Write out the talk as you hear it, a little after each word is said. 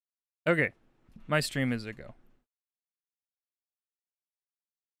Okay, my stream is a go.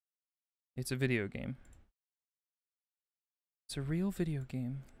 It's a video game. It's a real video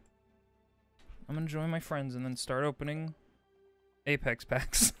game. I'm gonna join my friends and then start opening Apex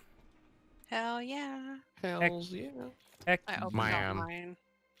packs. Hell yeah. Hells yeah. Heck, I opened My, up mine.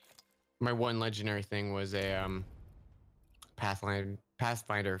 My one legendary thing was a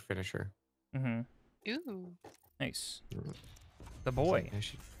Pathfinder finisher. mm-hmm. Ooh. Nice. Mm. The It's boy. like,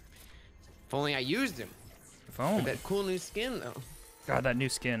 if only I used him. If only. With that cool new skin though. God, that new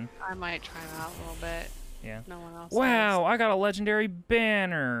skin. I might try them out a little bit. Yeah. No one else. Wow, I got a legendary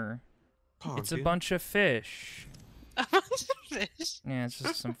banner. Oh, It's a dude. bunch of fish. A bunch of fish. Yeah, it's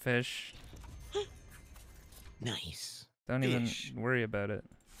just some fish. Nice. Don't Fish. even worry about it.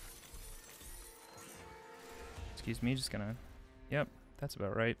 Excuse me, just gonna... Yep, that's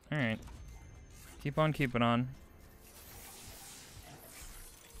about right. Alright. Keep on keeping on.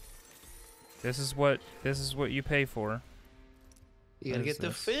 This is what you pay for. You gotta What is get the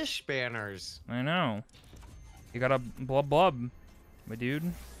this? fish banners. I know. You got a blub blub, my dude.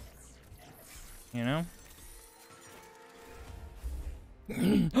 You know?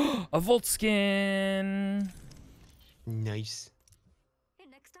 A Volt skin! Nice. Hey,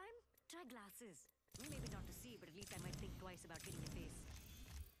 next time, try glasses. Maybe not to see, but at least I might think twice about hitting your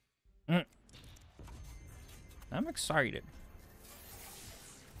face. I'm excited.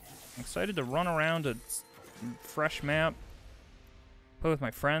 I'm excited to run around a fresh map. Play with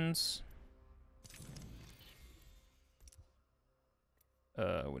my friends.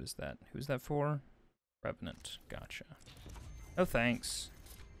 What is that? Who's that for? Revenant. Gotcha. Oh, thanks.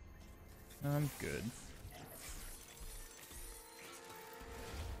 I'm good.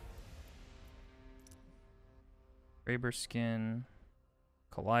 Raber skin.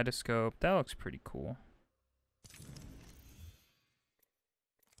 Kaleidoscope. That looks pretty cool.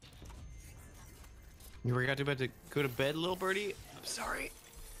 You were about to go to bed, little birdie? I'm sorry.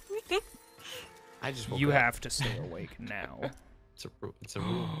 I just woke You up. have to stay awake now. It's a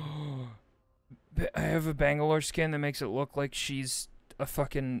rule. I have a Bangalore skin that makes it look like she's a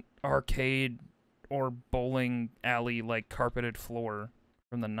fucking arcade or bowling alley like carpeted floor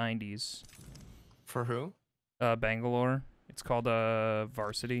from the 90s. For who? Bangalore. It's called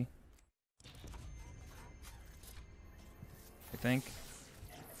Varsity. I think.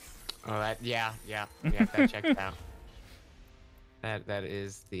 Oh, yeah, that checks out. That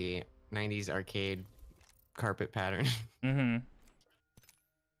is the 90s arcade carpet pattern. Mm-hmm.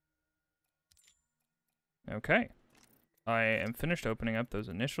 Okay. I am finished opening up those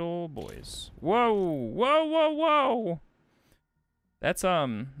initial boys. Whoa! Whoa, whoa, whoa! That's,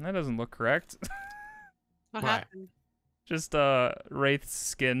 that doesn't look correct. What Why? happened? Just, Wraith's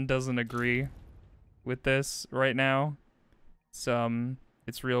skin doesn't agree with this right now.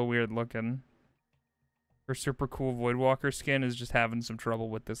 It's real weird looking. Her super cool Voidwalker skin is just having some trouble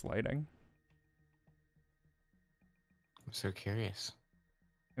with this lighting. I'm so curious.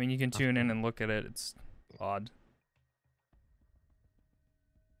 I mean, you can tune in and look at it. It's odd.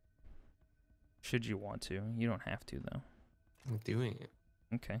 Should you want to. You don't have to, though. I'm doing it.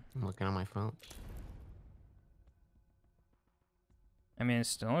 Okay. I'm looking on my phone. I mean, it's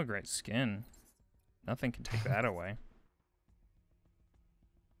still a great skin. Nothing can take that away.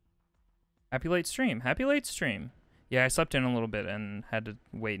 Happy late stream. Happy late stream. Yeah, I slept in a little bit and had to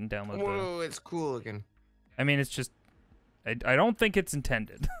wait and download the... Whoa, it's cool looking. I mean, it's just... I don't think it's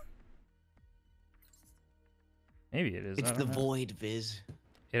intended. Maybe it is. I It's the don't know. void, Viz.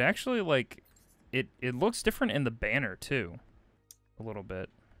 It actually, like... It looks different in the banner, too. A little bit.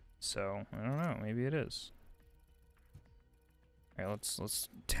 So, I don't know. Maybe it is. Alright, let's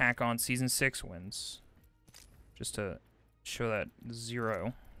tack on Season 6 wins. Just to show that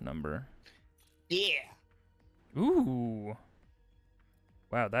 0 number. Yeah. Ooh.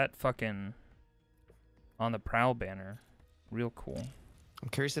 Wow, that fucking... On the Prowl banner. Real cool. I'm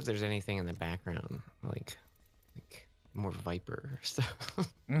curious if there's anything in the background, like more Viper stuff.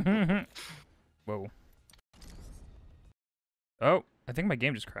 Whoa. Oh, I think my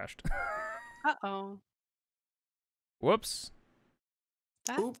game just crashed. Uh-oh. Whoops.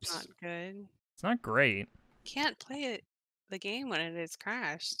 That's Oops. not good. It's not great. Can't play it the game when it is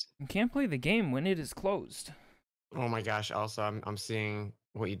crashed. You can't play the game when it is closed. Oh my gosh! Also, I'm seeing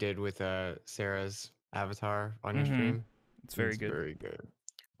what you did with Sarah's avatar on your Mhm. stream. It's very It's good. Very good.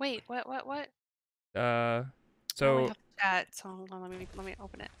 Wait, what? So Oh, we have to chat, so hold on, let me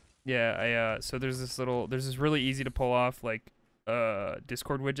open it. yeah, so there's this really easy to pull off like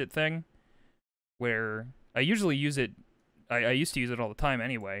Discord widget thing where I usually use it. I used to use it all the time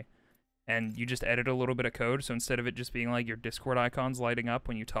anyway, and you just edit a little bit of code. So instead of it just being like your Discord icons lighting up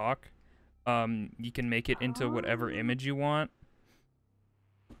when you talk, you can make it into whatever image you want.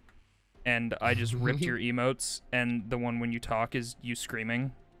 And I just ripped your emotes, and the one when you talk is you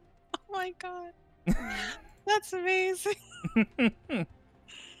screaming. Oh my god. That's amazing.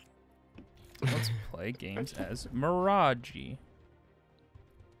 Let's play games as Mirage.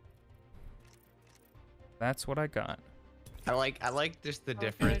 That's what I got. I like just the Okay.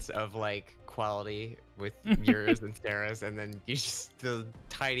 difference of like quality with yours and Sarah's, and then you just the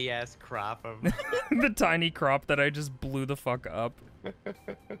tiny ass crop of. The tiny crop that I just blew the fuck up.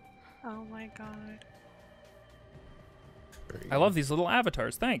 Oh my god. I love these little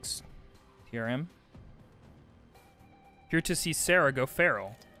avatars. Thanks, TRM. Here to see Sarah go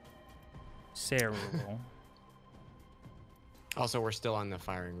feral. Sarah. Also, we're still on the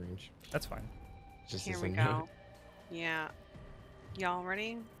firing range. That's fine. Just Here as we a go. note. Yeah. Y'all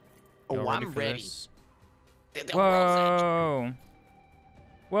ready? Oh, Y'all I'm for ready. this? The world's Whoa.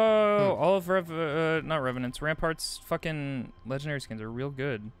 Whoa. All of not Revenant's, Rampart's fucking legendary skins are real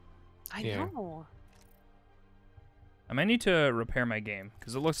good. I Yeah. know. I might need to repair my game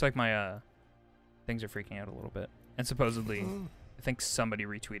because it looks like my things are freaking out a little bit. And supposedly, I think somebody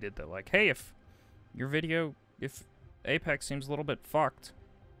retweeted that like, hey, if your video, if Apex seems a little bit fucked,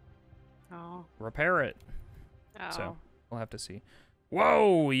 Oh. repair it. Oh. So we'll have to see.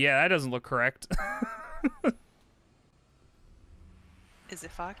 Whoa, yeah, that doesn't look correct. Is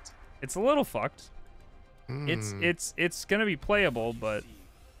it fucked? It's a little fucked. Mm. It's gonna be playable, but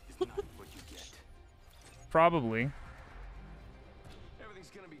probably. Everything's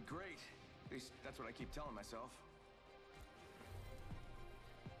gonna be great. At least that's what I keep telling myself.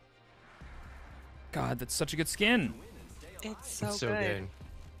 God, that's such a good skin. It's so, It's so good. good.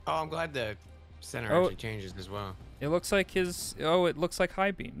 Oh, I'm glad the center Oh. actually changes as well. It looks like his. Oh, it looks like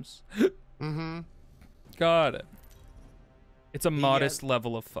high beams. Mm-hmm. Got it. It's a modest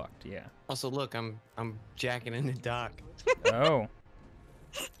level of fucked. Yeah. Also, look, I'm jacking in the dock. Oh.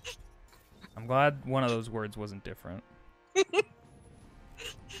 I'm glad one of those words wasn't different.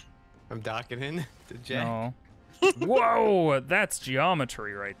 I'm docking in the jack. No. Whoa, that's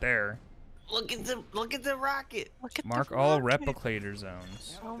geometry right there. Look at the rocket. Look at Mark the all rocket. replicator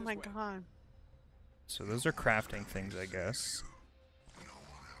zones. Oh my god. So those are crafting things, I guess.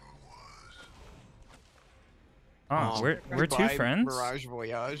 Oh, we're two goodbye, friends. Mirage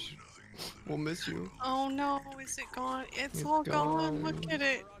Voyage. We'll miss you. Oh no, is it gone? It's It's all gone. gone. Look at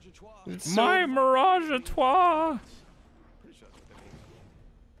it. It's My Mirage à toi.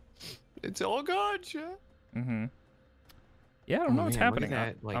 it's all gone, Chet. Mm-hmm. Yeah, I don't know Oh, what's man, look at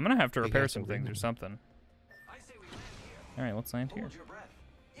happening. that, like, I'm gonna have to big repair ass some things or arena. something. All right, let's land here. Hold your breath.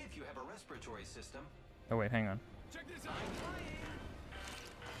 If you have a respiratory system. Oh wait, hang on.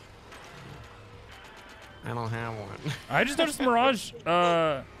 I don't have one. I just noticed Mirage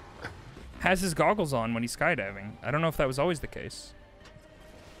has his goggles on when he's skydiving. I don't know if that was always the case.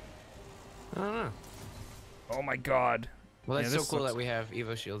 I don't know. Oh my god. Well, Yeah, that's so this cool looks- that we have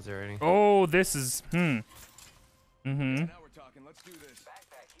Evo shields already. Oh, this is Mm-hmm. Now we're talking. Let's do this.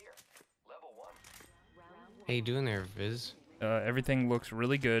 Backpack here. Level 1. How you doing there, Viz? Everything looks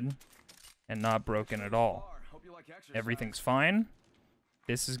really good and not broken at all. Hope you like exercise. Everything's fine.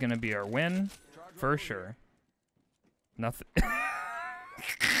 This is gonna be our win for sure. Nothing.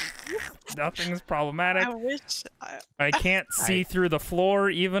 Nothing's problematic. I wish. I can't see through the floor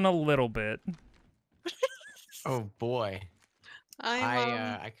even a little bit. Oh boy.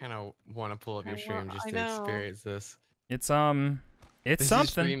 I I kind of want to pull up your I stream know- just I to know. experience this. It's it's This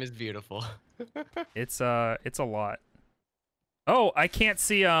something. stream is beautiful. It's a lot. Oh, I can't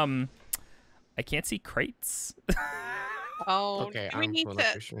see crates. Oh, Okay, do we I'm need pulling up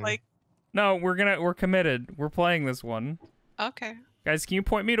to your stream. like? No, we're committed. We're playing this one. Okay. Guys, can you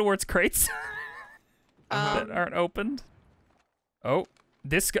point me towards crates that Um, aren't opened? Oh,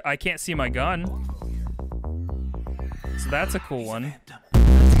 I can't see my gun. So that's a cool one.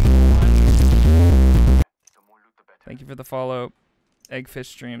 Thank you for the follow. Eggfish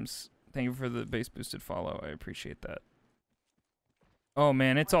streams. Thank you for the base boosted follow. I appreciate that. Oh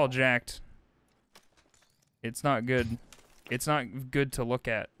man, it's all jacked. It's not good. It's not good to look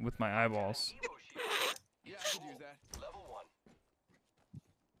at with my eyeballs. Yeah, I could use that. Level 1.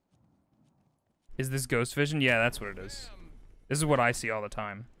 Is this ghost vision? Yeah, that's what it is. This is what I see all the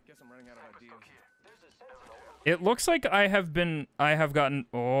time. Guess I'm running out of ideas. It looks like I have gotten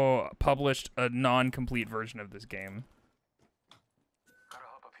published a non-complete version of this game. Gotta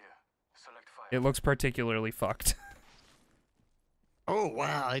hop up here. Select fire. It looks particularly fucked. Oh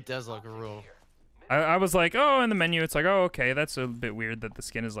wow, it does look real. I was like, oh, in the menu, it's like, oh, okay, that's a bit weird that the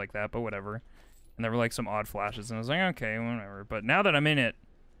skin is like that, but whatever. And there were like some odd flashes, and I was like, okay, whatever. But now that I'm in it,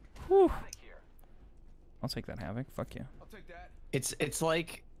 whew, I'll take that Havoc. Fuck you. I'll take that. It's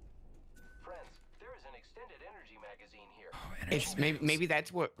like Friends, there is an extended energy magazine here. it's maybe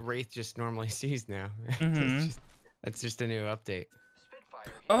that's what Wraith just normally sees now. Mhm. That's just a new update. Spitfire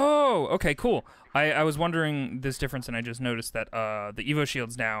here. Oh, okay, cool. I was wondering this difference, and I just noticed that the Evo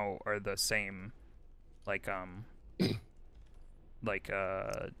shields now are the same, like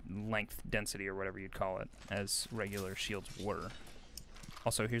length density or whatever you'd call it, as regular shields were.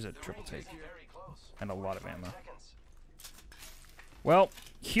 Also, here's a triple take Very close. and a lot of ammo. Seconds. Well,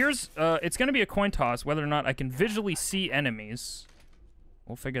 here's it's gonna be a coin toss whether or not I can visually see enemies.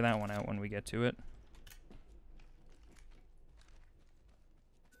 We'll figure that one out when we get to it.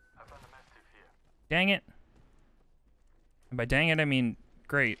 I found the mastiff here. Dang it. And by dang it, I mean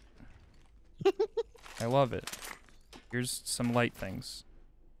great. I love it. Here's some light things.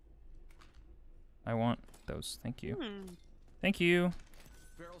 I want those. Thank you. Thank you.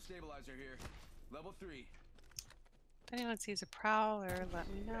 Barrel stabilizer here. Level 3. If anyone sees a prowler, let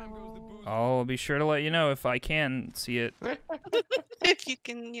me Down goes the know. booze. I'll be sure to let you know if I can see it. If you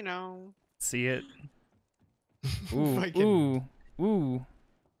can, you know. See it. Ooh, Fucking- ooh, ooh.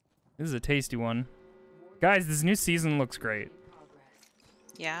 This is a tasty one. Guys, this new season looks great.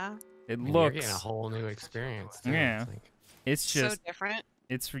 Yeah. It I mean, you're getting a looks. whole new experience. Too. Yeah. It's like, It's So just. different.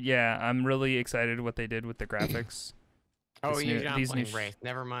 It's yeah. I'm really excited what they did with the graphics. oh, This you're new- not these new playing Wraith.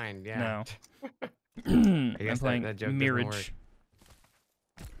 Never mind. Yeah. No. I I'm guess playing that joke doesn't Mirage.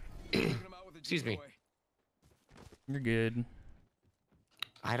 work. Taking him out with a Excuse me. decoy. You're good.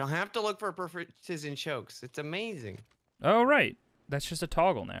 I don't have to look for precision chokes. It's amazing. Oh right, that's just a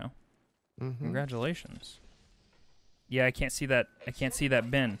toggle now. Mhm. Congratulations. Yeah, I can't see that. I can't see that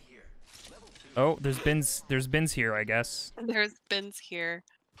bin. Oh, there's bins. There's bins here, I guess. There's bins here.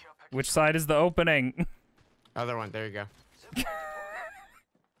 Which side is the opening? Other one. There you go.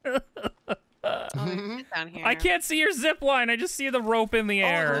 Oh, there's bins down here. I can't see your zip line. I just see the rope in the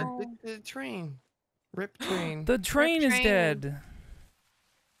air. Oh, the train. Rip train. The train is train. dead.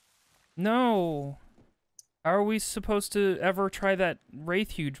 No. Are we supposed to ever try that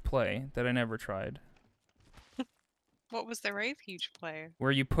Wraith Huge play that I never tried? What was the refuge play?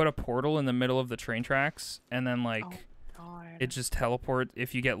 Where you put a portal in the middle of the train tracks and then like Oh, God. it just teleport.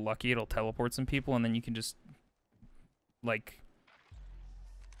 If you get lucky, it'll teleport some people and then you can just like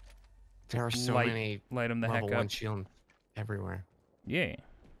There are so light many them the level heck one up. shield everywhere. Yeah.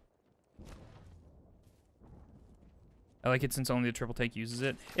 I like it since only the triple take uses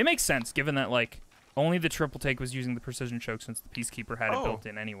it. It makes sense given that like only the triple take was using the precision choke since the Peacekeeper had it Oh. built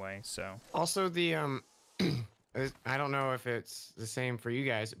in anyway. So Also, the I don't know if it's the same for you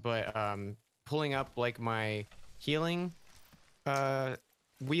guys, but pulling up like my healing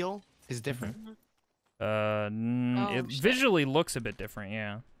wheel is different. it shit. visually looks a bit different.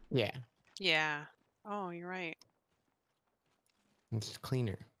 Yeah. Yeah, Yeah. Oh, you're right. it's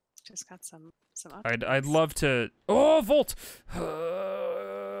cleaner. Just got some I'd updates. love to. Oh, Volt.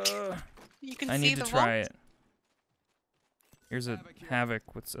 You can I see need the to try vault? it. Here's a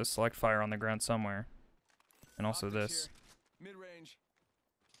Havoc with a select fire on the ground somewhere. And also this. Mid range.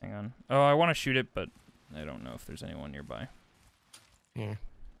 Hang on. Oh, I want to shoot it, but I don't know if there's anyone nearby. Yeah,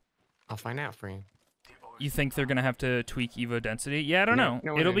 I'll find out for you. You think they're going to have to tweak Evo density? Yeah, I don't No, know.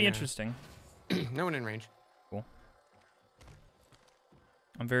 no one It'll in, be uh, interesting. No one in range.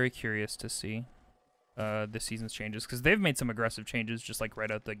 I'm very curious to see this season's changes because they've made some aggressive changes just like right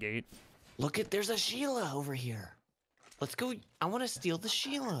out the gate. Look at, there's a Sheila over here. Let's go. I want to steal the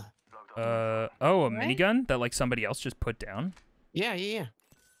Sheila. Oh, a What? minigun that like somebody else just put down? Yeah, yeah, yeah.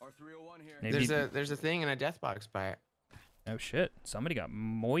 R301 here. Maybe. There's a thing in a death box by it. Oh shit! Somebody got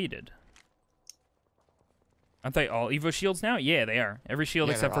moided. Aren't they all Evo shields now? Yeah, they are. Every shield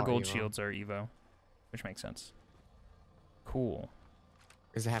Yeah, except they're for all gold Evo. shields are Evo, which makes sense. Cool.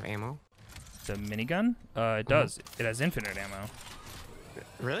 Does it have ammo? The minigun? It does. It has infinite ammo.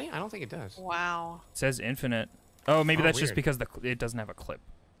 Really? I don't think it does. Wow. It says infinite. Oh, maybe Oh, that's just weird. because it doesn't have a clip.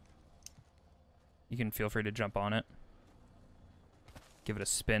 You can feel free to jump on it. Give it a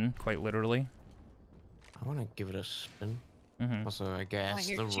spin, quite literally. I want to give it a spin. Hmm Also, I guess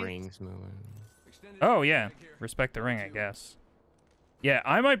hear the you. ring's moving. Extended Oh yeah, mag here. respect the ring, I guess. Yeah,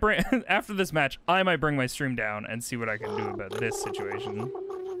 I might bring after this match. I might bring my stream down and see what I can do about this situation.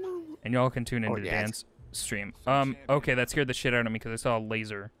 And y'all can tune into yeah, Dan's stream. Okay, that scared the shit out of me because I saw a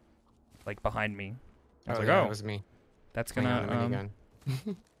laser, like behind me. I was like, yeah, oh, that was me. that's Playing gonna on a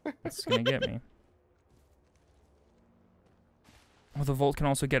minigun. that's gonna get me. Oh, the Volt can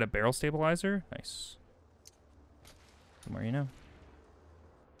also get a barrel stabilizer. Nice. The more you know.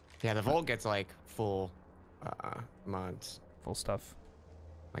 Yeah, the Volt gets like full mods. Full stuff.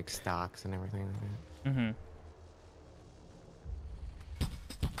 like stocks and everything like Mm-hmm.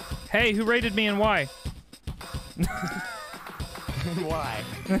 Hey, who raided me and why? that. Why?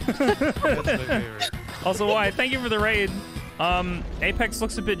 That's my favorite. Also, why? Thank you for the raid. Apex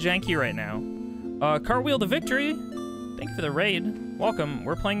looks a bit janky right now. Cartwheel to victory. Thank you for the raid. Welcome.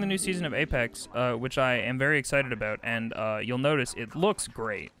 We're playing the new season of Apex, which I am very excited about, and you'll notice it looks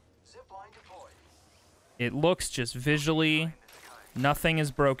great. It looks just visually. Nothing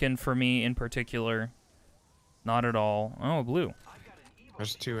is broken for me in particular. Not at all. Oh, blue.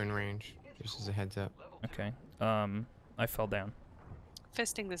 There's 2 in range. Just as a heads up. Okay. I fell down.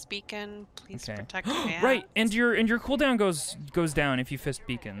 Fisting this beacon. Please Okay. protect your hands. Right, and your cooldown goes down if you fist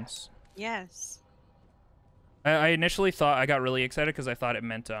beacons. Yes. I initially thought I got really excited because I thought it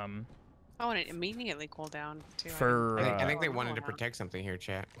meant Oh, and it immediately cooled down too. For, I think they Oh, wanted to wow. protect something here,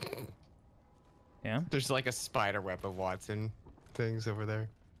 chat. yeah. There's like a spider web of Watson things over there.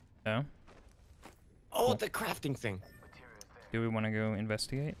 Oh. Oh, the crafting thing. Do we want to go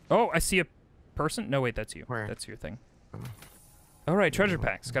investigate? Oh, I see a person. No, wait, that's you. Where? That's your thing. Oh. All right, treasure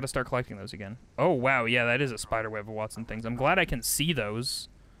packs. Got to start collecting those again. Oh wow, yeah, that is a spider web of Watson things. I'm glad I can see those.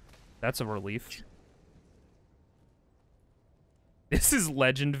 That's a relief. This is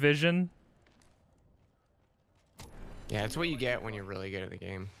Legend Vision. Yeah, it's what you get when you're really good at the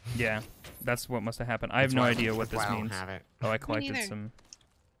game. Yeah, that's what must have happened. I have That's no why- idea what that's why this I don't means. have it. Oh, I collected neither. some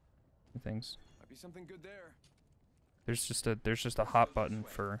things. Might be something good there. There's just a hot button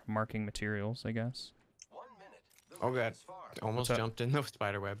for marking materials, I guess. 1 minute. The Oh road god, is far. almost up? jumped in the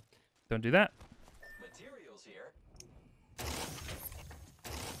spider web. Don't do that. Materials here.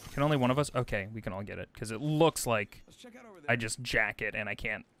 Can only one of us? Okay, we can all get it because it looks like Let's check out over there. I just jack it and I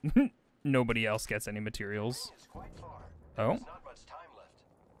can't. Nobody else gets any materials. It's quite far. Oh, There's not much time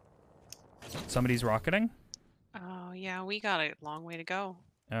left. somebody's rocketing. Oh yeah, we got a long way to go.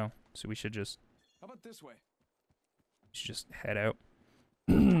 Oh, so we should just How about this way? head out.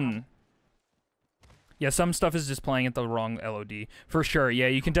 Yeah, some stuff is just playing at the wrong LOD for sure. Yeah,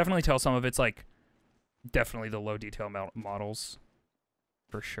 you can definitely tell some of it's like definitely the low detail models.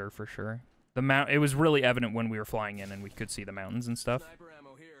 For sure, for sure. It was really evident when we were flying in and we could see the mountains and stuff. Sniper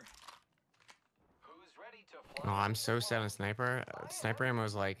ammo here. Who's ready to Oh, fly? I'm so sad on sniper. Sniper ammo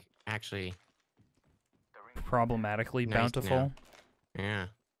is like actually, Problematically Nice bountiful. now. yeah.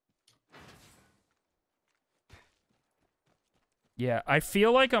 Yeah, I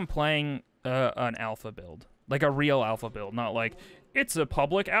feel like I'm playing an alpha build. Like a real alpha build, not like it's a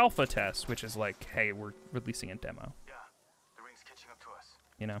public alpha test, which is like, hey, we're releasing a demo. Yeah, the ring's catching up to us.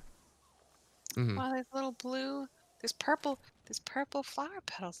 You know? Mhm. Wow, there's little blue, there's purple flower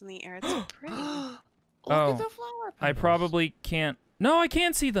petals in the air. It's so pretty. Look Oh, at the flower I petals. probably can't. No, I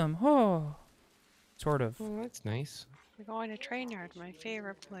can't see them. Oh, sort of. Oh, that's nice. We're going to train yard, my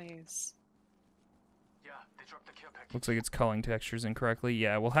favorite place. Yeah, they dropped the kill package. Looks like it's culling textures incorrectly.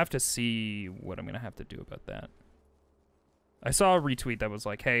 Yeah, we'll have to see what I'm gonna have to do about that. I saw a retweet that was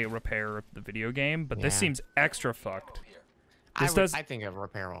like, "Hey, repair the video game," but this Yeah. seems extra fucked. This I think a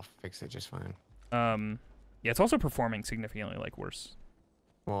repair will fix it just fine. Yeah, it's also performing significantly like worse.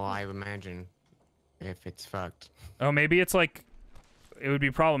 Well, I imagine if it's fucked. Oh, maybe it's like it would be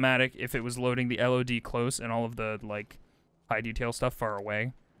problematic if it was loading the LOD close and all of the like high detail stuff far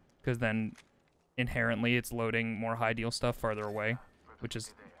away, because then inherently it's loading more high deal stuff farther away, which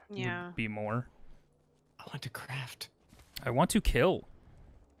is Yeah. would be more. I want to craft. I want to kill.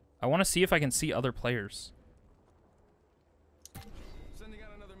 I want to see if I can see other players. Sending out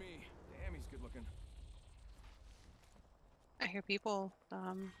another me. Damn, he's good looking. I hear people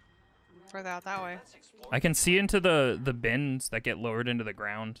further out that way. I can see into the bins that get lowered into the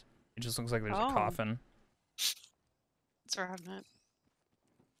ground. It just looks like there's a Oh. coffin. It's a revenant.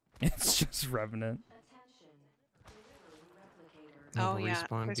 It's just Revenant Oh, yeah,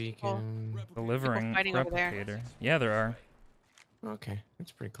 Respawn there's people- beacon. delivering fighting over there. replicator. Yeah, there are. Okay,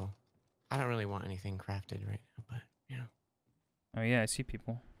 that's pretty cool. I don't really want anything crafted right now, but yeah. Oh yeah, I see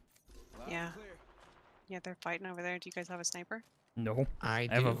people. Loud and Yeah. clear. Yeah, they're fighting over there. Do you guys have a sniper? No, I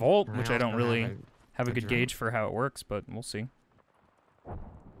have a do, vault, and which I don't also really have have a a good drone. gauge for how it works, but we'll see.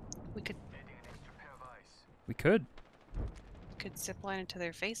 We could Adding an extra pair of eyes. We could zip line into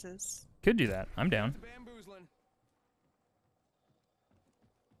their faces. do that. I'm down. It's bamboozling.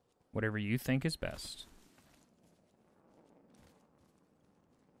 Whatever you think is best.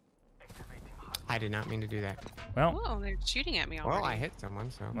 I did not mean to do that. Well, Whoa, they're shooting at me already. Well, I hit someone,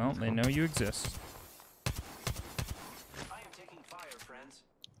 so. well, that's they cool. know you exist. I am taking fire, friends.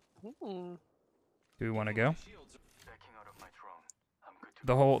 Ooh. Do we want to go? Shields are backing out of my drone. I'm good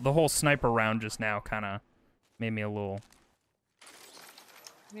to The whole sniper round just now kind of made me a little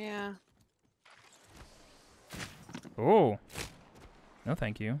Yeah. Oh. No,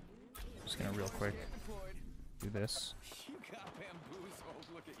 thank you. Just gonna real quick do this. You got bamboozled.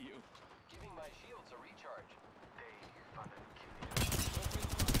 Look at you. Giving my shields a recharge.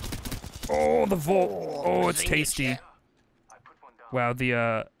 Oh, the Volt. Oh, it's tasty. Wow,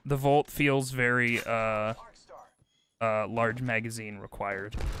 the Volt feels very large magazine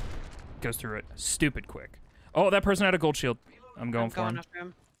required. Goes through it stupid quick. Oh, that person had a gold shield. I'm going for him. Up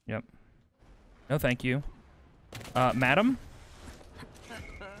him. Yep. No, thank you. Madam?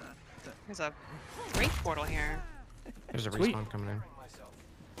 There's a great portal here. There's a Sweet. respawn coming in.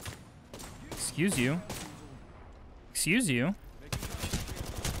 Excuse you. Excuse you.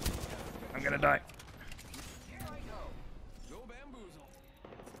 I'm gonna die. Go bamboozle.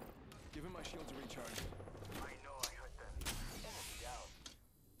 Giving my shields a recharge. I know I heard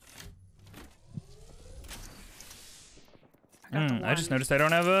that. Enemy down. I just noticed I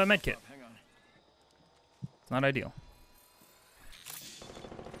don't have a medkit. Hang on. It's not ideal.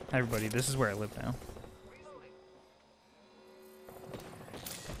 Hi everybody, this is where I live now.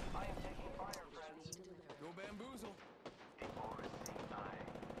 Go bamboozle.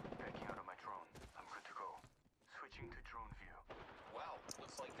 Backing out of my drone. I'm good to go. Switching to drone view. Wow,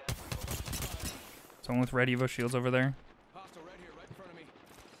 looks like that. Someone with red Evo shields over there. Hostile right here, right in front of me.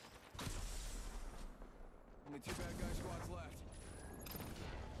 Only 2 bad guy squads left.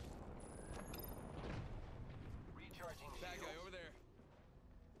 Recharging. Bad guy over there.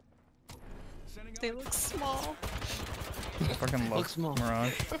 Sending They out look small. Fucking love Looks small.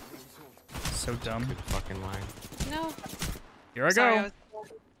 Mirage. So dumb. Good fucking line. No. Here I Sorry, go.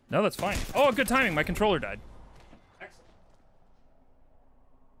 No, that's fine. Oh, good timing. My controller died.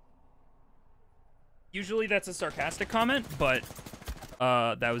 Usually that's a sarcastic comment, but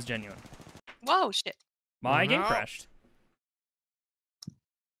that was genuine. Whoa, shit. My game No. crashed.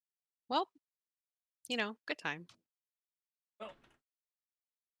 Well, you know, good time.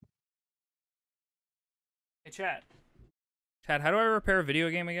 Hey, chat. Chat, how do I repair a video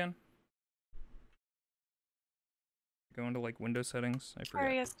game again? Go into like window settings. I forget.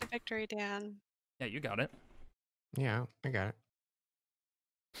 Glorious to victory, Dan. Yeah, you got it. Yeah, I got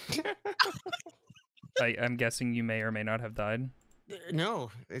it. I'm guessing you may or may not have died.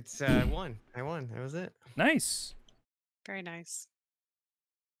 No, it's I won. I won. That was it. Nice. Very nice.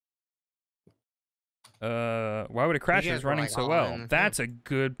 Why would it crash? It guys was were, running like, so all well. in. That's a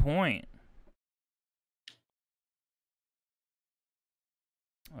good point.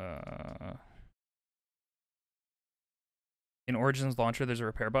 In Origins launcher, there's a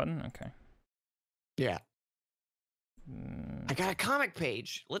repair button. Okay. Yeah. Mm. I got a comic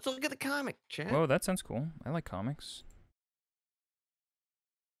page. Let's look at the comic, chat. Whoa, that sounds cool. I like comics.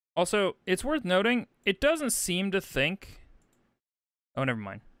 Also, it's worth noting, it doesn't seem to think... Oh, never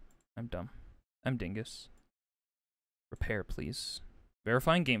mind. I'm dumb. I'm dingus. Repair, please.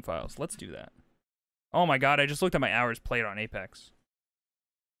 Verifying game files. Let's do that. Oh my god, I just looked at my hours played on Apex.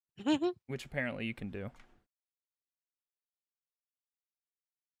 Which apparently you can do.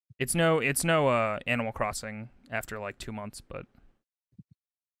 It's no Animal Crossing after like 2 months, but...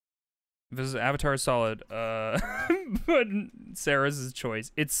 This Avatar is solid, but Sarah's is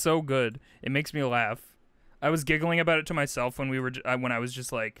choice. It's so good. It makes me laugh. I was giggling about it to myself when when I was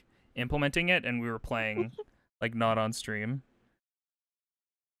just like implementing it and we were playing like not on stream.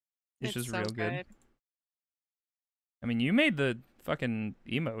 It's just so real good. I mean, you made the fucking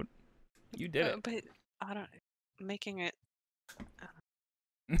emote. You did it. But I don't. Making it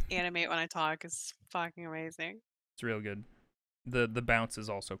animate when I talk is fucking amazing. It's real good. The bounce is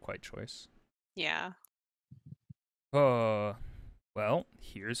also quite choice. Yeah. Well,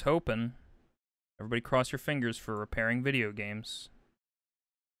 here's hoping. Everybody cross your fingers for repairing video games.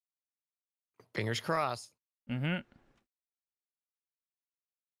 Fingers crossed. Mm-hmm.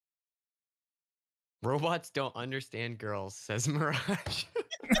 Robots don't understand girls, says Mirage.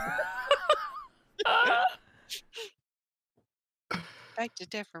 Beg to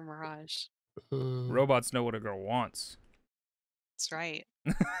differ, Mirage. Robots know what a girl wants. That's right.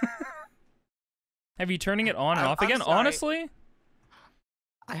 Have you turning it on and I'm off again? sorry. Honestly?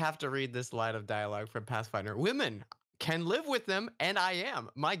 I have to read this line of dialogue from Pathfinder. Women can live with them, and I am.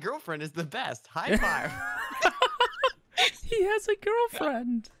 My girlfriend is the best. High five. He has a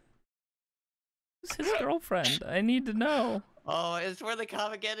girlfriend. Who's his girlfriend? I need to know. Oh, it's where the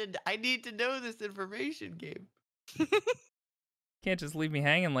comic ended. I need to know this information, Gabe. Can't just leave me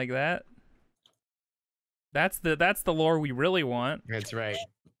hanging like that. That's the lore we really want. That's right.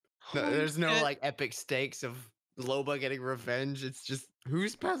 No, there's no like epic stakes of Loba getting revenge. It's just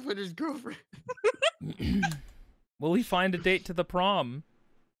who's Pathfinder's girlfriend? Will he find a date to the prom?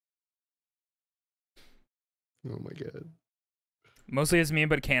 Oh my god. Mostly it's me,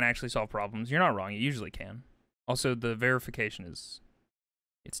 but it can't actually solve problems. You're not wrong. It usually can. Also, the verification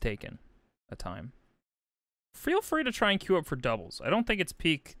it's taken a time. Feel free to try and queue up for doubles. I don't think it's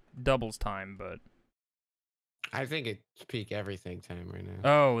peak doubles time, but... I think it's peak everything time right now.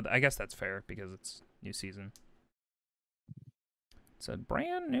 Oh, I guess that's fair because it's new season. It's a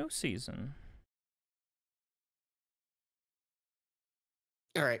brand new season.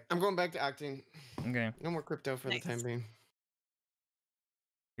 All right, I'm going back to Octane. Okay, No more crypto for Nice. the time being.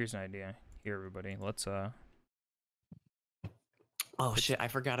 here's an idea. Here, everybody. Let's, Oh shit, I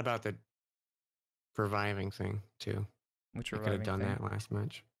forgot about the reviving thing too. which I could have reviving done thing? that last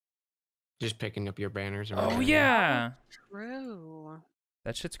match. Just picking up your banners. Or Oh, whatever. yeah! True.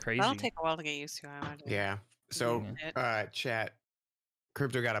 That shit's crazy. That'll take a while to get used to, I imagine. Yeah. So, Yeah. chat.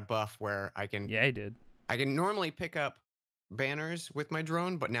 Crypto got a buff where I can Yeah, he did. normally pick up banners with my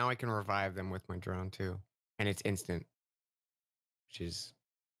drone, but now I can revive them with my drone too, and it's instant, which is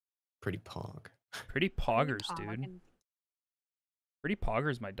pretty pog. Pretty poggers, dude. Talking. Pretty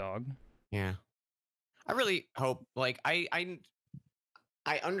poggers, my dog. Yeah. I really hope, like, I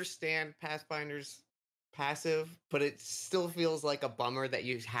understand Pathfinder's passive, but it still feels like a bummer that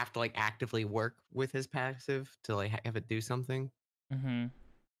you have to like actively work with his passive to like have it do something. Mm-hmm.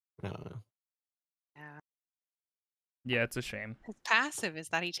 I don't know. Yeah. Yeah, it's a shame. His passive is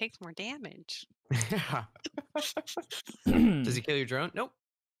that he takes more damage. Does he kill your drone? Nope.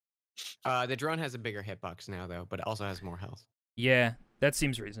 The drone has a bigger hitbox now though, but it also has more health. Yeah, that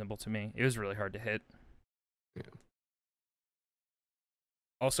seems reasonable to me. It was really hard to hit. Yeah.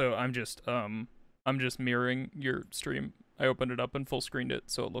 Also, I'm just mirroring your stream. I opened it up and full screened it,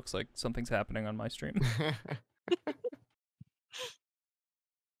 so it looks like something's happening on my stream.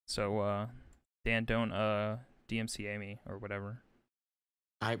 So, Dan, don't DMCA me or whatever.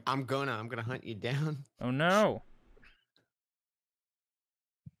 I'm gonna hunt you down. Oh no.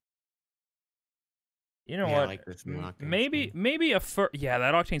 You know Yeah, I what? like this new Octane Maybe skin. yeah,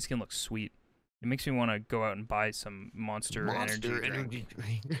 that Octane skin looks sweet. It makes me want to go out and buy some Monster Energy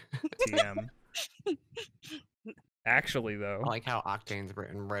drink. TM. Actually, though, I like how Octane's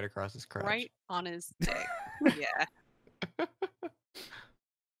written right across his crotch. Right on his dick. Yeah.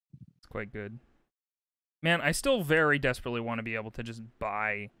 it's quite good. Man, I still very desperately want to be able to just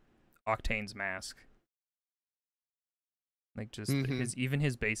buy Octane's mask. Like just even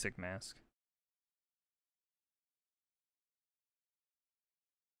his basic mask.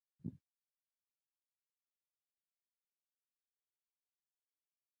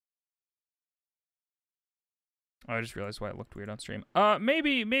 Oh, I just realized why it looked weird on stream.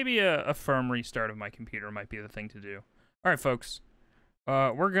 Maybe a firm restart of my computer might be the thing to do. All right, folks.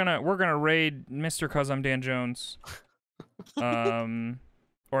 We're gonna raid Mr. Cuz I'm Dan Jones.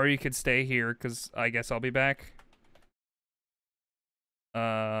 Or you could stay here because I guess I'll be back.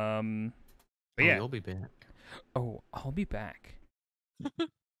 But yeah. You'll be back. Oh, I'll be back.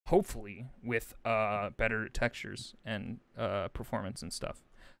 Hopefully with better textures and performance and stuff.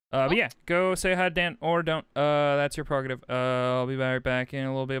 But yeah, go say hi to Dan or don't. That's your prerogative. I'll be right back in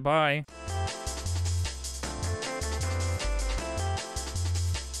a little bit. Bye.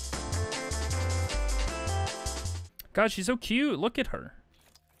 God, she's so cute. Look at her.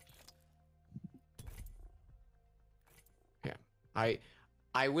 Yeah.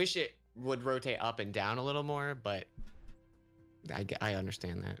 I wish it would rotate up and down a little more, but I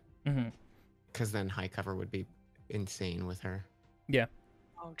understand that. Mm-hmm. Because then high cover would be insane with her. Yeah.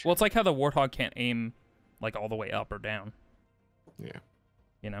 Oh, Well, it's like how the Warthog can't aim like all the way up or down. Yeah.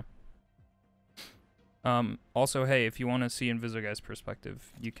 You know. Also, hey, if you want to see Invisoguy's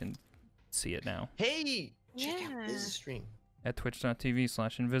perspective, you can see it now Hey! Check out Yeah. this stream. at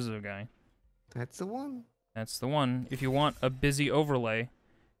twitch.tv/Invisoguy. That's the one. That's the one. If you want a busy overlay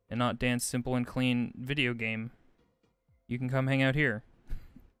and not Dan's simple and clean video game, you can come hang out here.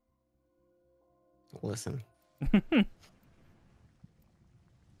 Listen. You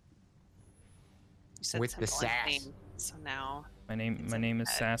said With the simple and sass. clean, so now My name is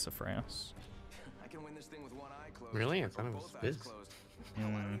Sassafras. I can win this thing with one eye closed. Really? I or thought it was both eyes Biz. closed. Hell,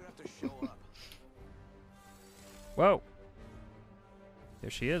 I don't even have to show up. Whoa. There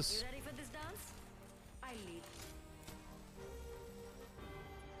she You is. ready for this dance? I lead.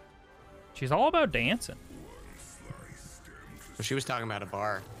 She's all about dancing. So she was talking about a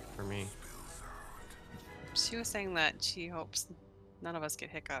bar for me. she was saying that she hopes none of us get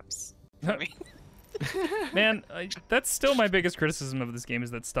hiccups. I mean, Man, that's still my biggest criticism of this game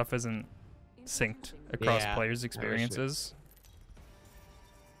is that stuff isn't synced across Yeah, players' I wish it- experiences.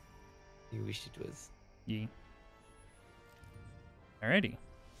 You wish it was. Yee. Alrighty.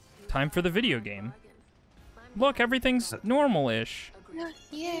 Time for the video game. I'm Look, everything's normal-ish.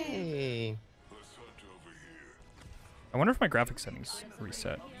 Yay! I wonder if my graphics settings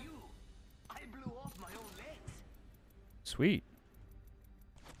reset. Sweet.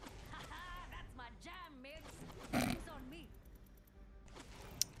 That's my jam, mates. Focus on me.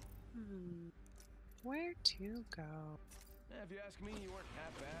 Where to go? Yeah, if you ask me, you weren't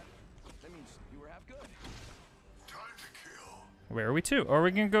half bad. That means you were half good. Where are we to? Are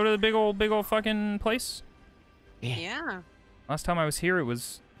we gonna go to the big old fucking place? Yeah. Last time I was here, it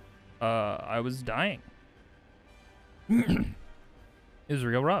was, I was dying. It was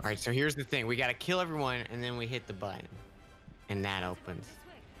real rough. All right, so here's the thing: we gotta kill everyone, and then we hit the button, and that opens.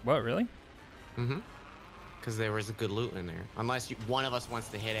 What, really? Mm-hmm. Because there was a good loot in there. Unless one of us wants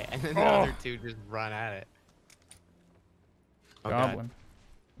to hit it, and then the Oh. other two just run at it. Oh, Goblin. God.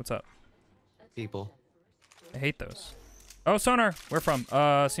 What's up? People. I hate those. Oh, sonar! Where from?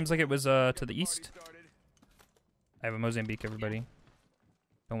 Seems like it was, to the east. I have a Mozambique, everybody.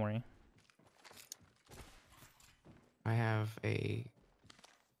 Don't worry. I have a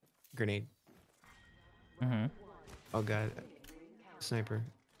grenade. Mm-hmm. Oh, God. Sniper.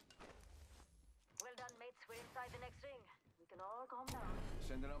 Well done, mates. We're inside the next ring. We can all calm down.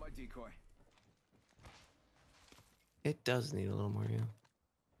 Sending out my decoy. It does need a little more, yeah.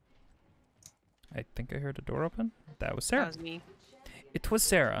 I think I heard a door open. That was That Sarah. was me. It was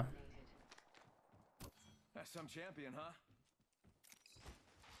Sarah. That's some champion, huh?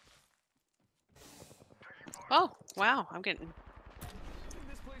 Oh, wow. I'm getting...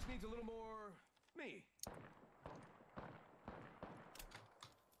 This place needs a little more me.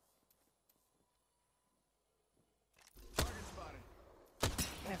 Target spotted.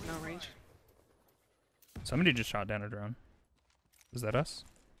 I have no range. Somebody just shot down a drone. Was that us?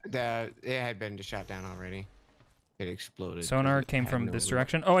 It had been shot down already. It exploded. 'cause Sonar it came had from no this loot.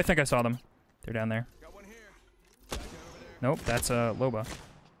 direction. Oh, I think I saw them. They're down there. Got one here. Guys down over there. Nope, that's Loba.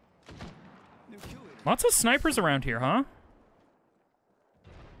 New kill leader. Lots of snipers around here, huh?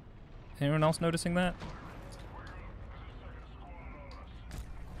 Anyone else noticing that?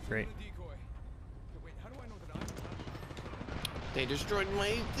 Great. The decoy. Wait, how do I know that I'm They destroyed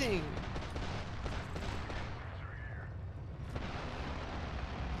my thing.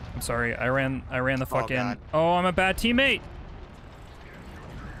 I'm sorry. I ran the fucking. God. Oh, I'm a bad teammate.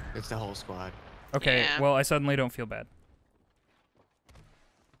 It's the whole squad. Okay, Yeah. well, I suddenly don't feel bad.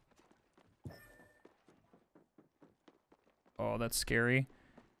 Oh, that's scary.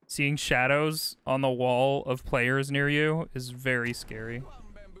 Seeing shadows on the wall of players near you is very scary. Go out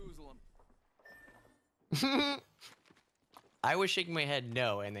and bamboozle 'em. I was shaking my head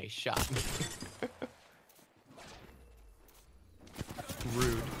no, and they shot me.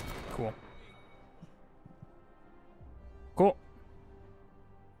 Rude. Cool. Cool.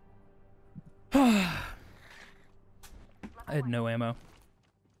 I had no ammo. Evo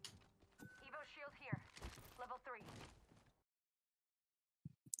shield here. Level 3.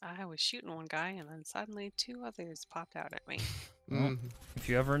 I was shooting one guy, and then suddenly two others popped out at me. Well, if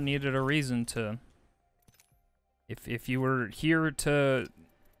you ever needed a reason to, if you were here to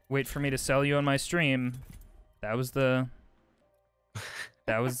wait for me to sell you on my stream, that was the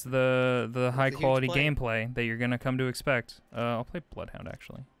high huge quality play. gameplay that you're gonna come to expect. I'll play Bloodhound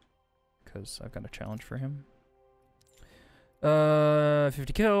actually, because I've got a challenge for him.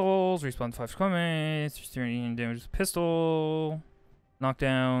 50 kills, respawn 5 squadmates, 30 damage with pistol,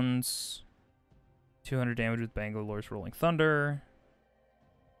 knockdowns, 200 damage with Bangalore's Rolling Thunder.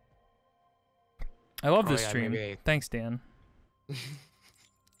 I love Oh, this yeah, stream. maybe Thanks, Dan.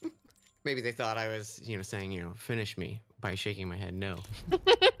 Maybe they thought I was, saying, finish me by shaking my head no.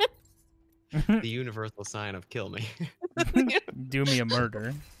 The universal sign of kill me. Do me a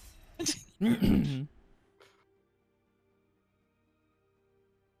murder.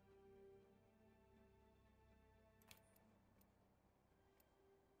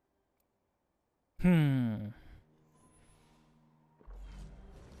 Hmm.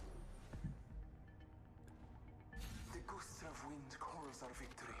 The ghosts of wind chorus our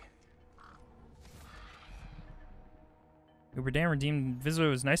victory. Uber Dan redeemed Invisoguy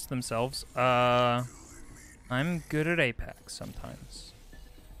was nice to themselves. I'm good at Apex sometimes.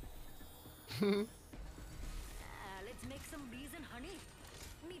 Let's make some bees and honey.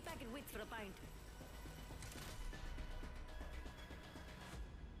 Meet back at Wits for a pint.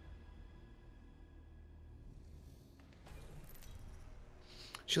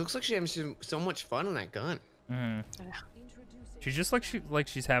 She looks like she's having so much fun on that gun. Mm. She's just like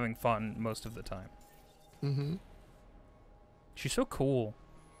she's having fun most of the time. Mm-hmm. She's so cool.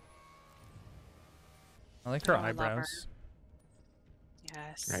 I like her Oh, I love her. eyebrows.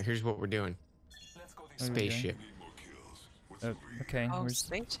 Yes. All right, here's what we're doing. Let's go this What are we doing? Spaceship. Okay. Oh, Where's?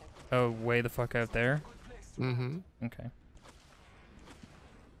 spaceship. Oh, way the fuck out there. Mm-hmm. Okay.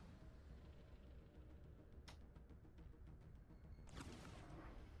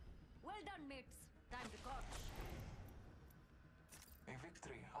 Well done, mates. Time to coach. A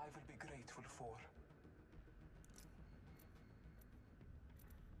victory I will be grateful for.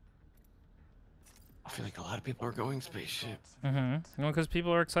 I feel like a lot of people are going spaceship. Mm-hmm. Well, because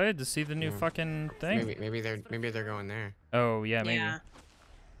people are excited to see the new Yeah. fucking thing. Maybe they're going there. Oh yeah, maybe. Yeah.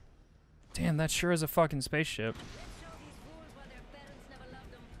 Damn, that sure is a fucking spaceship. Let's show these fools why their parents never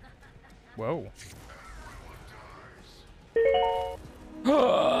loved them. Whoa.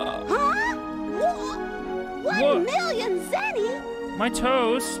 Huh? What? 1 million zenny? My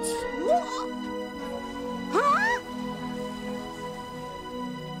toast. Huh?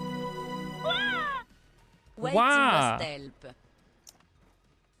 Wait, Wow. must help.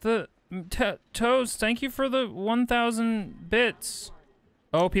 The toast. Thank you for the 1,000 bits.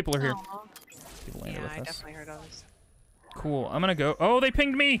 Oh, people are here. Aw. People landed Yeah, I with us. definitely heard of this. Cool. I'm gonna go. Oh, they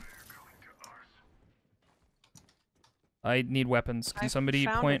pinged me. I need weapons. Can I somebody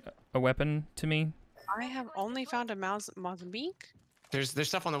found point a weapon to me? I have only found a Mozambique. There's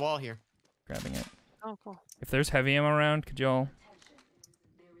stuff on the wall here. Grabbing it. Oh, cool. If there's heavy ammo around, could y'all?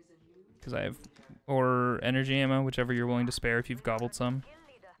 Because I have, or energy ammo, whichever you're willing to spare. If you've gobbled some.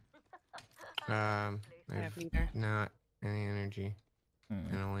 I I have have neither. not any energy and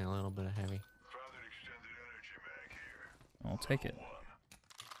Hmm. only a little bit of heavy. I'll take it.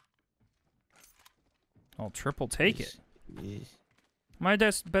 I'll triple take it. My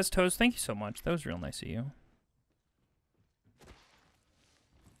best toast. Thank you so much. That was real nice of you.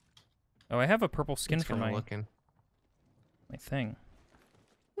 Oh, I have a purple skin Just for kinda my looking. thing.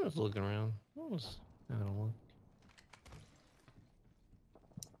 I was looking around. I was having a look.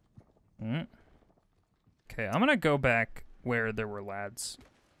 Mm. Okay, I'm gonna go back where there were lads.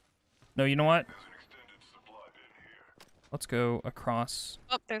 No, you know what? Let's go across.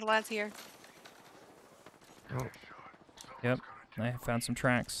 Oh, there's lads here. Oh, Yep, I found some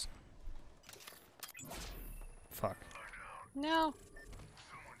tracks. Fuck. No.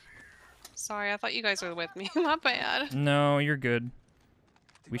 Sorry, I thought you guys were with me. My bad. No, you're good.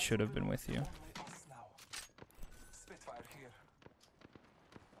 We should have been with you. Only us now. Spitfire here.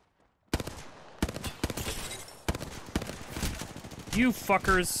 You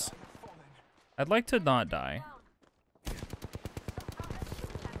fuckers! I'd like to not die.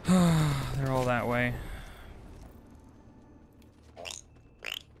 They're all that way.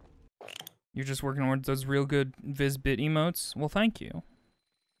 You're just working towards those real good Vizbit emotes? Well, thank you.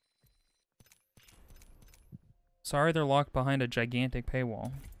 Sorry they're locked behind a gigantic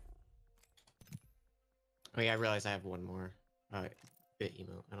paywall. oh yeah, I realized I have one more bit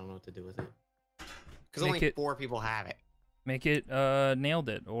emote. I don't know what to do with it. Because Make only it- 4 people have it. Make it nailed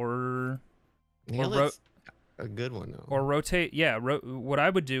it or Nailed ro- it's a good one though. or rotate. Yeah, what I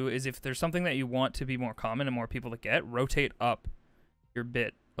would do is if there's something that you want to be more common and more people to get, rotate up your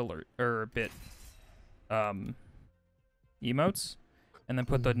bit alert or bit emotes, and then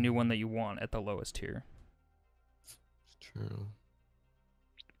put the new one that you want at the lowest tier. It's true.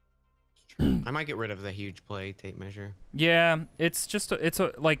 It's true. I might get rid of the huge play tape measure. Yeah, it's just it's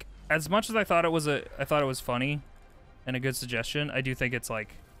a like as much as I thought it was funny and a good suggestion. I do think it's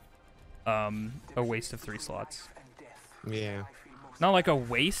like a waste of 3 slots. Yeah. Not like a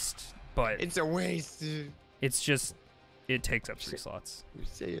waste, but It's a waste, dude. it's just it takes up 3 slots.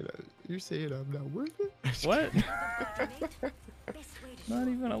 You're saying I'm not worth it? What? Best way to Not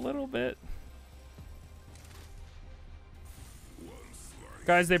even a little bit.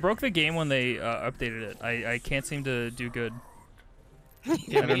 Guys, they broke the game when they updated it. I can't seem to do good.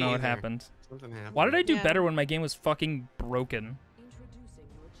 Yeah, I don't me know what either. happened. Something happened. Why did I do Yeah. better when my game was fucking broken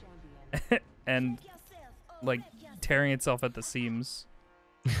and like tearing itself at the seams?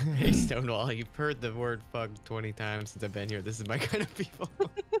 Hey Stonewall, you've heard the word fuck 20 times since I've been here. This is my kind of people.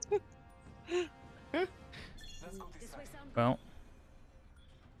 this way sound Well,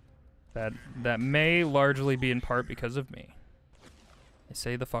 that may largely be in part because of me. I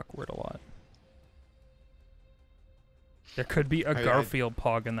say the fuck word a lot. There could be a I- Garfield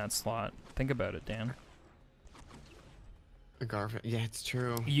pog in that slot. Think about it, Dan. A Garfield. Yeah, it's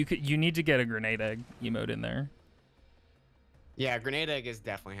true. You need to get a grenade egg emote in there. Yeah, grenade egg is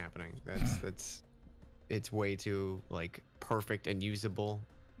definitely happening. That's it's way too like perfect and usable.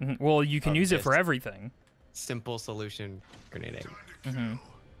 Mhm. Well, you can Oh, use it for just- everything. Simple solution, grenade egg. hmm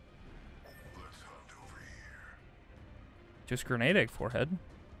Just grenade egg forehead.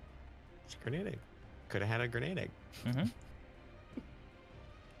 It's grenade egg. Could have had a grenade egg. hmm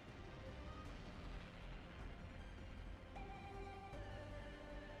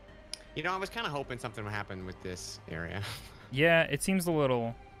You know, I was kind of hoping something would happen with this area. Yeah, it seems a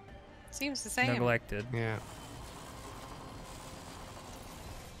little Seems the same. neglected. Yeah.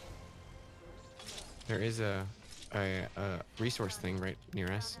 There is a resource thing right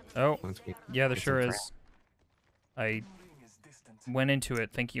near us. Oh, Once we yeah, there get some sure crap. is. I went into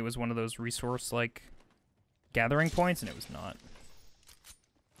it thinking it was one of those resource like gathering points, and it was not.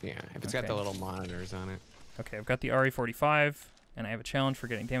 Yeah, if it's got the Okay. little monitors on it. Okay, I've got the RE45, and I have a challenge for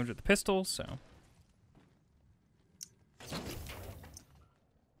getting damage with the pistol, so.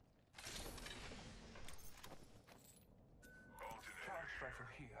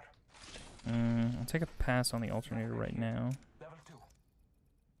 I'll take a pass on the alternator right now.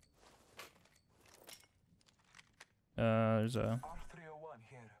 There's a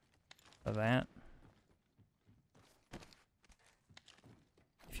that.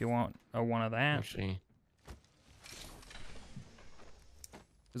 If you want a one of that. Actually,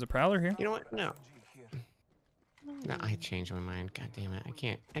 There's a prowler here. you know what? No. No, I changed my mind. God damn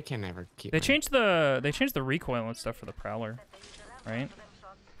it! I can never keep. They my- changed the recoil and stuff for the prowler, right?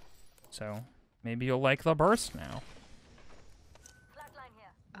 So maybe you'll like the burst now.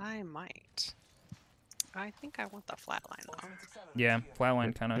 I might. I think I want the flatline though. Yeah,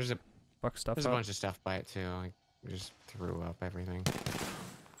 flatline kind There's of a fucks stuff there's a up. bunch of stuff by it too. I just threw up everything.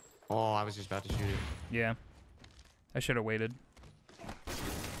 Oh, I was just about to shoot it. Yeah, I should have waited.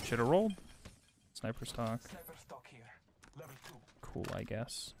 Should have rolled. Sniper stock. Cool, I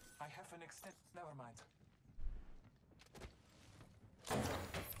guess. Never mind.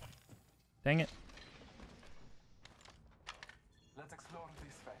 Dang it. Let's explore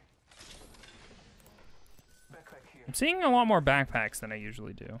this way. Backpack here. I'm seeing a lot more backpacks than I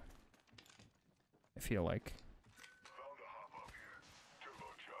usually do. I feel like.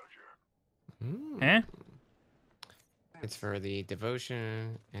 Mm. Eh? It's for the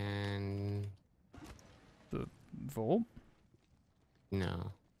devotion and The Volt?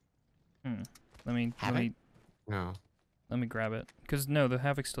 no, Let me Havoc? no. let me grab it. Cause no, the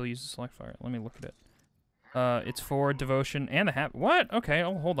Havoc still uses select fire. Let me look at it. It's for devotion and the Havoc. What? Okay,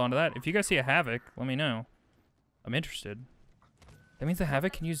 I'll hold on to that. If you guys see a Havoc, let me know. I'm interested. That means the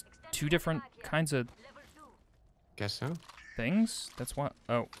Havoc can use two different kinds of Guess so. things? That's why.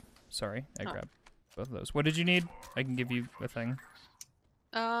 Oh, sorry. I Oh. grabbed both of those. What did you need? I can give you a thing.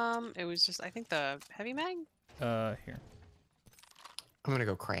 It was just I think the heavy mag. Here. I'm gonna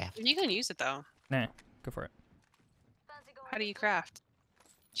go craft. You can use it though. Nah, go for it. How do you craft?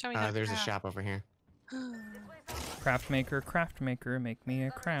 Show me how to There's a craft. shop over here. Craft maker, make me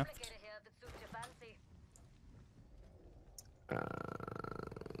a craft.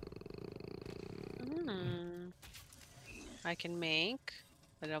 I can make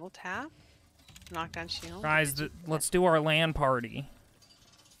a double tap, knockdown shield. Guys, let's do our LAN party.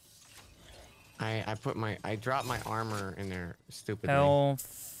 I dropped my armor in there stupidly.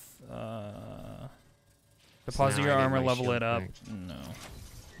 Health. Deposit now your I need armor, my level shield it up. back. No.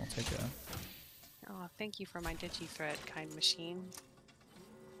 I'll take a. Oh, thank you for my digi-thread, kind machine.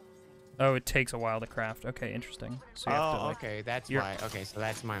 Oh, it takes a while to craft. Okay, interesting. So you have to, Oh, like, okay, that's you're- why. Okay, so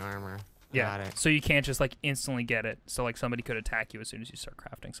that's my armor. Yeah. Got it. So you can't just like instantly get it. So like somebody could attack you as soon as you start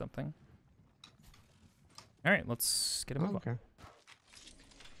crafting something. All right, let's get a move on. Okay.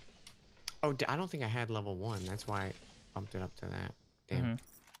 Oh, I don't think I had level 1. That's why I bumped it up to that. Damn.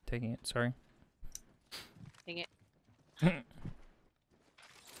 Taking it. Sorry. Dang it.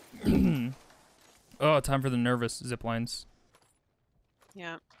 Oh, time for the nervous zip lines.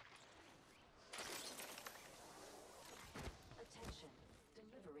 Yeah. Attention,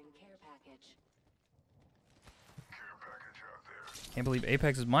 delivering care package. Can't believe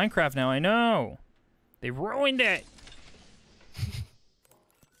Apex is Minecraft now. I know. They ruined it.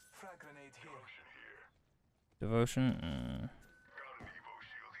 Frag grenade here. Devotion.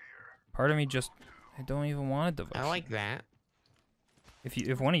 Part of me just, I don't even want a devotion. I like that.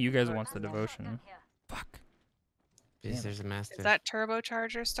 If one of you guys wants the devotion, fuck. Damn. There's a master. Is that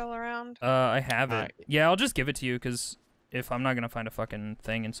turbocharger still around? I have Uh, it. Yeah, I'll just give it to you because if I'm not gonna find a fucking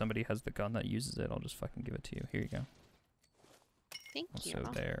thing and somebody has the gun that uses it, I'll just fucking give it to you. Here you go. Thank you.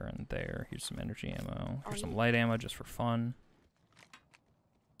 Also there and there. Here's some energy ammo. Oh, Here's some you- light ammo just for fun.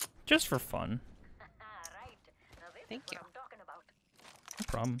 Just for fun. Thank you. No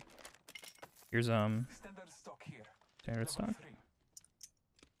problem. Here's Standard stock here. standard Level stock 3.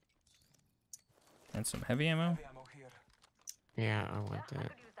 and some heavy ammo. Heavy ammo here. Yeah, I want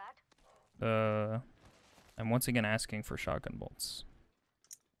that. I'm once again asking for shotgun bolts.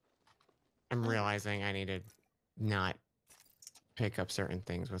 I'm realizing I need to not pick up certain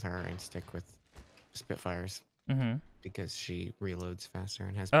things with her and stick with Spitfires. Mm-hmm. because she reloads faster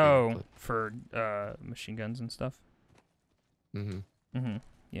and has. Oh, for machine guns and stuff. Mm-hmm. Mm-hmm.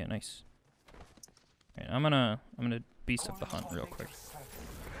 Yeah, nice. Alright, I'm gonna beast up the hunt real quick.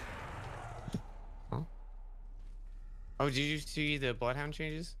 Huh? Oh, did you see the Bloodhound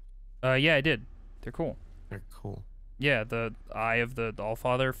changes? Yeah, I did. They're cool. They're cool. Yeah, the Eye of the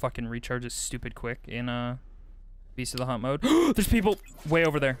Allfather fucking recharges stupid quick in Beast of the Hunt mode. There's people way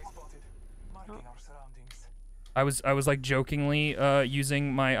over there. I was like jokingly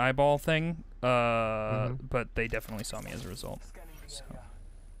using my eyeball thing, but they definitely saw me as a result. So.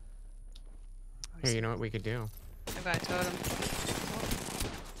 Hey, you know what we could do? I've got a totem.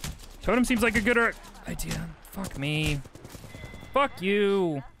 Totem seems like a good idea. Fuck me. Fuck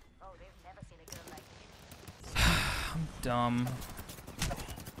you. I'm dumb.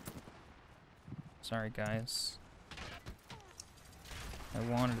 Sorry, guys. I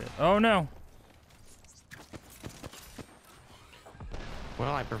wanted it. Oh no.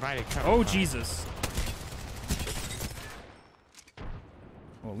 Well, I provided cover. Oh Jesus.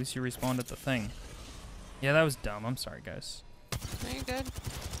 Well, at least you respawned at the thing. Yeah, that was dumb. I'm sorry, guys. No, you're good.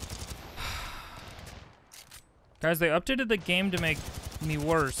 Guys, they updated the game to make me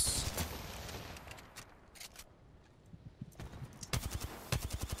worse.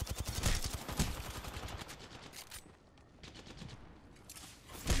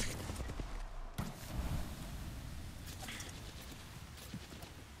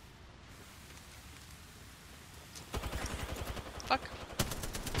 Fuck.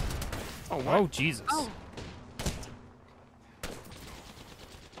 Oh, what? Oh, Jesus. Oh.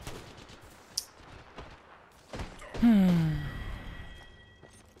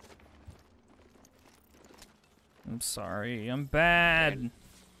 I'm sorry. I'm bad.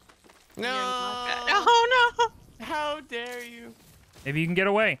 No! Oh no! How dare you? Maybe you can get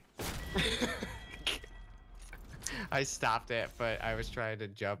away. I stopped it, but I was trying to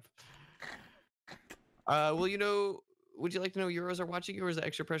jump. Well, you know, would you like to know Euros are watching you, or is it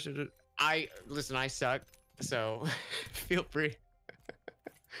extra pressure to... Listen, I suck, so feel free.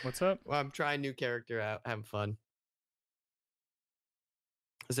 What's up? Well, I'm trying new character out, having fun.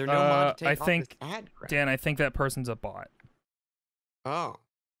 Is there no mod to I take off think, this ad crap? Dan, I think that person's a bot. Oh.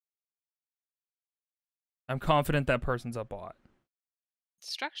 I'm confident that person's a bot.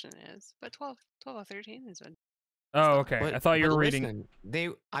 Destruction is, but 12 or 13 is good. Oh, okay. But- I thought you but were reading.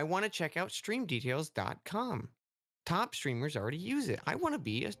 listen, I want to check out streamdetails.com. Top streamers already use it. I want to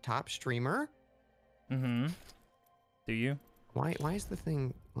be a top streamer. Mm-hmm. Do you? Why is the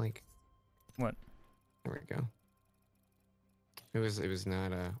thing like... What? There we go. It was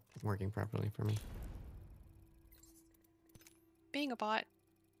not working properly for me. Being a bot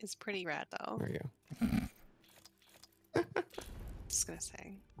is pretty rad though. There we go. Just gonna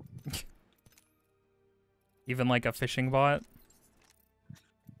say. Even like a fishing bot?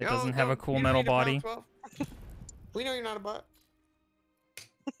 It No, doesn't have no, a cool you don't metal need a power body? 12. We know you're not a bot.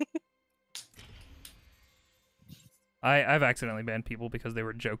 I've accidentally banned people because they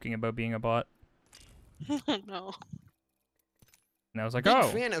were joking about being a bot. No. And I was like, Big oh,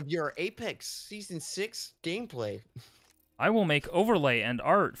 fan of your Apex Season 6 gameplay. I will make overlay and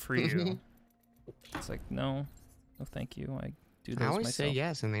art for you. It's like, no. No, thank you. I do those I always myself. say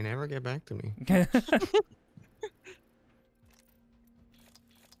yes, and they never get back to me.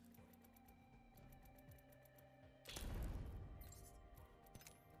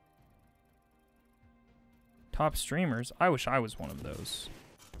 Top streamers? I wish I was one of those.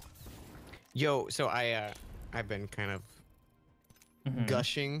 Yo, so I've been kind of Mhm.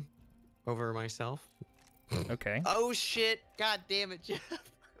 gushing over myself. Okay. Oh shit! God damn it, Jeff!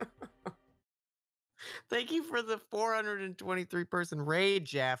 Thank you for the 423 person raid,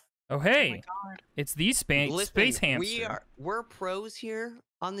 Jeff. Oh, Oh hey. my god. It's the Listen, space hamster. we're pros here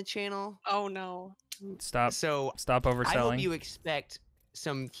on the channel. Oh no. Stop. So Stop I hope overselling. you expect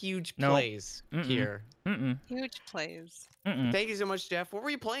some huge No. plays Mm-mm. here. Mm-mm. Huge plays. Mm-mm. Thank you so much, Jeff. What were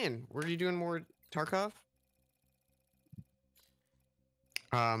you playing? Were you doing more Tarkov?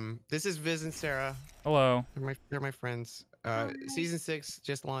 This is Viz and Sarah. Hello. They're my friends. Hi. Season 6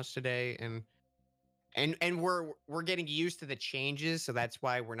 just launched today, and we're getting used to the changes, so that's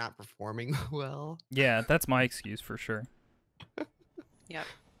why we're not performing well. Yeah, that's my excuse for sure. Yep.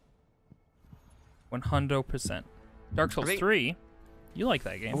 100%. Dark Souls 3? You like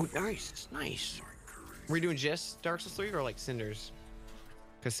that game. Oh, nice, nice. Were you doing just Dark Souls 3 or like Cinders?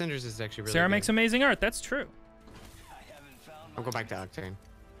 Because Cinders is actually really Sarah good. makes amazing art. That's true. I'll go back to Octane.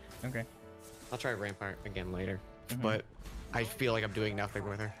 Okay. I'll try Rampart again later, Mhm. but I feel like I'm doing nothing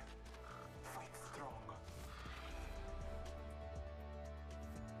with her.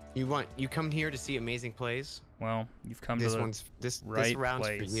 You come here to see amazing plays? Well, you've come This to the one's this right round's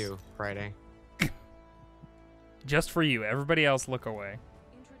place. for you, Friday. Just for you. Everybody else look away.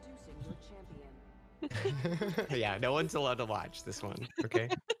 Introducing your champion. Yeah, no one's allowed to watch this one, okay?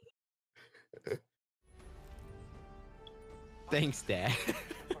 Thanks, Dad. Might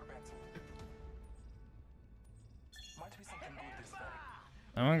be something good this time.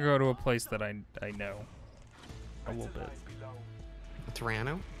 I'm gonna go to a place that I know a little bit.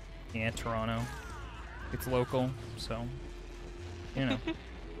 Toronto? Yeah, Toronto. It's local, so you know.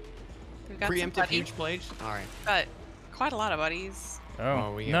 We've got some Preemptive buddies. huge plays? Alright. Got quite a lot of buddies.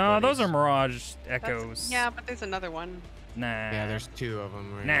 Oh, we got no, those buddies. are Mirage That's- Echoes. Yeah, but there's another one. Nah. Yeah, there's 2 of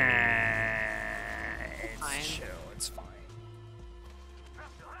them right Nah. now. Fine. It's chill. It's fine.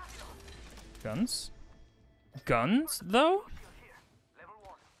 Guns? Guns, though?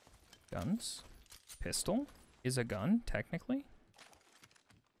 Guns? Pistol is a gun, technically.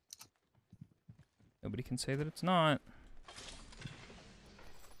 Nobody can say that it's not.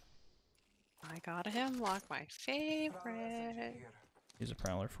 I got a hemlock, my favorite. Here's a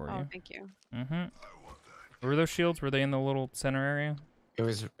prowler for Oh, you. thank you. Mm-hmm. Were those shields? Were they in the little center area? It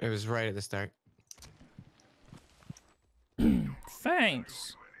was right at the start.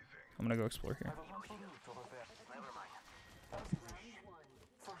 Thanks. I'm gonna go explore here.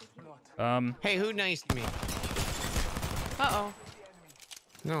 Hey, who niced me? Uh-oh.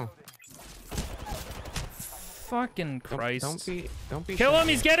 No. Fucking Christ. Don't be Kill shy. him,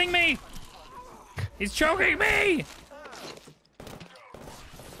 he's getting me! He's choking me!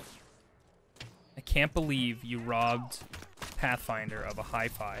 I can't believe you robbed Pathfinder of a high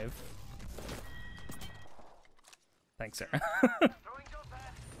five. Thanks, Sarah.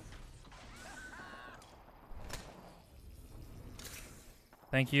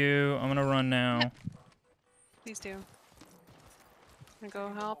 Thank you. I'm gonna run now. Please do. I'm gonna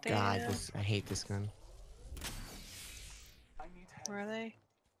go help God, Dan. I hate this gun. Where are they?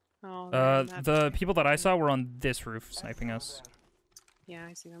 Oh, they're in that- The people that I saw were on this roof sniping us. Yeah,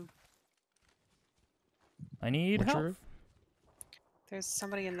 I see them. I need Which help. roof? There's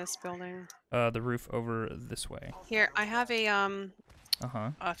somebody in this building. The roof over this way. Here, I have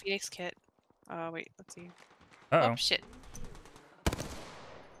Uh-huh. a Phoenix kit. Wait, let's see. Uh-oh. Oh shit.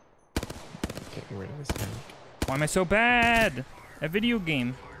 Getting rid of this gun. Why am I so bad at video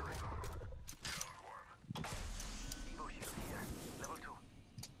game?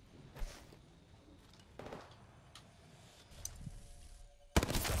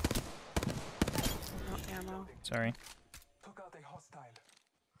 No ammo. Sorry. Took out a hostile.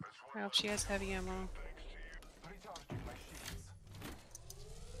 I hope she has heavy ammo. Recharging my shields.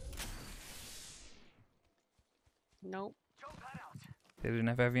 Nope. They didn't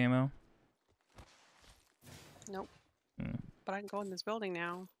have heavy ammo? Nope. Hmm. But I can go in this building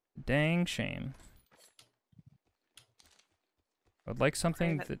now. Dang shame. I'd like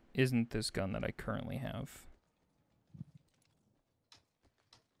something that- that isn't this gun that I currently have.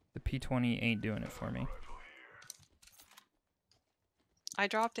 The P20 ain't doing it for me. I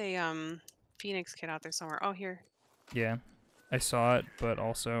dropped a Phoenix kit out there somewhere. Oh, here. Yeah, I saw it, but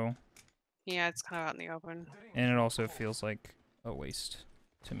also, Yeah, it's kind of out in the open. and it also feels like a waste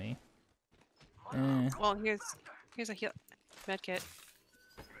to me. Eh, Well, here's a heal med kit.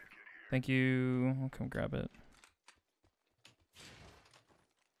 thank you. I'll come grab it.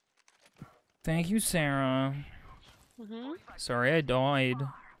 Thank you, Sarah. Mhm. Sorry I died.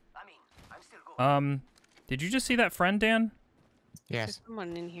 Did you just see that friend, Dan? Yes. There's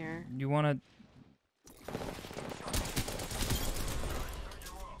someone in here. You wanna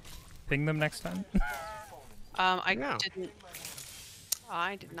ping them next time? I No. didn't.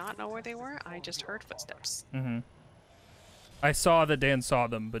 I did not know where they were. I just heard footsteps. Mm-hmm. I saw that Dan saw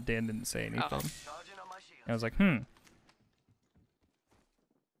them, but Dan didn't say anything. I was like, Dan's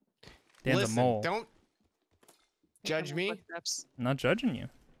Listen, a mole. don't I judge heard me. footsteps. I'm not judging you.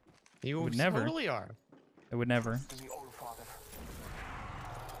 You would never. totally are. I would never. To the All Father.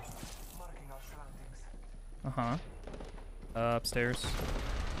 Marking our surroundings. Uh-huh. Upstairs.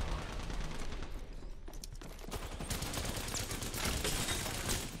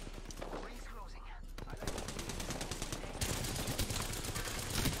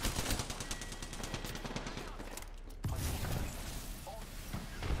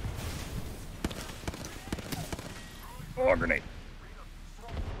 Oh, grenade.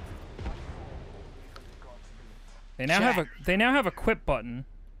 They now have a quit button.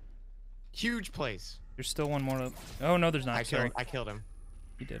 Huge place. There's still one more to... Oh, no, there's not. I Sorry. killed him.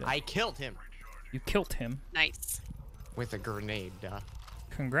 You did it. I killed him You killed him. Nice. with a grenade.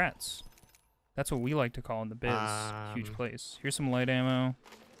 Congrats. That's what we like to call in the biz. Huge place. Here's some light ammo.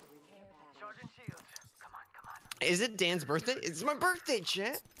 Is it Dan's birthday? It's my birthday,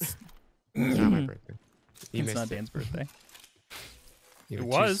 chat. It's not my birthday. You It's missed not it. Dan's birthday. You It were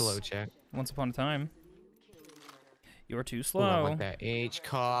was. too slow, chat. Once upon a time. You were too Ooh, I slow. want that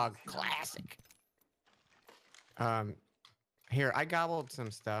H-Cog classic. Here, I gobbled some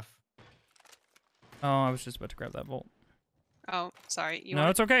stuff. Oh, I was just about to grab that bolt. Oh, sorry. You No,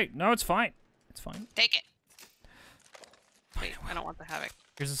 want it's okay. No, it's fine. It's fine. take it? Wait, I don't want the havoc.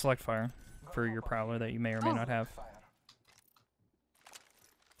 Here's a select fire for your prowler that you may or may Oh. not have.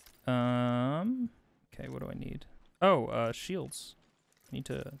 Okay, what do I need? Oh, shields. I need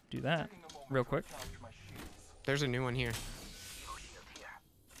to do that real quick. There's a new one here.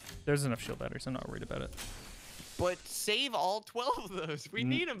 There's enough shield batters. I'm not worried about it. But save all 12 of those. We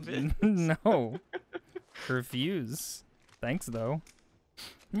need them, bitch. No. Refuse. Thanks, though.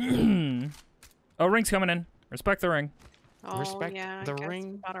 Oh, ring's coming in. Respect the ring. Oh, Respect yeah, the I guess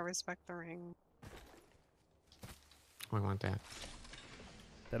ring. we gotta respect the ring. I want that.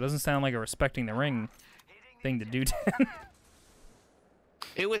 That doesn't sound like a respecting the ring thing to do, Dan.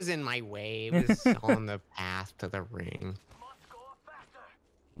 It was in my way. It was on the path to the ring.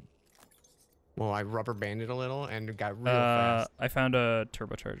 Well, I rubber banded a little and got real fast. I found a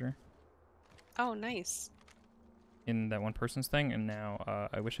turbocharger Oh, nice. in that one person's thing, and now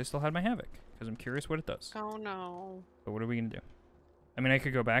I wish I still had my Havoc, because I'm curious what it does. Oh, no. But what are we going to do? I mean, I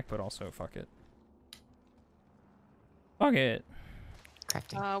could go back, but also, fuck it. Fuck it.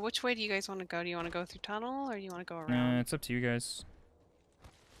 Crafting. Which way do you guys want to go? Do you want to go through tunnel, or do you want to go around? It's up to you guys.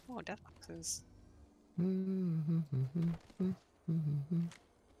 Oh, death boxes.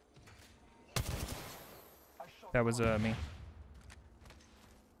 That was me.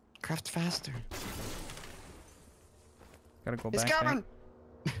 Craft faster. Gotta go It's back. coming!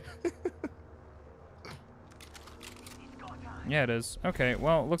 Yeah, it is. Okay,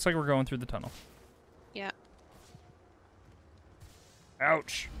 well, looks like we're going through the tunnel. Yeah.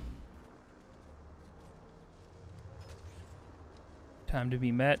 Ouch. Time to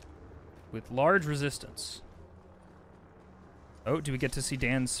be met with large resistance. Oh, do we get to see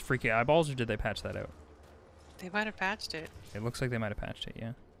Dan's freaky eyeballs, or did they patch that out? They might have patched it. It looks like they might have patched it,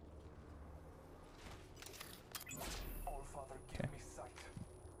 yeah. Okay.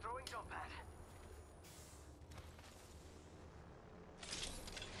 Throwing jump pad.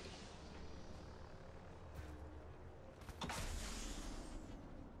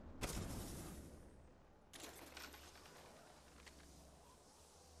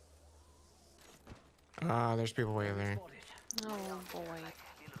 There's people way over there. Oh, boy.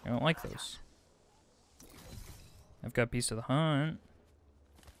 I don't like those. I've got Beast of the Hunt.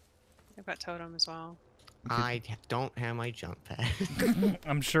 I've got totem as well. I don't have my jump pad.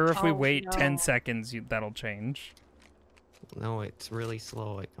 I'm sure if we Oh, wait 10 no. seconds, that'll change. No, it's really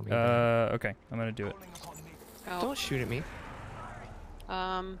slow at coming back. Okay, I'm gonna do it. Oh, Don't shoot at me.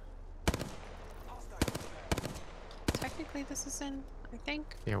 technically this is in, I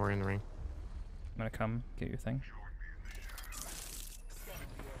think. Yeah, we're in the ring. I'm gonna come get your thing.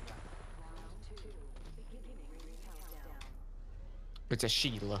 It's a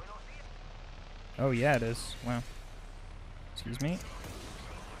Sheila. Oh yeah, it is. Wow. Excuse me.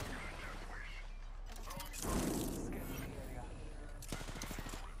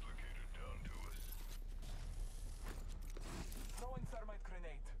 Throwing thermite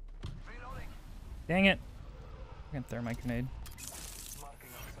grenade. Reloading. Dang it. I got thermite grenade. Marking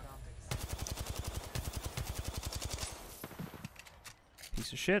our surroundings.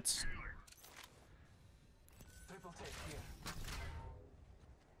 Piece of shits. Triple take here.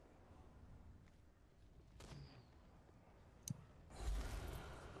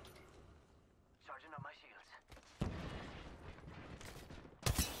 Charging up my shields.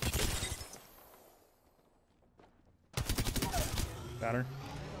 Got her.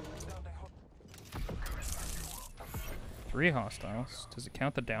 Down the hot 3 hostiles. Does it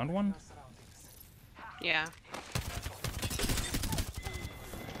count the downed one? surroundings. Yeah.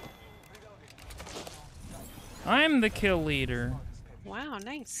 I'm the kill leader. Wow,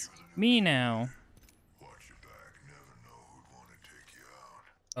 nice. Me now.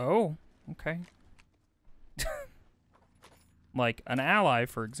 Oh, okay. Like an ally,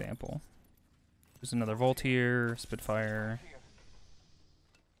 for example. There's another Volt here, Spitfire.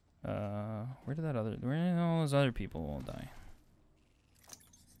 Where did all those other people all die?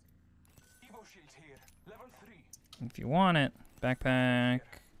 Evo shield here. Level 3. If you want it, backpack,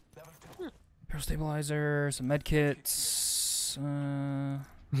 Level 2. barrel stabilizer, some medkits.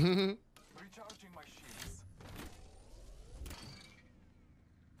 Recharging my shields.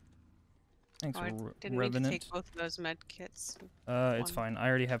 Thanks, Oh, I didn't mean to Revenant. take both of those med kits. It's one. fine. I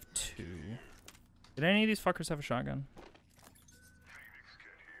already have 2. Did any of these fuckers have a shotgun?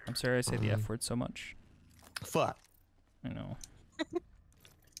 I'm sorry I say the F word so much. Fuck. I know.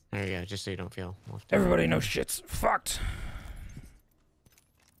 There you go, just so you don't feel left out. Everybody knows shit's fucked.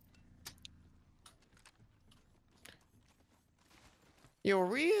 Yo, are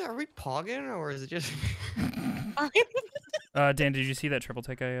we pogging or is it just? Dan, did you see that triple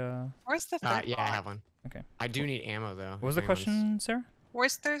take Where's the third Yeah, I box? have one. Okay. I do need ammo though. What was the question, Sarah?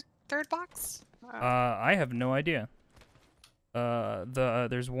 Where's the third box? I have no idea.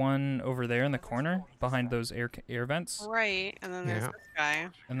 There's one over there in the corner behind those air vents. Right, and then there's Yeah. this guy.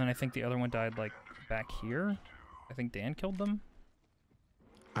 And then I think the other one died like back here. I think Dan killed them.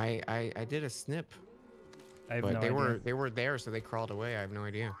 I did a snip, I have but no they idea. were there, so they crawled away. I have no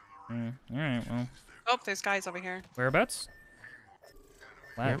idea. All right. Well, Oh, there's guys over here. whereabouts?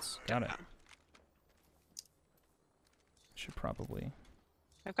 Lads, got it. Should probably.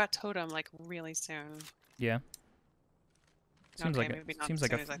 I've got totem like really soon. Yeah. Seems Okay, like maybe a, not seems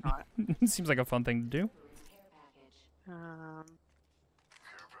as like soon a as I thought. seems like a fun thing to do.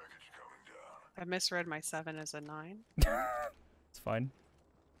 I misread my 7 as a 9. It's fine.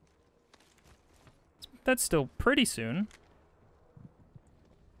 That's still pretty soon.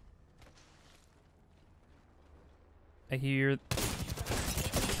 I hear.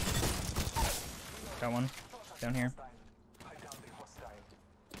 Got one down here.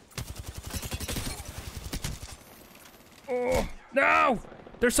 Oh no!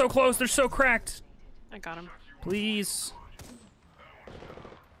 They're so close. They're so cracked. I got him. Please.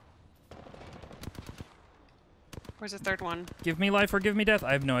 Where's the third one? Give me life or give me death.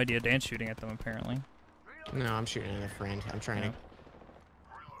 I have no idea. Dan's shooting at them apparently. No, I'm shooting at a friend. I'm trying to.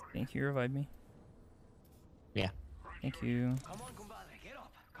 Thank you. Revive me. Yeah. Thank you. Come on, compadre, get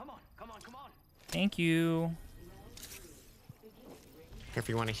up. Come on. Thank you. If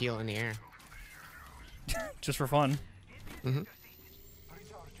you want to heal in the air. Just for fun. Mhm.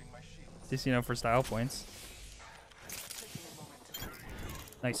 Just, you know, for style points.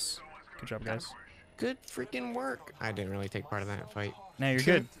 Nice. Good job, guys. Good freaking work. I didn't really take part in that fight. Now you're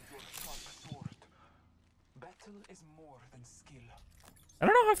good. I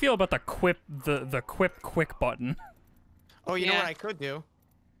don't know how I feel about the quip quick button. Oh, you know what Yeah. I could do?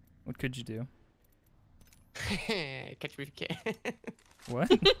 What could you do? Catch me if you can.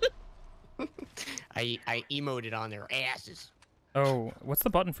 What? I emoted on their asses. Oh, what's the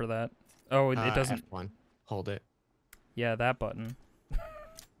button for that? Oh, it doesn't. F1. Hold it. Yeah, that button.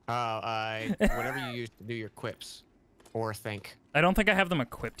 Whatever you use to do your quips or think. I don't think I have them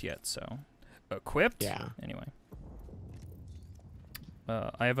equipped yet, so. Equipped? Yeah. Anyway.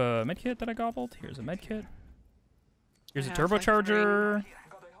 I have a medkit that I gobbled. Here's a medkit. Here's a I have, like, turbocharger.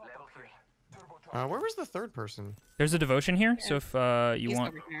 Where was the third person? There's a devotion here, so if you He's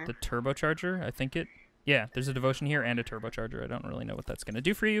want over here. the turbocharger, I think it... Yeah, there's a devotion here and a turbocharger. I don't really know what that's going to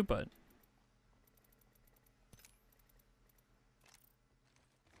do for you, but...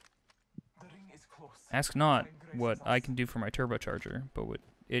 Ask not what I can do for my turbocharger, but what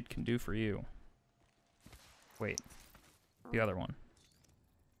it can do for you. Wait. The other one.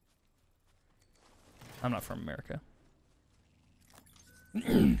 I'm not from America.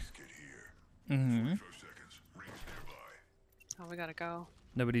 Mm-hmm. Oh, we gotta go.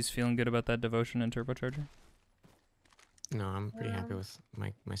 Nobody's feeling good about that devotion and turbocharger? No, I'm pretty happy with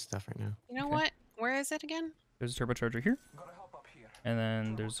my stuff right now. You know Okay. what? Where is it again? There's a turbocharger here. And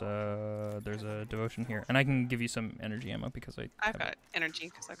then there's a devotion here. And I can give you some energy ammo because I I've have got it. energy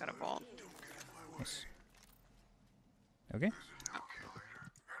because I've got a bolt. Yes. Okay.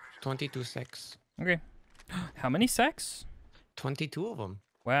 22 secs. Okay. How many sex? 22 of them.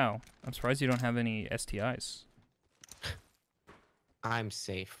 Wow. I'm surprised you don't have any STIs. I'm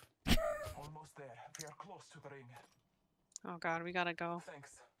safe. Almost there. We are close to the ring. Oh god, we gotta go.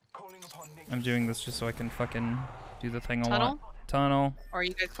 Thanks. Calling upon Nick. I'm doing this just so I can fucking do the thing a Tunnel? lot. Tunnel. Or are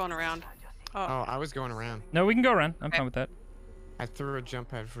you guys going around? Oh, Oh, I was going around. No, we can go around. I'm Okay. fine with that. I threw a jump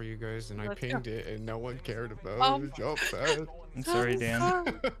pad for you guys and I Let's go. pinged it and no one cared about Oh. the jump pad. I'm sorry, Dan.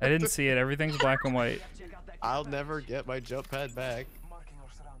 I didn't see it. Everything's black and white. I'll never get my jump pad back. Marking our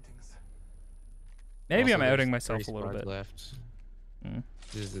surroundings. Maybe Also, I'm there's outing 3 myself a little squads bit. left. Mm.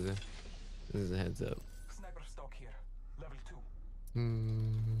 This is a heads up. Sniper stock here. Level 2.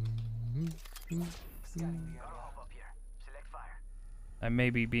 Mm-hmm. Scanning the area. I may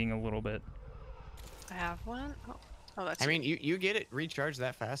be being a little bit. I have one. Oh, that's. I mean, you get it recharged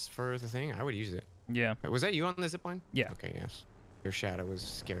that fast for the thing? I would use it. Yeah. Wait, was that you on the zipline? Yeah. Okay, yes. Your shadow was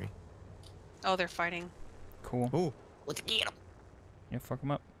scary. Oh, they're fighting. Cool. Ooh, let's get him. Yeah, fuck them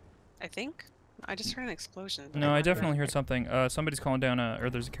up. I think. I just heard an explosion. No, I definitely heard something. Somebody's calling down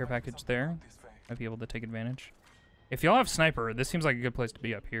or there's a care package there. This way. Might be able to take advantage. If y'all have sniper, this seems like a good place to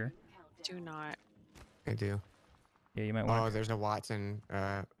be up here. Do not. I do. Yeah, you might Oh, want. there's a Watson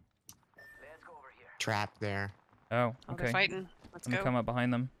trap there. Oh, Oh, they're okay. fighting. Let's I'm gonna go. come up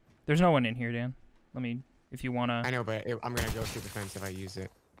behind them. There's no one in here, Dan. Let me. If you wanna. I know, but I'm gonna go through the fence if I use it.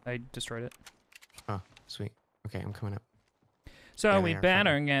 I destroyed it. Oh, sweet. Okay, I'm coming up. So Yeah, we they are better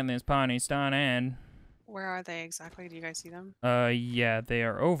fighting. get this party started. Where are they exactly? Do you guys see them? Yeah, they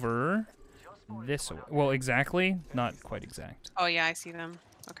are over this way. Well, exactly, not quite exact. Oh yeah, I see them.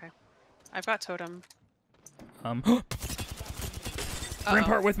 Okay. I've got totem. Rampart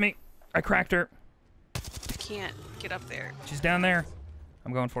with me. I cracked her. I can't get up there. She's down there.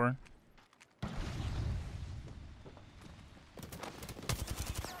 I'm going for her.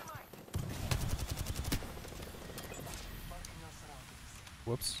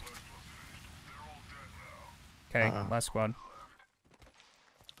 Whoops. Okay, last squad.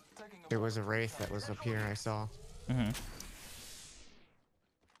 There was a wraith that was up here. I saw.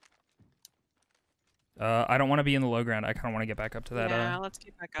 I don't want to be in the low ground. I kind of want to get back up to that Yeah, let's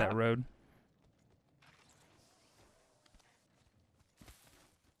get back that up. road.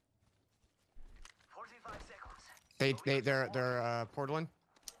 They're portaling.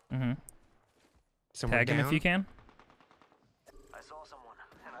 Someone Tag him if down. you can. I saw someone,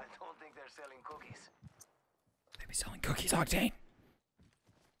 and I don't think they're selling cookies. Maybe selling cookies, Octane.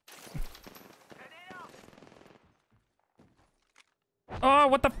 Oh,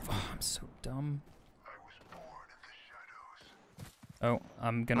 what the? Oh, I'm so dumb. Oh,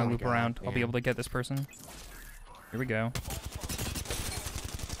 I'm gonna Oh my loop God, around. I'll be yeah. able to get this person. Here we go.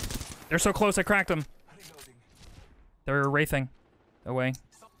 They're so close, I cracked them. They're wraithing away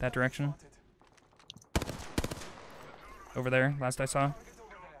that direction. Over there, last I saw.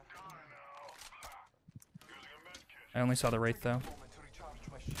 I only saw the wraith though.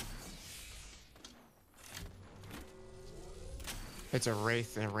 It's a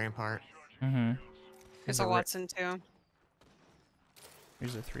wraith and a rampart. There's a Watson too.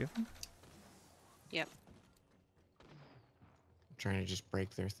 Here's the three of them. Yep. I'm trying to just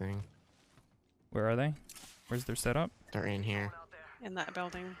break their thing. Where are they? Where's their setup? They're in here. In that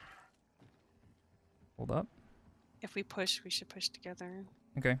building. Hold up. If we push, we should push together.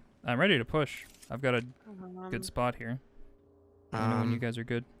 Okay, I'm ready to push. I've got a good Um, spot here. Let me know when you guys are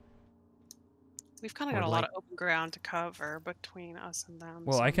good. We've kind of Or got a lot like- of open ground to cover between us and them.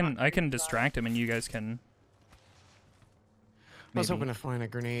 Well, so I I'm can not worried distract him, and you guys can. I was maybe- hoping to find a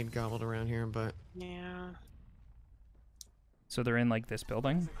grenade gobbled around here, but Yeah. So they're in like this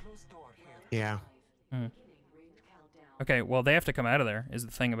building. yeah. Okay, well they have to come out of there. Is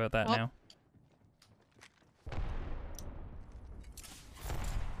the thing about that Oh. now?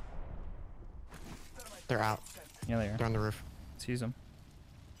 They're out. Yeah, they are. They're on the roof. Seize them.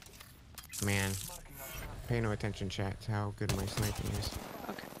 Man. Pay no attention, chat, to how good my sniping is.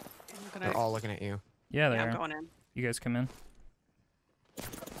 Okay. I'm They're gonna. all looking at you. Yeah, they Yeah, I'm are. going in. You guys come in.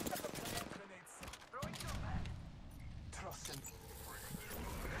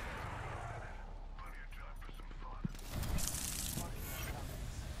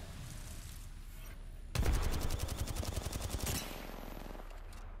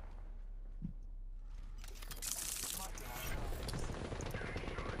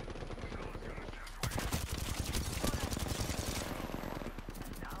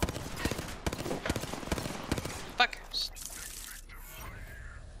 Fuck.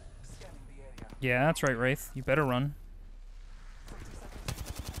 Yeah, that's right, Wraith. You better run.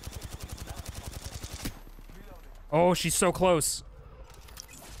 Oh, she's so close.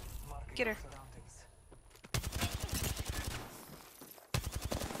 Get her.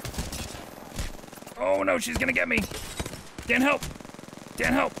 Oh no, she's gonna get me. Dan, help!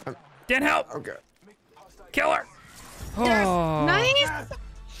 Dan, help! Dan, help! Okay. Kill her! Oh. Nice.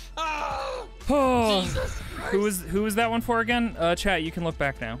 Oh. Who was that one for again? Chat, you can look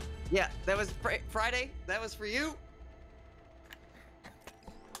back now. Yeah, that was Friday. That was for you.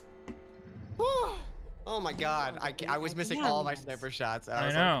 Whew. Oh my God, I was missing all my sniper shots. And I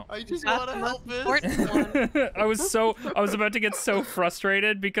was know. Like, I just That's want to the help this. important one. I was about to get so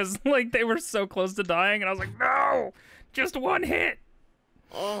frustrated because like they were so close to dying and I was like, no! Just one hit!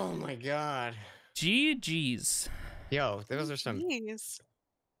 Oh my God. GG's. Yo, those are some. Jeez.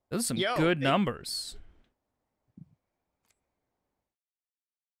 Those are some Yo, good they- numbers.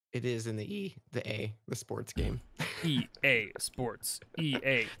 It is in the sports game. EA Sports.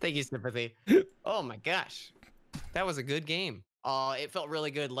 EA. Thank you, Sympathy. Oh my gosh, that was a good game. It felt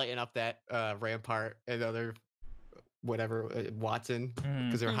really good lighting up that Rampart and other whatever Watson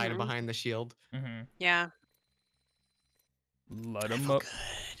because they're hiding Mhm. behind the shield. Mm-hmm. Yeah. Light them up.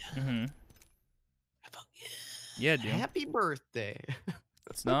 Mm-hmm. Yeah, dude. Happy birthday.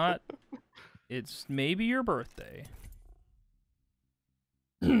 It's not. It's maybe your birthday.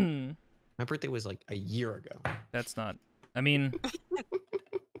 My birthday was like a year ago. That's not. I mean,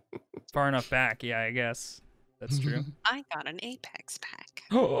 far enough back. Yeah, I guess that's true. I got an Apex pack.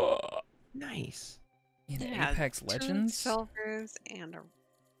 Nice. In Yeah, Apex 2 Legends. silvers and a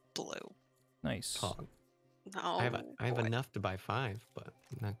blue. Nice. Pog. No, I have boy. enough to buy 5, but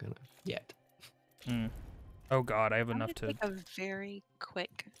I'm not gonna yet. Oh God, I have I'm enough gonna to. take a very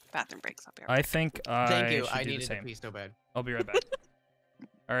quick bathroom break. So I'll be right I back. think I Thank you. should I do the needed to same. pee so bad. I'll be right back.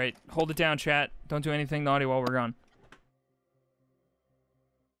 All right, hold it down, chat. Don't do anything naughty while we're gone.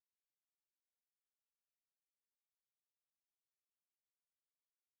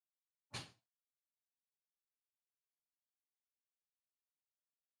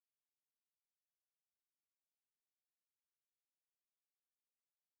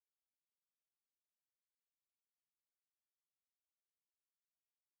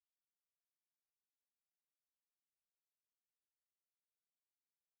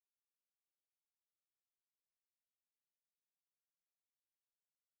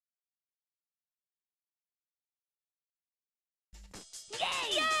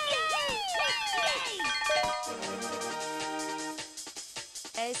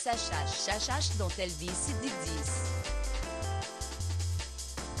 SHH dont elle vit si dit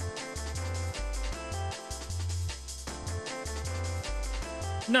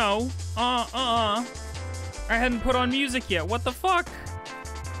 10. No. I hadn't put on music yet. What the fuck?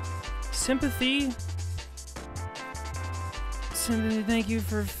 Sympathy. Sympathy, thank you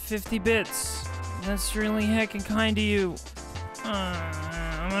for 50 bits. That's really heckin' kind of you.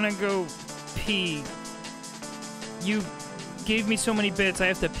 I'm gonna go pee. You gave me so many bits, I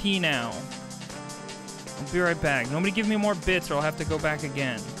have to pee now. I'll be right back. Nobody give me more bits or I'll have to go back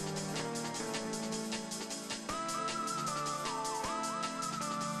again.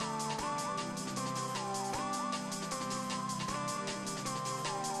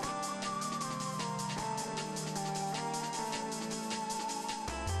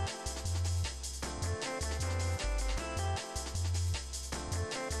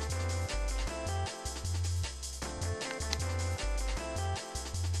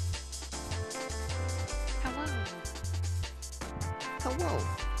 Hello. Hello.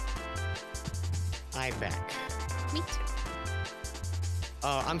 I'm back. Me too.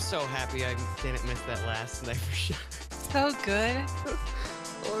 I'm so happy I didn't miss that last sniper shot. So good.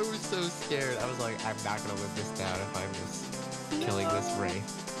 Oh, I was so scared. I was like, I'm not gonna live this down if I'm just killing this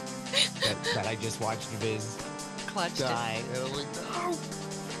Wraith that I just watched Viz Clutched it. die. And I'm like, no.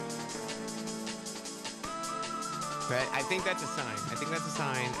 But I think that's a sign. I think that's a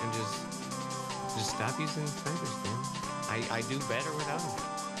sign, and just stop using snipers, man. I do better without them.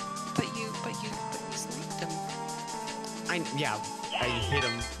 But you sniped him. I hit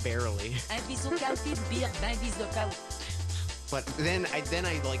him barely. Invisoguy bir d'invisoguy. But then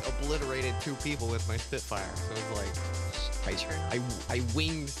I like obliterated 2 people with my Spitfire. So it was like I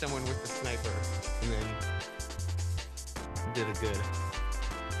winged someone with the sniper and then did a good.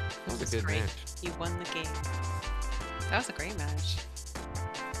 That was a good great. match. You won the game. That was a great match.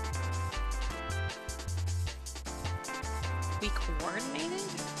 We coordinated?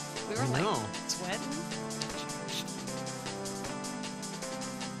 We were like know. sweating.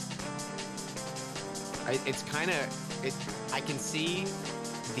 It's kind of I can see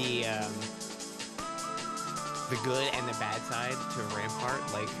the good and the bad side to Rampart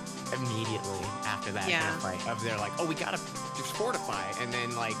like immediately after that kind of fight. Of they're like, oh, we gotta just fortify, and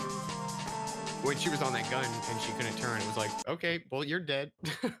then like when she was on that gun and she couldn't turn, it was like, okay, well you're dead.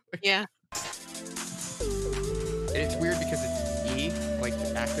 Yeah. It's weird because it's E, like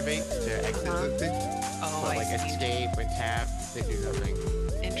to activate to exit the thing. Oh, But I like see. escape and tab, they do nothing.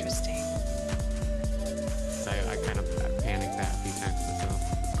 Interesting. So I kind of panicked that a few times myself.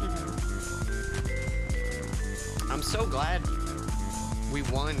 I'm so glad we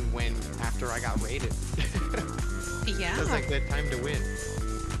won when after I got raided. Yeah. It was like the time to win.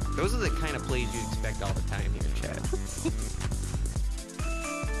 Those are the kind of plays you expect all the time here in chat.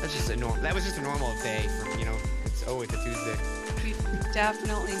 That's just that was just a normal day for, you know, it's a Tuesday. We've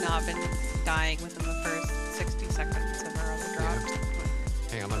definitely not been dying within the first 60 seconds of our other drops.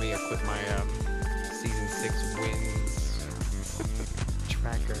 Hang on, let me equip my season 6 wins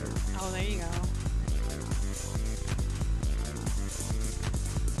tracker. Oh, there you go.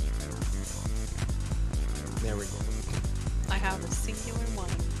 There we go. I have a singular one.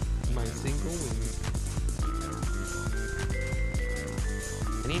 My single win.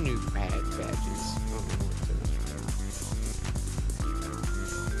 Any new badges? I don't know what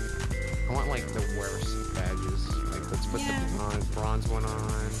to... I want like the worst badges. Like let's put the bronze one on.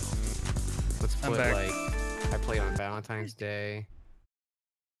 Let's put like I played on Valentine's Day.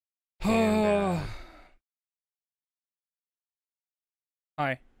 And,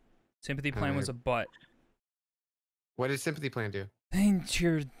 Hi. Sympathy plan was a butt. what did Sympathy Plan do? Thank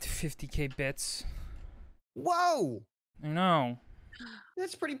your 50k bits. Whoa! I know.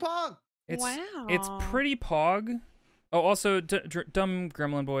 That's pretty pog. It's wow. It's pretty pog. Oh, also, dumb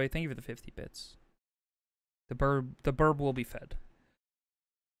gremlin boy, thank you for the 50 bits. The burb will be fed.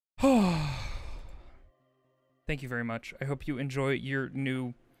 Thank you very much. I hope you enjoy your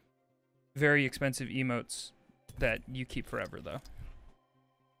new, very expensive emotes that you keep forever, though.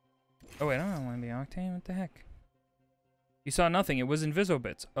 Oh wait, I don't want to be Octane. What the heck? You saw nothing. It was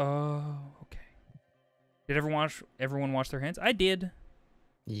Invisobits. Oh, okay. Did everyone wash their hands? I did.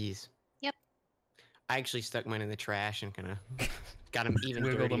 Yes. Yep. I actually stuck mine in the trash and kind of got them even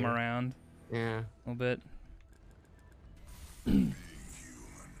Wiggled dirtier. them around. Yeah. A little bit.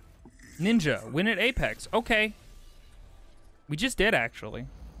 Ninja, win at Apex. Okay. We just did, actually.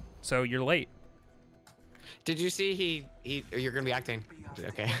 So you're late. Did you see you're gonna be Octane?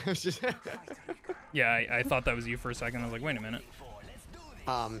 Okay. Yeah, I thought that was you for a second. I was like, wait a minute.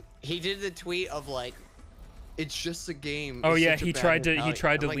 He did the tweet of like, it's just a game. Oh It's yeah, such a he bad tried to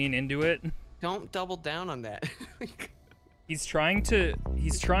mentality." I'm like, lean into it. Don't double down on that. He's trying to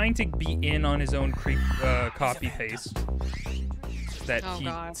be in on his own creep copy paste that he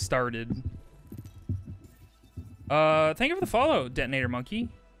started. Thank you for the follow, Detonator Monkey.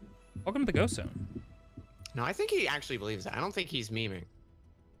 Welcome to the Ghost Zone. No, I think he actually believes that. I don't think he's memeing.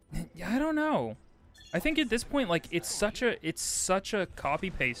 Yeah, I don't know. I think at this point, like, it's such a copy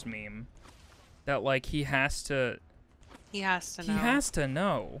paste meme that like he has to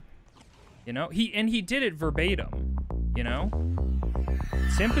know. You know, he did it verbatim. You know.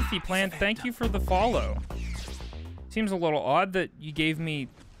 Sympathy Plan, thank you for the follow. Seems a little odd that you gave me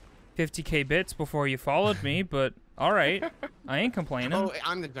 50k bits before you followed me, but all right, I ain't complaining. Oh,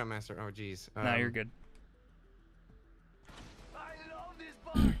 I'm the dumb master. Oh, jeez. Nah, you're good.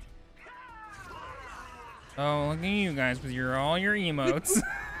 Oh, look at you guys with all your emotes.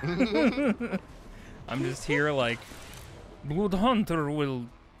 I'm just here like, Blood Hunter will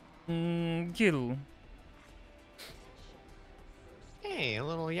kill. Hey, a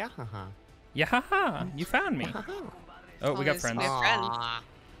little yahaha. Yahaha, you found me. Oh, we got friends. We have friends.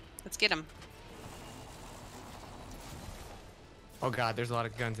 Let's get him. Oh god, there's a lot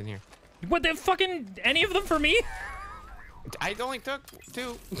of guns in here. What the fucking, any of them for me? I only took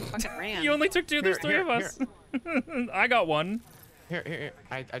 2. Fucking ran. You only took 2, there's 3 of us. I got 1. Here.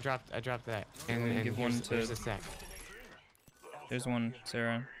 I dropped that. And give here's, one to- there's a sec. There's one,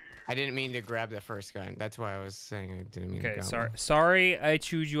 Sarah. I didn't mean to grab the first gun. That's why I was saying I didn't mean to Okay, grab sorry. one. Sorry, I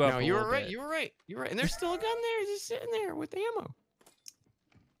chewed you up. No, a you were little right. bit. You were right. You were right. And there's still a gun there, just sitting there with ammo.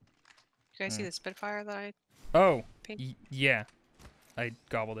 You guys see the Spitfire that I Oh, picked? yeah. I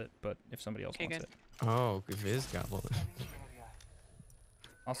gobbled it, but if somebody else wants good. it. Oh, Viz gobbled.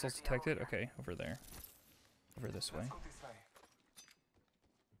 Also detected? Okay, over there. Over this way.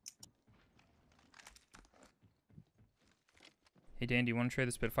 Hey Dan, do you want to trade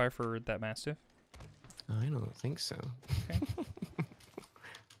the Spitfire for that Mastiff? I don't think so. Okay.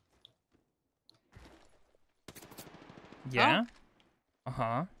 Yeah?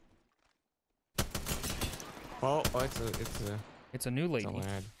 Uh-huh. Oh, It's a new lady. it's a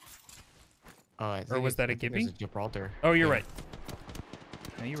lad. Oh, I think Or was it- that a I think there's Gippy? Gibraltar. Oh, you're Yeah. right.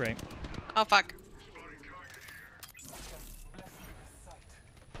 No, you're right. Oh fuck.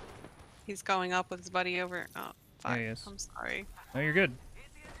 He's going up with his buddy over. Oh fuck. Yeah, he is. I'm sorry. No, you're good.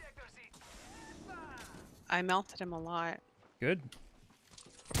 I melted him a lot. Good.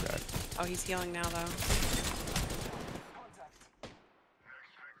 Oh, he's healing now though.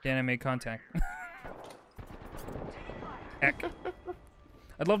 Dan, I made contact. Heck.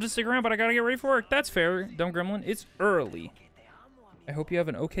 I'd love to stick around, but I gotta get ready for work. That's fair, dumb gremlin. It's early. I hope you have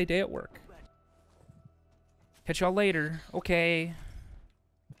an okay day at work. Catch y'all later. Okay.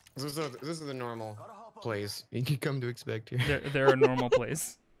 This is the normal place you can come to expect here. They're a normal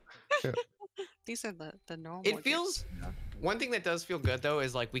place. These are the normal. It feels. One thing that does feel good though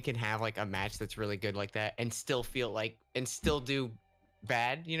is like we can have like a match that's really good like that and still feel like and still do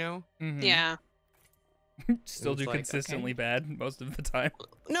bad, you know? Mhm. Yeah. Still do It's like, consistently bad most of the time.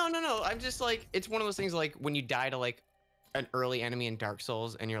 No. I'm just like it's one of those things like when you die to like an early enemy in Dark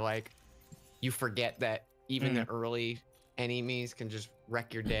Souls and you're like you forget that even the early enemies can just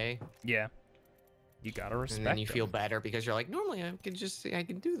wreck your day. Yeah. You gotta respect And then you them. feel better because you're like normally I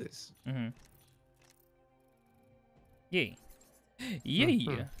can do this. Mm-hmm. Yay.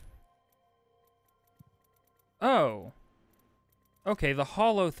 Yay. Oh. Okay, the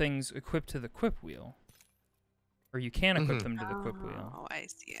hollow things equipped to the quip wheel. Or you can equip them to the quip wheel. Oh, I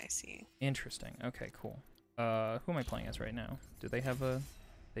see, I see. Interesting. Okay, cool. Who am I playing as right now? Do they have a...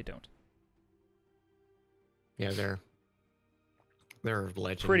 They don't. Yeah, they're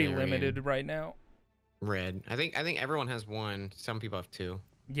legendary. Pretty limited right now. Red. I think everyone has one. Some people have two.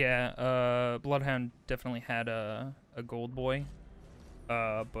 Yeah, Bloodhound definitely had a gold boy.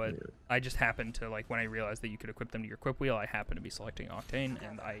 But I just happened to, like, when I realized that you could equip them to your quip wheel, I happened to be selecting Octane,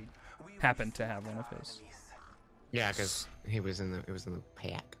 and I happened to have one of his. Yeah, because it was in the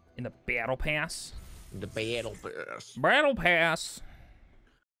pack. In the battle pass? The battle pass. Battle pass!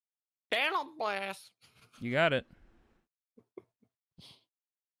 Battle pass. You got it.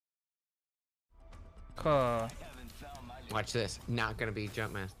 Watch this. Not gonna be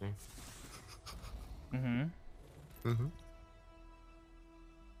Jump Master.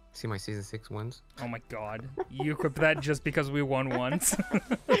 See my season 6 ones? Oh my god. You equipped that just because we won once?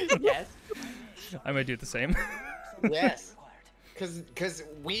 Yes. I might do the same. Yes. Because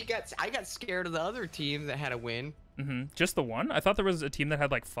I got scared of the other team that had a win. Just the one? I thought there was a team that had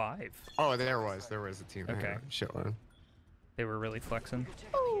like 5. Oh, there was a team. That Okay. had a shit one. They were really flexing.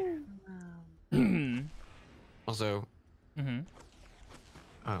 Also. No.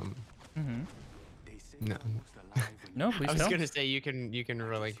 No, please I was don't. gonna say you can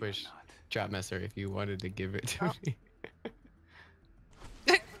relinquish Drop Messer if you wanted to give it to me.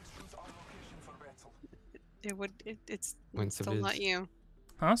 It's Once still not you.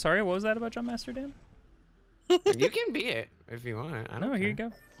 Huh? Sorry, what was that about Jump Master, Dan? You can be it if you want. I don't No, here you care.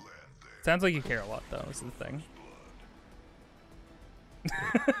 go. Sounds like you care a lot, though, is the thing.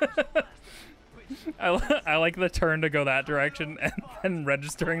 I like the turn to go that direction and then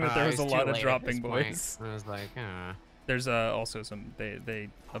registering that there was a It's lot too of late at dropping this point. boys. I was like, There's also some a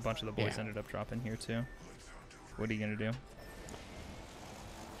bunch of the boys Yeah. ended up dropping here too. What are you gonna do? I'm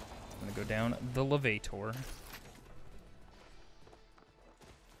gonna go down the Levator.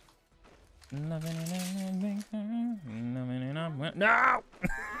 No!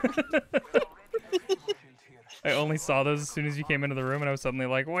 I only saw those as soon as you came into the room, and I was suddenly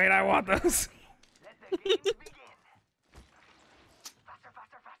like, wait, I want those. Let the games begin. Faster,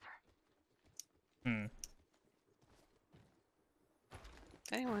 faster, faster.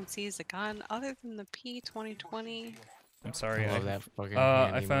 If anyone sees a gun other than the P2020. I'm sorry. I love that fucking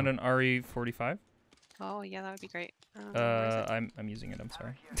I found an RE45. Oh yeah, that would be great. Where is it? I'm using it. I'm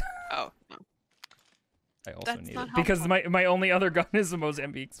sorry. Oh. No. I also That's need not it because helpful. my only other gun is the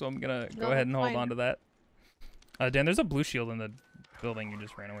Mozambique, so I'm gonna No, go ahead and that's hold fine. on to that. Dan, there's a blue shield in the building you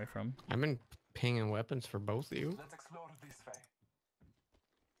just ran away from. I've been pinging weapons for both of you. Let's explore this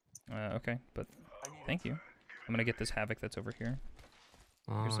way. Okay, but thank you. I'm gonna get this Havoc that's over here.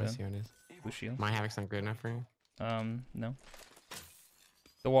 Oh, Here's I a- see what it is. Blue shield. My Havoc's not good enough for you. No.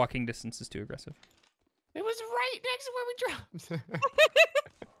 The walking distance is too aggressive. It was right next to where we dropped.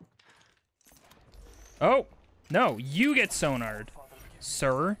 Oh! No, you get sonar'd,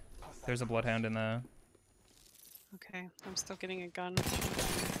 sir. There's a Bloodhound in the... Okay, I'm still getting a gun.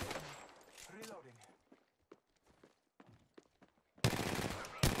 Reloading.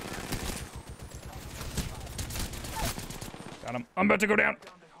 Got him. I'm about to go down. Down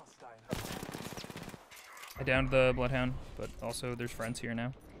the hostile. I downed the Bloodhound, but also there's friends here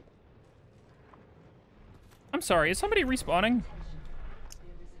now. I'm sorry, is somebody respawning?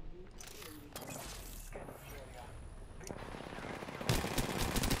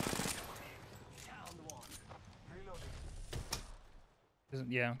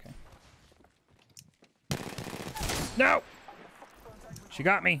 Yeah, okay. No! She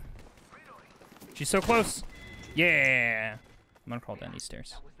got me. She's so close. Yeah. I'm gonna crawl down these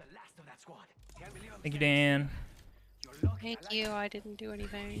stairs. Thank you, Dan. Thank you, I didn't do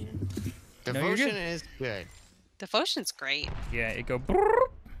anything. No, you're Devotion good. is good. Devotion's great. Yeah, it go. Brrrr.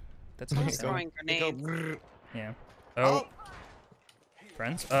 That's I'm nice. throwing They go grenades. brrr. Yeah. Oh,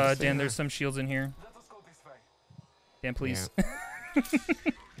 friends. Dan, there's some shields in here. Let us go this way. Dan, please.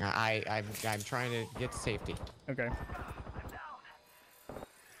 I'm trying to get to safety. Okay.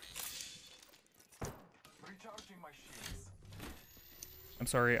 Recharging my shields. I'm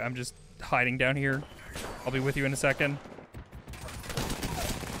sorry. I'm just hiding down here. I'll be with you in a second.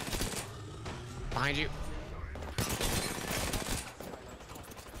 Behind you.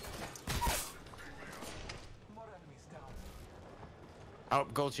 More enemies down. Oh,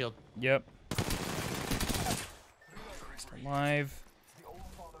 gold shield. Yep. Still alive. The old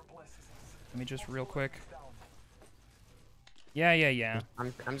father blesses us. Let me just real quick. Down. Yeah.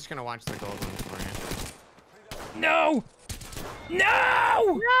 I'm just gonna watch the gold ones for you. No!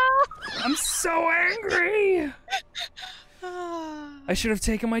 No! I'm so angry. I should have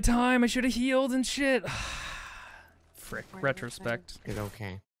taken my time. I should have healed and shit. Frick. Retrospect. It's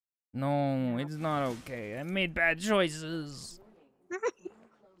okay. No, it's not okay. I made bad choices.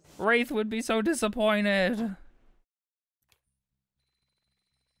 Wraith would be so disappointed.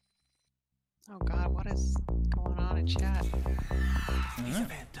 Oh god, what is going on in chat?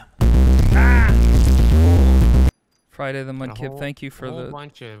 Friday the Mudkip, thank you for a whole the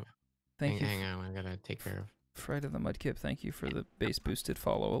bunch of. thank you. Hang on, I gotta take care of. Friday the Mudkip, thank you for the base boosted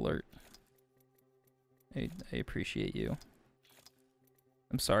follow alert. I appreciate you.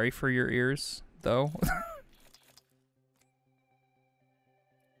 I'm sorry for your ears, though.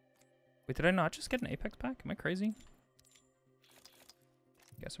 Wait, did I not just get an Apex pack? Am I crazy?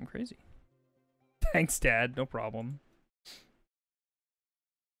 Guess I'm crazy. Thanks, Dad. No problem.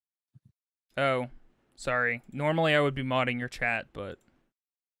 Oh, sorry. Normally I would be modding your chat, but...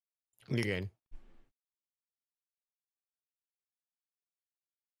 You're good.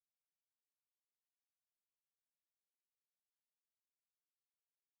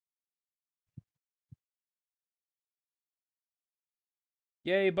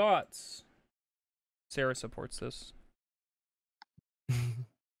 Yay, bots. Sarah supports this.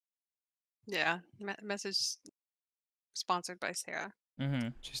 Yeah, message sponsored by Sarah. Mm-hmm.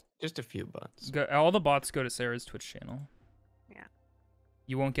 Just a few bots. All the bots go to Sarah's Twitch channel. Yeah.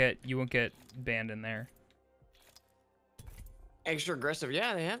 You won't get banned in there. Extra aggressive.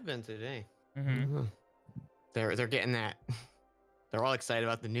 Yeah, they have been today. Mm-hmm. They're getting that. They're all excited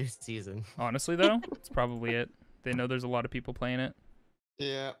about the new season. Honestly, though, it's probably it. They know there's a lot of people playing it.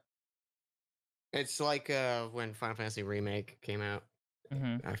 Yeah. It's like when Final Fantasy Remake came out.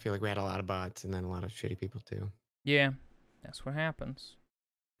 Mm-hmm. I feel like we had a lot of bots and then a lot of shitty people too. Yeah, that's what happens.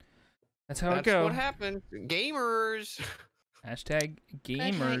 That's how it That's goes. what happened. Gamers. Hashtag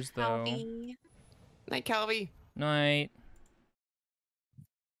gamers, though. Night, Calvi. Night.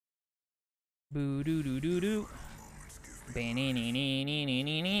 Boo doo doo doo doo.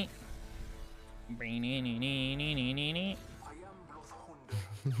 Ba-nee-nee-nee-nee-nee-nee. Ba-nee-nee-nee-nee-nee-nee.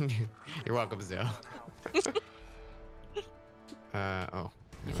 You're welcome, Zell. Oh.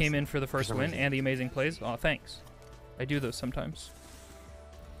 You came in for the first win and the amazing plays. Oh, thanks. I do those sometimes.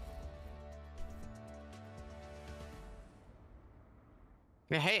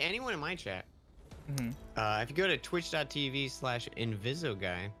 Yeah, hey, anyone in my chat. If you go to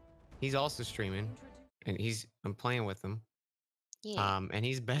twitch.tv/Invisoguy, he's also streaming, and I'm playing with him. Yeah. And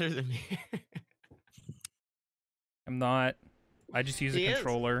he's better than me. I'm not. I just use a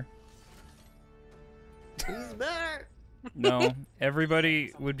controller. He's better. No,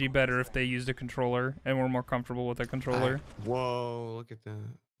 everybody would be better if they used a controller and were more comfortable with a controller. Whoa, look at the...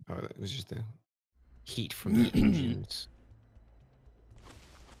 Oh, it was just the heat from the engines.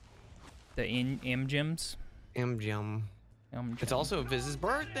 The M-Gems? M-Gem. It's also Viz's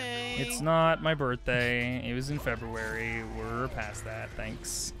birthday! It's not my birthday. It was in February. We're past that.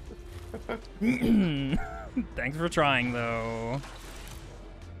 Thanks. Thanks for trying, though.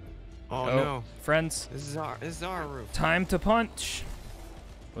 Oh, no. Friends. This is our roof. Time to punch.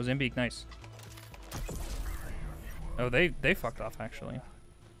 Mozambique, nice. Oh, they fucked off, actually.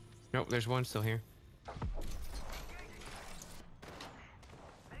 Nope, there's one still here.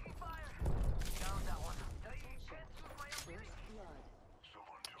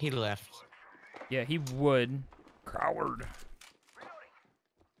 He left. Yeah, he would. Coward.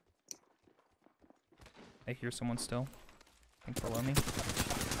 I hear someone still. I think below me.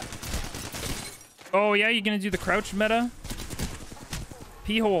 Oh, yeah, you gonna do the crouch meta?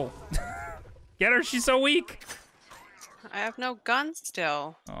 Pee-hole. Get her, she's so weak. I have no gun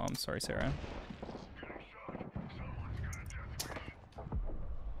still. Oh, I'm sorry, Sarah.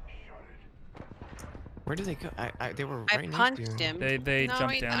 Where did they go? They were I right next punched to you. him. They No,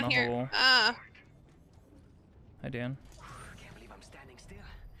 jumped he's down not the here. hole. Ah, Hi, Dan. Can't believe I'm standing still.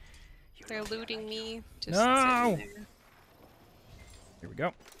 they're looting me. Just No! sitting there. Here we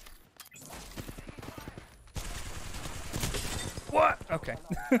go. What? Okay.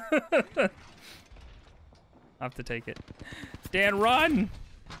 I have to take it. Dan, run!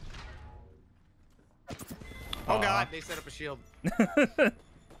 Oh god, they set up a shield. I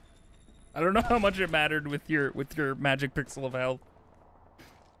don't know how much it mattered with your magic pixel of health.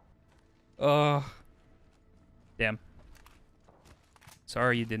 Damn.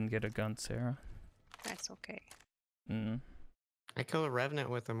 Sorry you didn't get a gun, Sarah. That's okay. I killed a revenant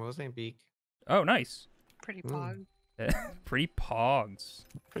with a Mozambique. Oh, nice. Pretty pog. Pretty pogs.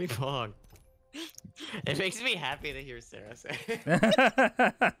 Pretty pog. It makes me happy to hear Sarah say.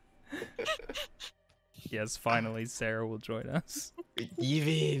 Yes, finally Sarah will join us.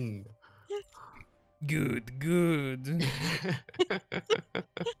 Even. Good, good.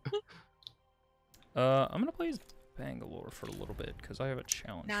 I'm gonna play as Bangalore for a little bit because I have a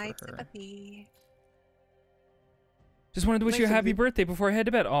challenge Night for her. sympathy. Just wanted to wish Nice you a happy sympathy. birthday before I head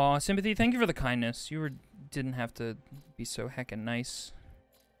to bed. Aw, Sympathy, thank you for the kindness. Didn't have to be so heckin' nice.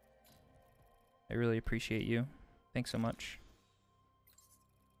 I really appreciate you. Thanks so much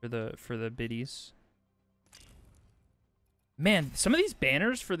for the biddies. Man, some of these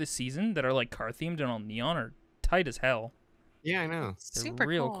banners for this season that are like car themed and all neon are tight as hell. Yeah, I know. They're Super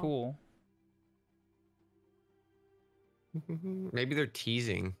real cool. Maybe they're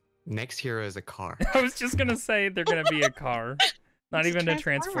teasing. Next hero is a car. I was just gonna say they're gonna be a car. Not It's a even a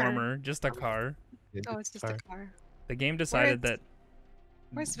transformer. transformer, just a car. Oh, it's just a car. The game decided that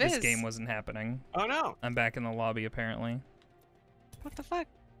Where's this Viz? game wasn't happening. Oh no! I'm back in the lobby apparently. What the fuck?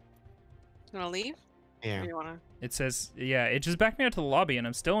 You wanna leave? Yeah. Or you wanna? It says, yeah, it just backed me out to the lobby and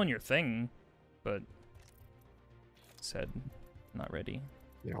I'm still in your thing, but it said not ready.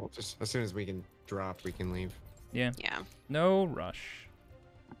 Yeah, we'll just as soon as we can drop, we can leave. Yeah, Yeah. no rush.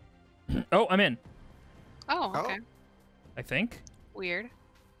 Oh, I'm in, Oh, Oh. okay. I think. Weird.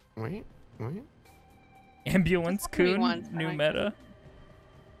 Wait. Ambulance That's what we Coon, want, new I like meta.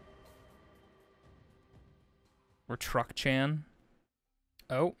 Or Truck Chan.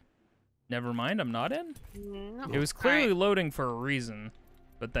 Oh, never mind, I'm not in. No. It was clearly loading for a reason,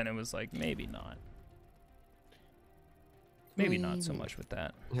 but then it was like, maybe not. Maybe not so much with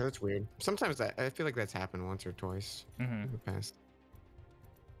that. Yeah, that's weird. Sometimes I feel like that's happened once or twice Mm-hmm. in the past.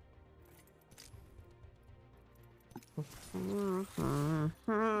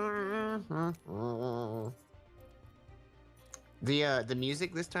 The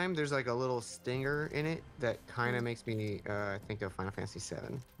music this time, there's like a little stinger in it that kind of makes me think of Final Fantasy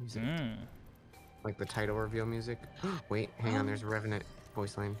VII music, Mm. like the title reveal music. Wait, hang on, there's a Revenant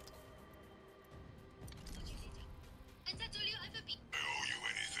voice line. And that's all you ever be. I owe you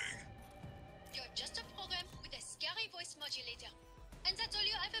anything. You're just a program with a scary voice modulator. And that's all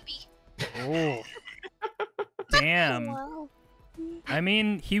you ever be. Oh. Damn. Wow. I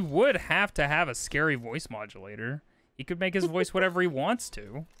mean, he would have to have a scary voice modulator. He could make his voice whatever he wants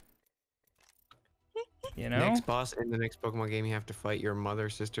to. You know? Next boss in the next Pokemon game, you have to fight your mother,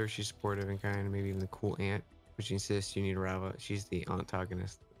 sister. She's supportive and kind, maybe even the cool aunt, but she insists you need Rava. She's the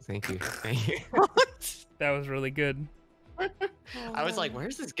antagonist. Thank you. Thank you. That was really good. I was like,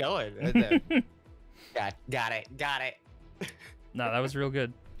 where's this going? And then, got it. No, that was real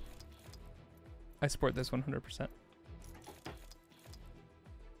good. I support this 100%.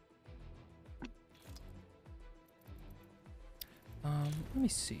 Let me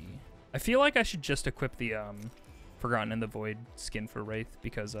see. I feel like I should just equip the Forgotten in the Void skin for Wraith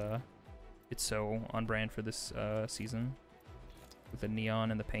because it's so on brand for this season with the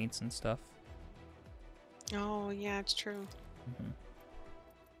neon and the paints and stuff. Oh, yeah, it's true.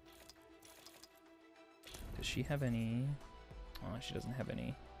 Does she have any? Oh, she doesn't have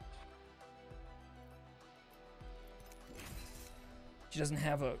any. She doesn't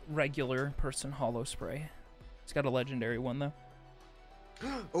have a regular person hollow spray. She's got a legendary one though.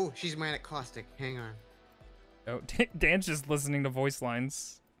 Oh, she's Manic Caustic. Hang on. Oh, Dan's just listening to voice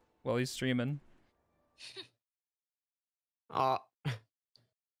lines while he's streaming.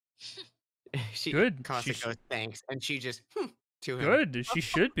 She Good. Caustic She goes, thanks, and she just to him. Good. She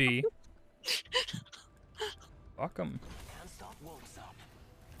should be. Fuck 'em. Can't stop, won't stop.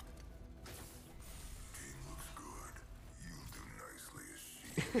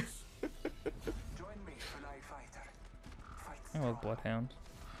 Join me, Fly Fighter. Fight I love Bloodhound.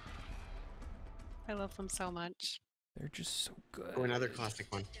 I love them so much. They're just so good. Oh, another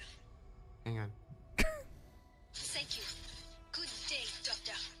Caustic one. Hang on. Thank you. Good day,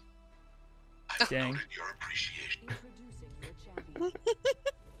 Doctor. Dang. Your appreciation. Introducing your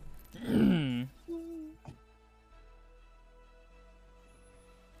champion.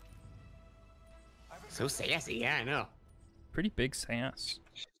 So sassy. Yeah, I know. Pretty big sass.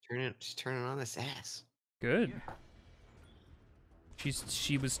 She's turning on this ass. Good.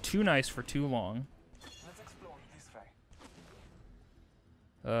 She was too nice for too long. Let's explore this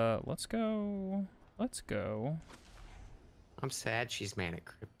way. Let's go. Let's go. I'm sad she's Manic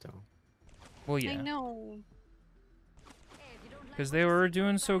Crypto. Well, I yeah, know. Hey, if you don't like because what they you were see,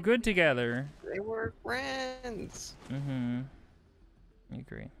 doing so good together. They were friends. Mm-hmm. I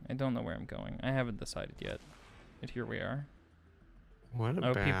agree. I don't know where I'm going. I haven't decided yet. But here we are. What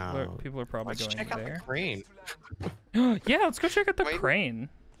Oh, about? people are probably Let's going check out the there. crane. Yeah, let's go check out the Wait. crane,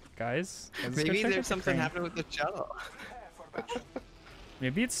 guys. Let's go Maybe check out there's the something crane. happening with the shuttle.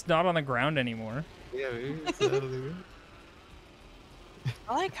 Maybe it's not on the ground anymore. Yeah, maybe it's not on the ground.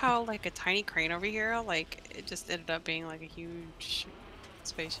 I like how like a tiny crane over here, like it just ended up being like a huge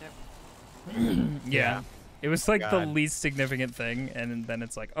spaceship. Yeah. It was like the God. least significant thing, and then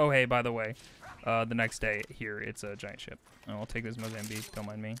it's like, oh hey, by the way, the next day here it's a giant ship. Oh, I'll take this Mozambique. Don't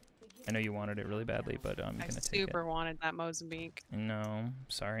mind me. I know you wanted it really badly, but I'm I gonna take it. super wanted that Mozambique. No,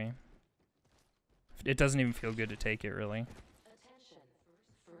 sorry. It doesn't even feel good to take it, really.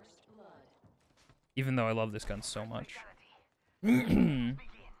 Even though I love this gun so much. I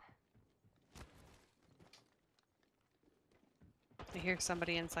hear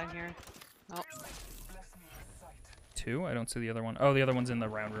somebody inside here. Oh, Two? I don't see the other one. Oh, the other one's in the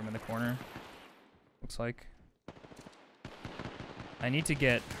round room in the corner. Looks like. I need to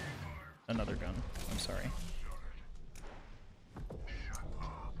get another gun. I'm sorry.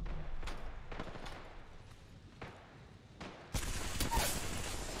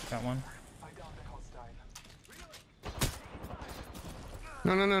 Got one.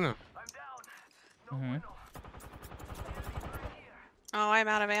 No, no, no, no. Mm-hmm. oh, I'm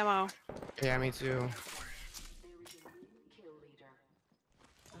out of ammo. Yeah, me too.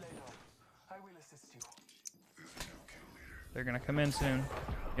 They're gonna come in soon.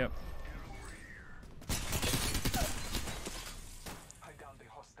 Yep. Is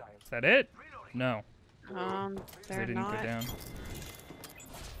that it? No. They They're didn't not. go down.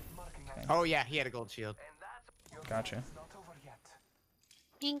 Oh yeah, he had a gold shield. Gotcha.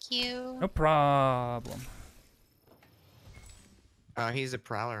 Thank you. No problem. He's a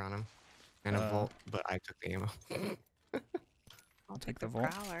prowler on him. And a volt, but I took the ammo. I'll take take the the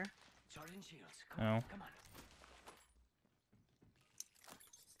Volt. prowler. Oh.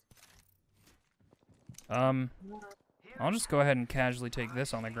 I'll just go ahead and casually take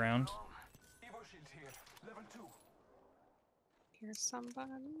this on the ground. Here's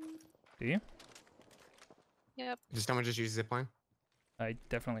somebody. Do you? Yep. Did someone just use zipline? I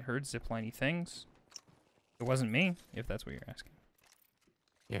definitely heard zipliney things. It wasn't me, if that's what you're asking.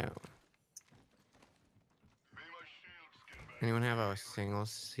 Yeah. Anyone have a single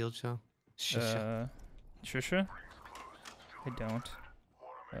shield shell? Trisha? I don't.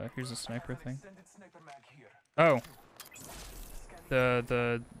 Here's a sniper thing. Oh!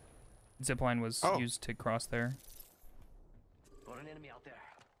 The zipline was used to cross there.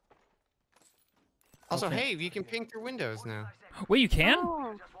 Also, Okay. hey, you can ping through windows now. Wait, you can?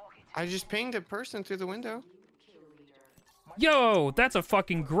 Oh, I just pinged a person through the window. Yo, that's a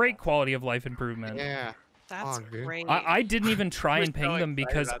fucking great quality of life improvement. Yeah. that's Oh, dude. great. I didn't even try We're and ping so them excited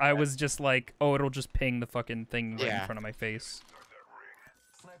because about I that. was just like, oh, it'll just ping the fucking thing right in Yeah. front of my face.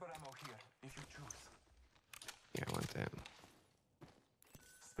 Yeah, I want that.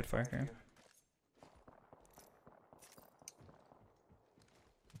 Good fire here.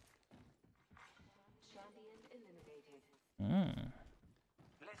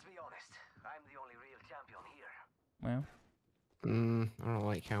 Let's be honest, I'm the only real champion here. Well. I don't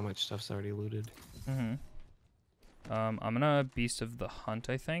like how much stuff's already looted. I'm gonna Beast of the Hunt,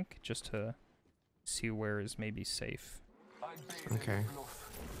 I think, just to see where is maybe safe. Okay.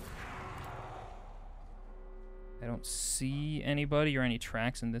 I don't see anybody or any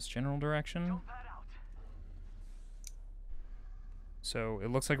tracks in this general direction. So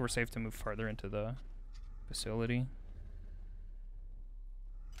it looks like we're safe to move farther into the facility.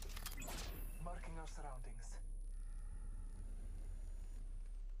 Marking our surroundings.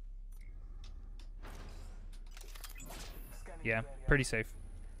 Yeah, pretty safe.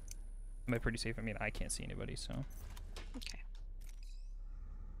 By pretty safe, I mean I can't see anybody, so. Okay.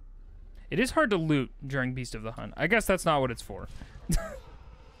 It is hard to loot during Beast of the Hunt. I guess that's not what it's for.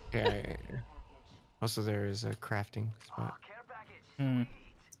 Yeah. Also, there is a crafting spot.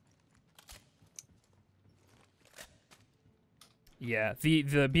 Yeah,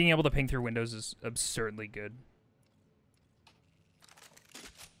 the being able to ping through windows is absurdly good.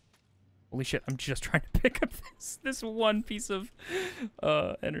 Holy shit, I'm just trying to pick up this one piece of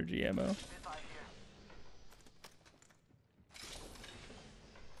energy ammo.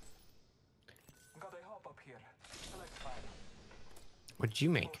 What'd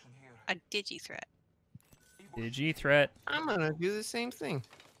you make? A digi-threat. Digi-threat. I'm gonna do the same thing.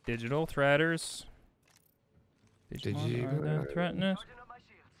 Digital threaders. Digimon are the threatness.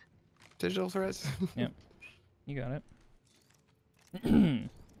 Digital threats? Yep. You got it.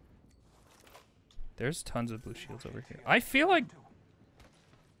 There's tons of blue shields over here. I feel like,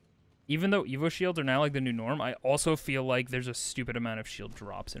 even though Evo shields are now like the new norm, I also feel like there's a stupid amount of shield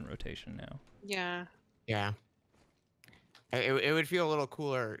drops in rotation now. Yeah. Yeah. It would feel a little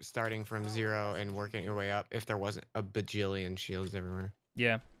cooler starting from 0 and working your way up if there wasn't a bajillion shields everywhere.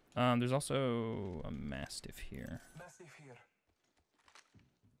 Yeah. There's also a Mastiff here.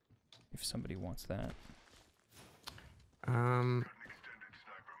 if somebody wants that. I'm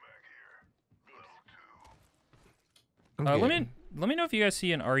Let good. me know if you guys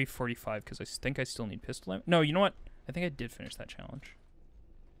see an RE45 because I think I still need pistol ammo. No, you know what? I think I did finish that challenge.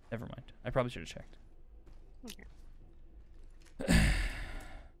 Never mind. I probably should have checked. Okay.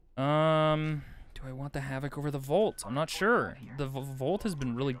 Do I want the Havoc over the Volt? I'm not sure. The Volt has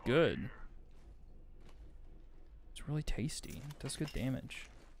been really good. It's really tasty. It does good damage.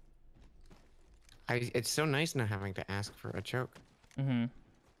 It's so nice not having to ask for a choke. Mm-hmm.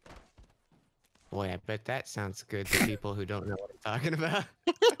 Boy, I bet that sounds good to people who don't know what I'm talking about.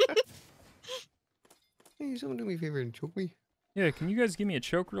 Hey, someone do me a favor and choke me. Yeah, can you guys give me a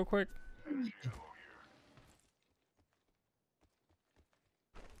choke real quick?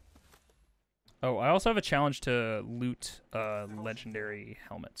 Oh, I also have a challenge to loot legendary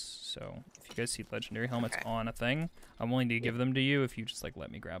helmets. So if you guys see legendary helmets on a thing, I'm willing to give them to you if you just like let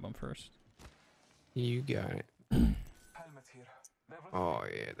me grab them first. You got it. Helmet here. Oh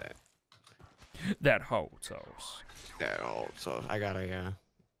yeah, that. That hot sauce. That all. So I got a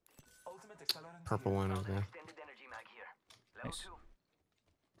Ultimate accelerant purple one of the. Nice.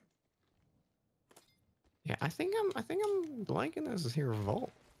 Yeah, I think I'm liking this here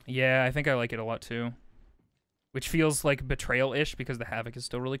Volt. Yeah, I think I like it a lot too. Which feels like betrayal-ish because the Havoc is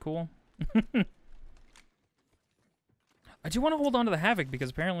still really cool. I do want to hold on to the Havoc because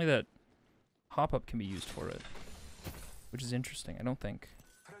apparently that hop-up can be used for it. Which is interesting. I don't think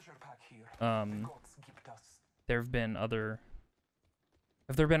treasure pack here. The gods gift us. there have been other...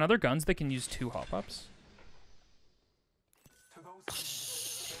 Have there been other guns that can use 2 hop-ups? To those who need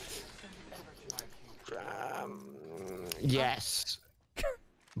it, there is extended energy pack here. Yes.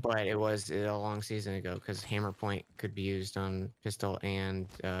 But it was a long season ago because Hammer Point could be used on pistol and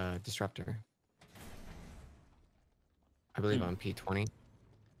disruptor. I believe on P20.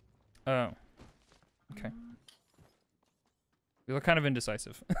 Oh. Okay. We look kind of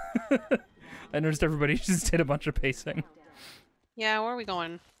indecisive. I noticed everybody just did a bunch of pacing. Yeah, where are we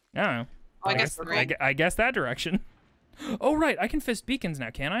going? I don't know. Oh, I guess three. I guess that direction. Oh, right. I can fist beacons now,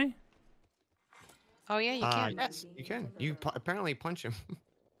 can I? Oh yeah, you can. Yes, you can. You apparently punch him.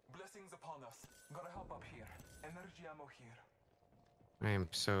 Blessings upon us. Gotta help up here. Energy ammo here. I am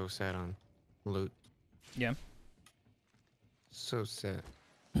so sad on loot. Yeah. So sad.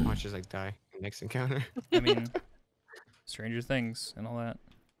 Watch as I die in next encounter. I mean, Stranger Things and all that.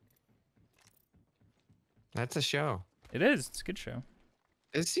 That's a show. It is. It's a good show.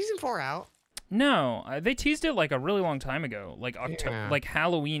 Is season 4 out? No, they teased it like a really long time ago, like Yeah. like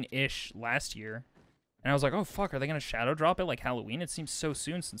Halloween-ish last year. And I was like, oh fuck, are they gonna shadow drop it like Halloween? It seems so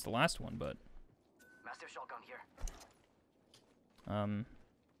soon since the last one, but Master shotgun here.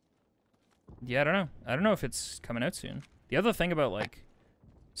 yeah, I don't know. I don't know if it's coming out soon. The other thing about like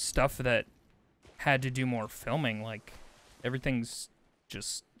stuff that had to do more filming, like everything's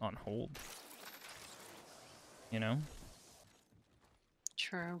just on hold. You know?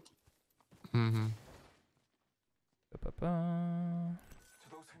 True. Mm-hmm. Ba-ba-ba. To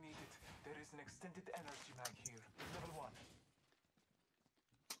those who need it, there is an extended energy mag here. Level 1.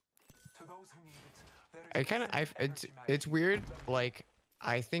 To those who need it, there is I kind of, extended energy mag it's here. weird. Like,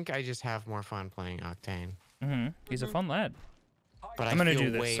 I think I just have more fun playing Octane, Mm-hmm. He's a fun lad. but I'm I gonna feel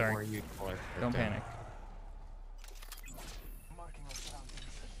do this, way sorry. more useful at Don't Octane. panic. Marking our surroundings.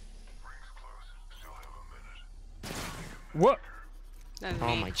 What? That's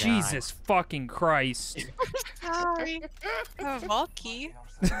Oh me. my god. Jesus fucking Christ. Sorry. Oh, Valky.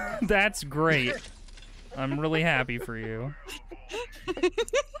 That's great. I'm really happy for you.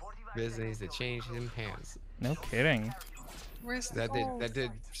 Biz needs to change his pants. No kidding. Where's the That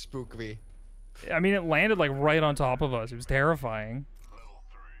did spook me. I mean, it landed like right on top of us. It was terrifying.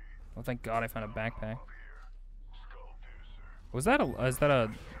 Oh, thank God I found a backpack. Was that a? Is that a?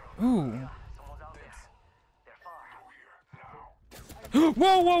 Ooh. Whoa!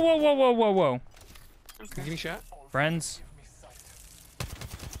 Whoa! Whoa! Whoa! Whoa! Whoa! Whoa! You getting shot? Friends.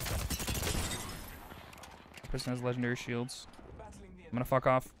 Person has legendary shields. I'm gonna fuck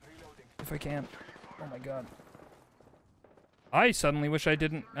off if I can. Oh my God. I suddenly wish I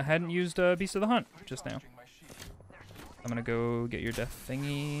hadn't used Beast of the Hunt just now. I'm gonna go get your death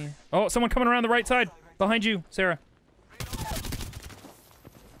thingy. Oh, someone coming around the right side. Behind you, Sarah.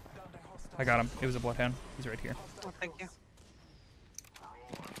 I got him. It was a bloodhound. He's right here. Oh, thank you.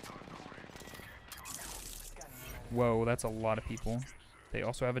 Whoa, that's a lot of people. They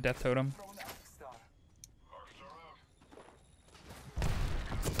also have a death totem.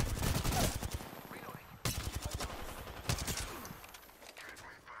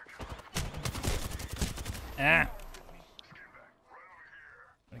 Ah.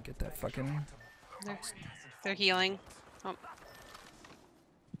 get that fucking... They're healing. Oh.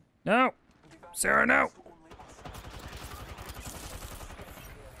 No! Sarah, no!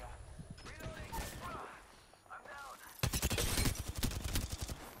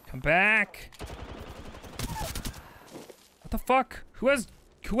 Come back! What the fuck? Who has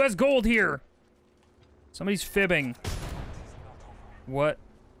gold here? Somebody's fibbing. What?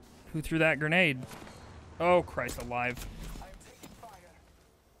 Who threw that grenade? Oh, Christ alive.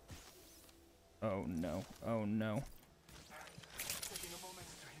 Oh no. Oh no.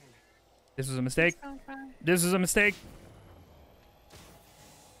 This was a mistake. This is a mistake.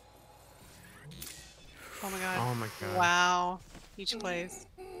 Oh my god. Oh my god. Wow. Each plays.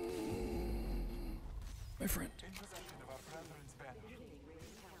 My friend.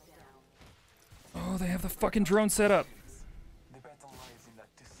 Oh, they have the fucking drone set up.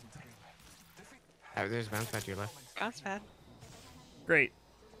 Oh, there's bounce pad to your left. Bounce pad. Great.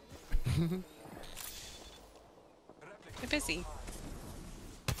 They're busy.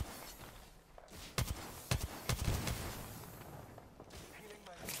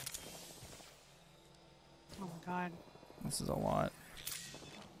 Oh my god. This is a lot.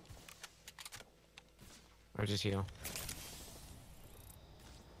 Or just heal.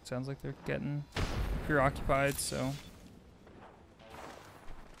 Sounds like they're getting preoccupied, so...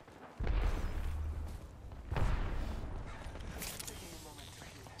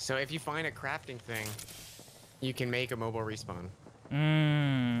 So if you find a crafting thing, you can make a mobile respawn.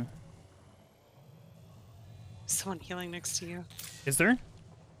 Mmm. Someone healing next to you. Is there?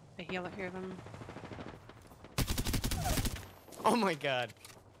 I hear them. Oh my god.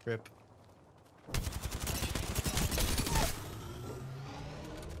 Rip.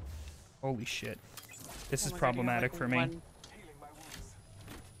 Holy shit. This Oh is my God, you have, problematic like, for me. one-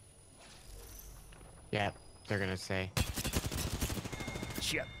 Yeah, they're gonna say.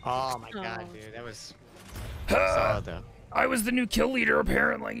 Shit. Oh my god, Oh. dude. That was solid though. I was the new kill leader,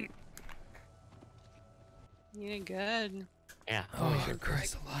 apparently. You did good. Yeah. Oh,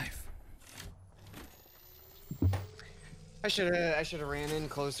 Christ alive. I should have ran in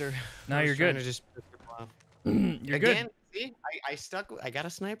closer. Now I was you're trying good. To just pick them off. You're Again, good. see? I got a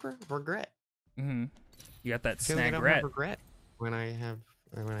sniper. Regret. Mm-hmm. You got that Feel like I snag don't ret. have regret when I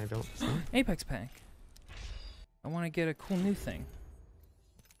don't. Apex pack. I want to get a cool new thing.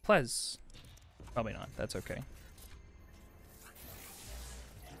 Plez. Probably not. That's okay.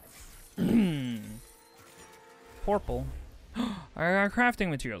 Porple. I got crafting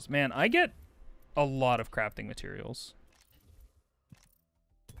materials. Man, I get a lot of crafting materials.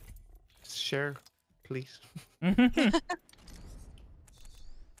 Share, please. Does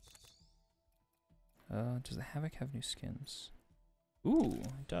the Havoc have new skins? Ooh,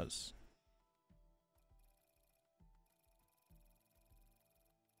 it does.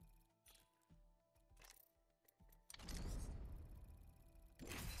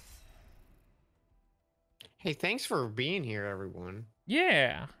 Hey, thanks for being here, everyone.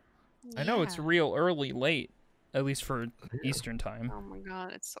 Yeah. I know it's Yeah. real early late, at least for Eastern time. Oh my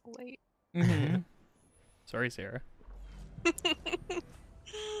god, it's so late. Mm-hmm. Sorry, Sarah.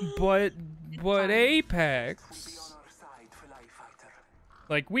 But Apex,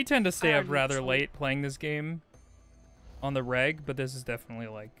 like, we tend to stay up rather late playing this game on the reg, but this is definitely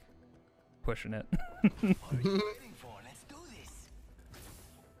like pushing it.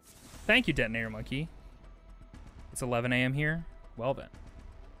 Thank you, Detonator Monkey. It's 11 a.m. here. Well then.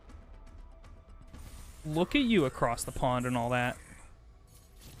 Look at you across the pond and all that.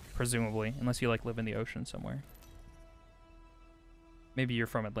 Presumably, unless you like live in the ocean somewhere. Maybe you're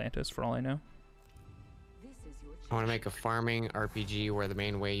from Atlantis, for all I know. I want to make a farming RPG where the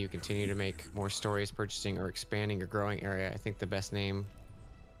main way you continue to make more stories, purchasing or expanding your growing area. I think the best name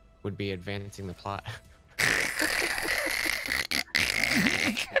would be Advancing the Plot.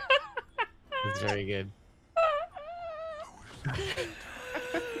 It's very good.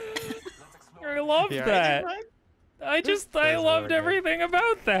 I loved that. I loved everything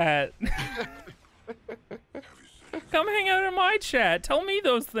about that. Come hang out in my chat. Tell me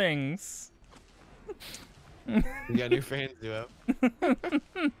those things. You got new fans, duo.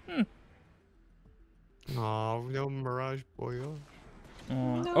 Oh, no Mirage Boy.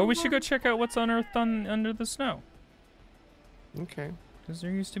 Oh, we should go check out what's unearthed under the snow. Okay. Because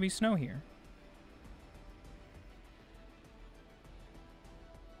there used to be snow here.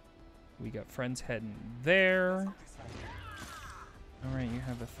 We got friends heading there. Alright, you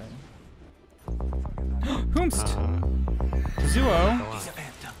have a thing. Whomst! Zuo!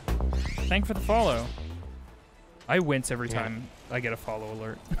 Thank for the follow. I wince every time I get a follow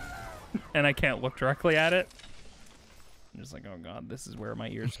alert. And I can't look directly at it. I'm just like, oh god, this is where my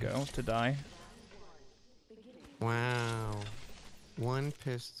ears go to die. Wow. One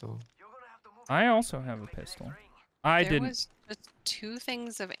pistol. I also have a pistol. I There didn't. was just 2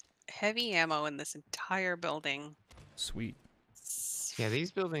 things of heavy ammo in this entire building. Sweet. Yeah,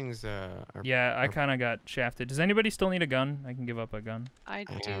 these buildings are. Yeah, I are- kind of got shafted. Does anybody still need a gun? I can give up a gun. I I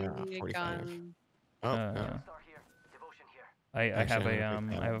do have a need a 45. gun. Oh, Uh, no. Star here. Devotion here. I have Actually, a I'm gonna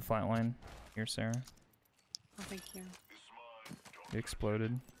pick that I have a up. flatline. Here, Sarah. Oh, thank you. It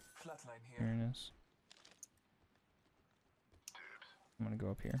exploded. Flatline Here here. it is. I'm gonna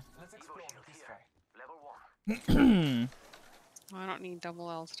go up here. Let's explore this way. Level 1. Oh, I don't need double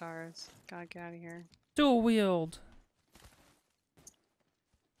L stars. Gotta get out of here. Dual wield.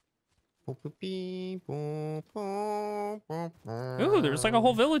 Ooh, there's like a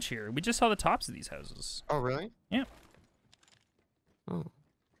whole village here. We just saw the tops of these houses. Oh, really? Yeah. Oh.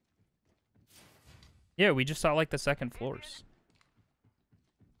 Yeah, we just saw like the second floors.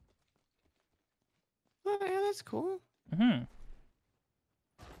 Oh, yeah, that's cool. Mm-hmm.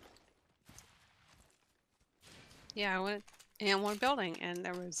 Yeah, I went in one building and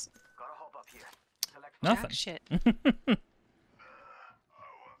there was Gotta hop up here. Select Nothing. jack shit.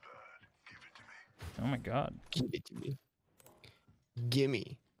 Oh my god. Give it to me.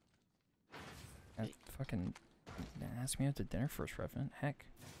 Gimme. Fucking ask me out to dinner first, Revenant. Heck.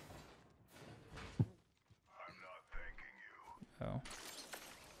 Oh.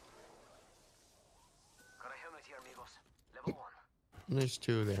 Got a helmet here, amigos. Level 1. There's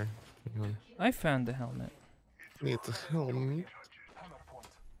 2 there. I found the helmet. Need the helmet. Hammer point.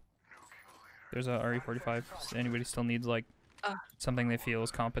 There's a RE45. So anybody still needs like something they feel is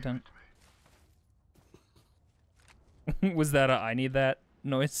competent? Was that a I need that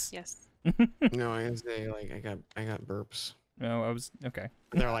noise? Yes. No, I say like I got burps. No, I was okay.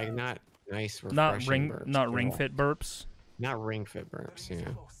 They're like not nice, Not refreshing burps. not They're ring all- fit burps. Not ring fit burps. Yeah.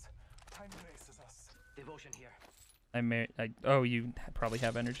 Close. Time races us. Devotion here. Oh, you probably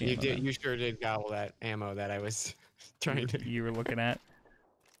have energy. You ammo did. then. You sure did gobble that ammo that I was trying to. You were looking at.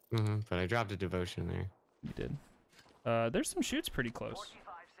 But I dropped a devotion there. You did. There's some shoots pretty close. 45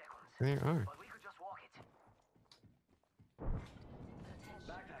 seconds. There are. But we could just walk it.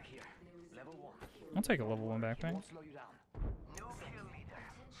 Backpack here. Level 1. I'll take a level 1 backpack. Won't slow you down. No kill leader.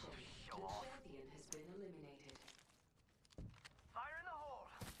 Show off. Fire in the hole.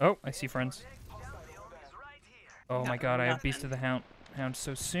 Oh, I see friends. Down the zone is right here. Oh my god, I have Beast of the Hound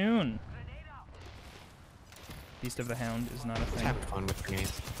so soon. Grenade out. Beast of the Hound is not a Let's thing. have fun with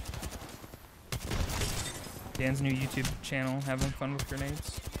grenades. Dan's new YouTube channel, having fun with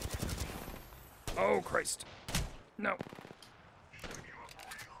grenades. Oh Christ. No.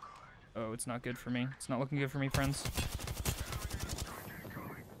 Oh, it's not good for me. It's not looking good for me, friends.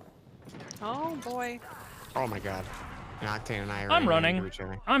 Oh boy. Oh my god. And Octane and I are I'm running running. into each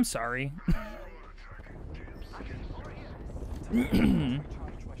other. I'm sorry. Charge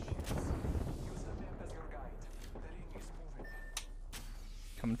my shields. Use the map as your guide. The ring is moving.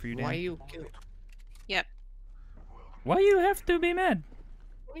 Coming for you, Dan. Why you kill? Yep. Why you have to be mad?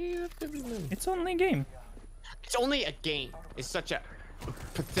 Why you have to be mean? It's only a game. It's only a game. It's such a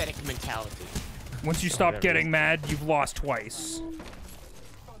pathetic mentality. Once you So stop whatever. getting mad, you've lost twice.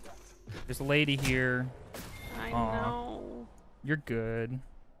 There's a lady here. I Aw. know. You're good.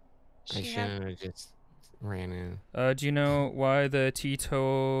 I She had- shouldn't have just ran in. Do you know why the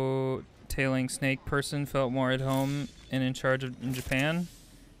tailing snake person felt more at home and in charge in Japan?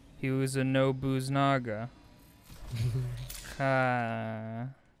 He was a Nobunaga. I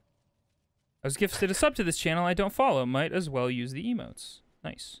was gifted a sub to this channel I don't follow. Might as well use the emotes.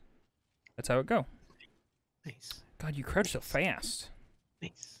 Nice. That's how it go. Nice. God, you crouch so fast.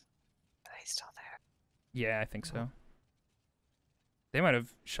 Nice. Are they still there? Yeah, I think so. They might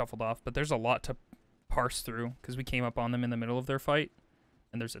have shuffled off, but there's a lot to parse through because we came up on them in the middle of their fight,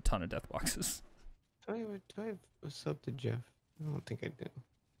 and there's a ton of death boxes. Do I have a sub to Jeff? I don't think I do.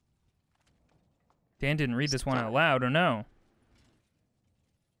 Dan didn't read this one out loud, or no?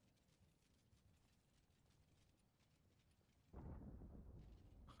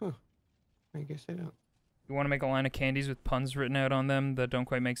 I guess I don't. You want to make a line of candies with puns written out on them that don't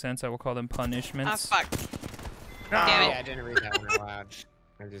quite make sense? I will call them Ah, punishments. fuck. Oh, Damn it. yeah, I didn't read that one out loud.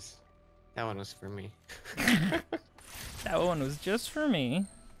 That one was for me. That one was just for me.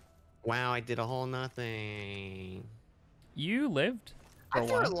 Wow, I did a whole nothing. You lived for I a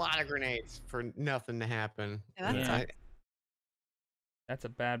threw a while. lot of grenades for nothing to happen. Yeah, that's Yeah. That's a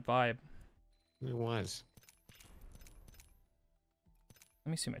bad vibe. It was.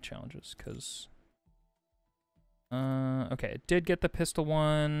 Let me see my challenges, because... okay, I did get the pistol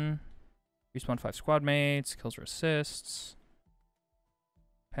one. Respawn 5 squad mates. Kills or assists.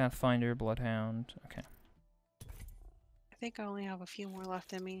 Pathfinder, Bloodhound. Okay. I think I only have a few more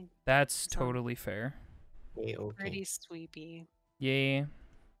left in me. That's So- totally fair. Wait, okay. Pretty sweepy. Yeah.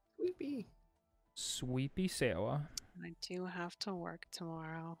 Sleepy. Sweepy Sawa. I do have to work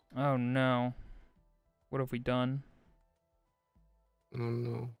tomorrow. Oh no. What have we done? Oh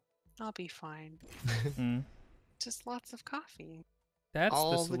no. I'll be fine. Hmm. Just lots of coffee. That's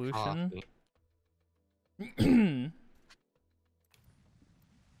All the the solution. coffee.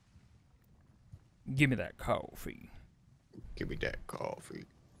 Give me that coffee. Give me that coffee.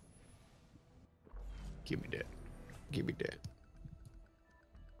 Give me that. Give me that.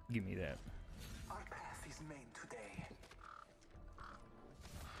 Give me that. Our path is made today.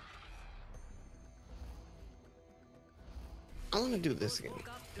 I want to do this again.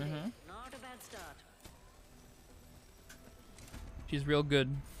 Not a bad start. She's real good.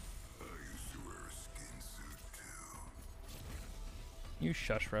 You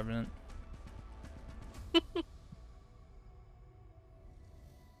shush, Revenant.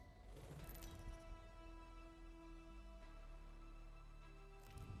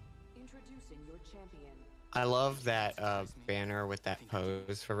 Introducing your champion. I love that banner with that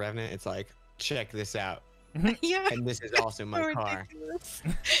pose for Revenant. It's like, check this out. Yeah. And this is also my so car. ridiculous.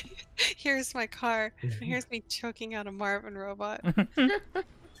 Here's my car. And here's me choking out a Marvin robot. Might be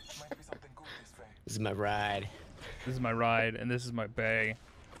something good this way. This is my ride. This is my ride, and this is my bay.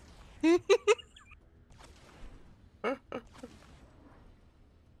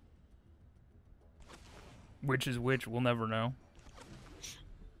 Which is which, we'll never know.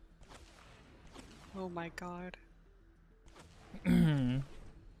 Oh my god.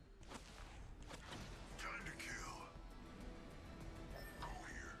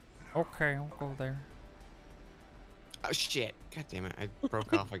 Okay, I'll go there. Oh shit. God damn it. I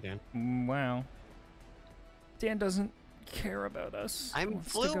broke off again. Wow. Dan doesn't care about us. He I'm wants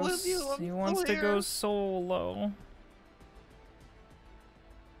to flew go with you, He I'm wants to go here. solo.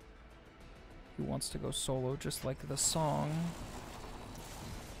 He wants to go solo just like the song.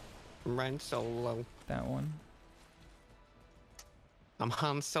 I'm riding solo. That one. I'm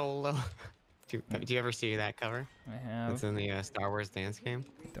Han Solo. Do you ever see that cover? I have. It's in the Star Wars dance game.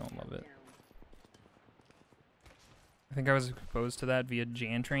 Don't love it. I think I was exposed to that via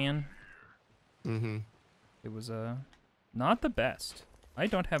Jantran. Mm-hmm. It was not the best. I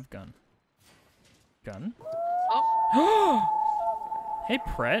don't have gun. Gun? Oh! Hey,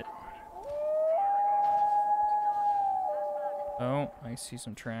 Pret. Oh, I see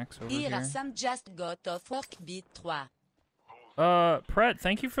some tracks over Here here. are some just got off work beat 3. Pret,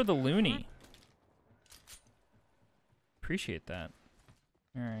 thank you for the loony. Appreciate that.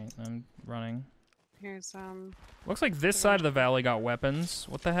 Alright, I'm running. Here's Looks like this side of the valley got weapons.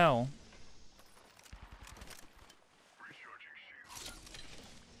 What the hell?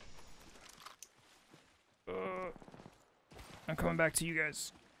 I'm coming back to you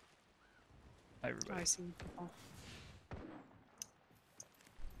guys. Hi, everybody. I see people.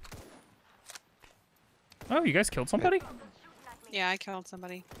 Oh, you guys killed somebody? Yeah, I killed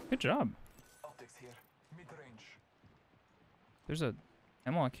somebody. Good job. Optics here. Mid-range. There's a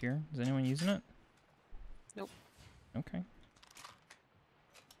hemlock here. Is anyone using it? Nope. Okay.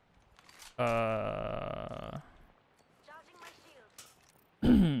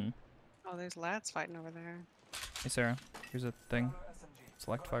 Oh, there's lads fighting over there. Hey, Sarah. Here's a thing. SMG.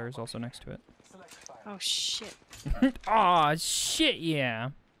 Select fire is also next to it. Select fire. Oh shit. Aw, shit, yeah.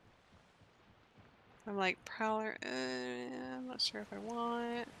 I'm like, Prowler, I'm not sure if I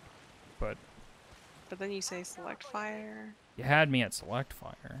want. But But then you say select fire. you had me at select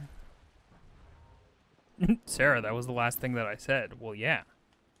fire. Sarah, that was the last thing that I said. Well, yeah.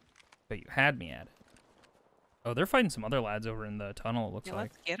 But you had me at it. Oh, they're fighting some other lads over in the tunnel, it looks Yeah,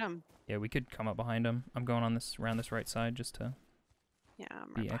 like. let's get him. Yeah, we could come up behind them. I'm going on this around this right side just to Yeah, I'm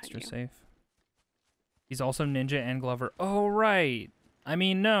right be behind extra you. safe. He's also Ninja and Glover. Oh, right. I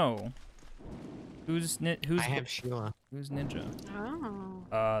mean, no. Who's I have Sheila. who's Ninja?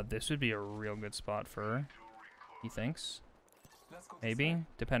 Oh. This would be a real good spot for her. He thinks. Let's go this Maybe, way.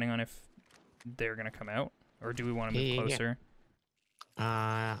 depending on if they're gonna come out, or do we want to move Yeah, yeah, yeah. closer?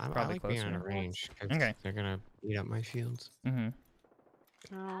 I Probably like being out of closer. range. 'Cause Okay. They're gonna eat up my shields. Mm-hmm.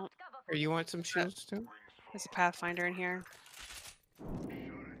 Oh, Here, you want some shields too? there's a Pathfinder in here.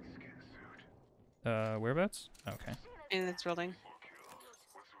 Whereabouts? Okay. In this building.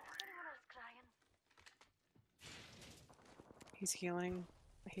 He's healing.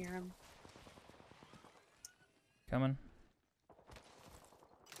 I hear him. Coming.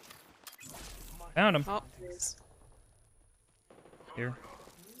 Found him. Oh, there's. Here.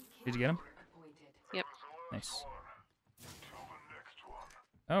 Did you get him? Yep. Nice.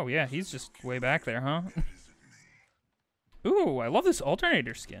 Oh yeah, he's just way back there, huh? Ooh, I love this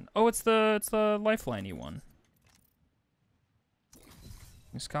alternator skin. Oh, it's the lifeline-y one.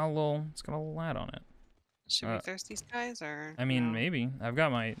 It's got a little lad on it. Should we thirst these guys or? I mean, no? maybe. I've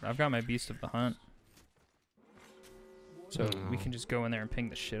got my beast of the hunt. So we can just go in there and ping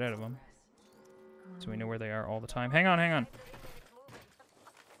the shit out of them. So we know where they are all the time. Hang on, hang on.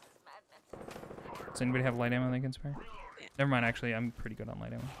 Does anybody have light ammo they can spare? Never mind, actually, I'm pretty good on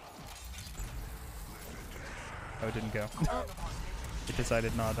light ammo. Oh, it didn't go. It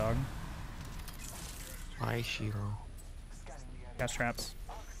decided nah, dog. Why, Shiro? Gas traps.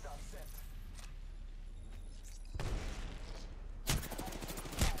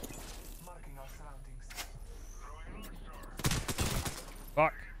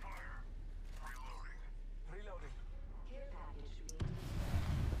 Fuck.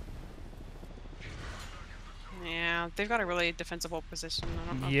 Yeah, they've got a really defensible position. I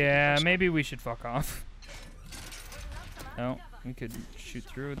don't know if we can Yeah, push maybe we should fuck off. No, we could shoot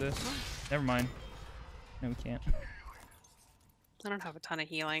through this. Never mind. No, we can't. I don't have a ton of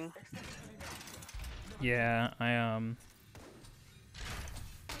healing. Yeah,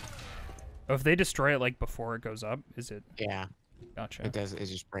 Oh, if they destroy it like before it goes up, is it? Yeah. Gotcha. It does. It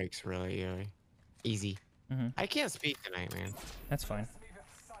just breaks really easy. I can't speak tonight, man. That's fine.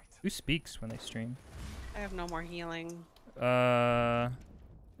 Who speaks when they stream? I have no more healing.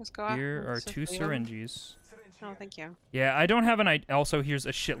 Let's go out. Here are Let's just 2 leave 'em. syringes. Oh, thank you. Yeah, I don't have an also, here's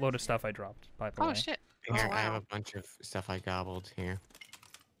a shitload of stuff I dropped, by the way. Oh shit. Here, Oh, I have wow. a bunch of stuff I gobbled here.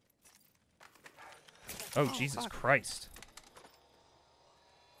 Oh, Jesus fuck. Christ.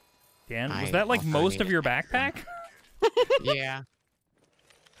 Dan, was I that like also most need of your backpack? Yeah.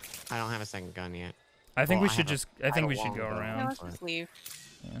 I don't have a second gun yet. I think Well, we should have a- just, I think we should long go gun, Yeah, around. let's just leave.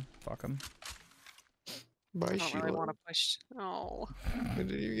 Yeah, fuck them. Bye, I don't really want to push. Oh. When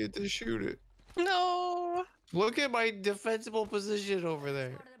did you get to shoot it? No. Look at my defensible position over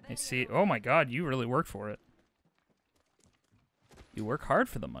there. I see. Oh my god, you really worked for it. You work hard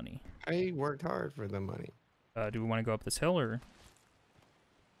for the money. I worked hard for the money. Do we want to go up this hill or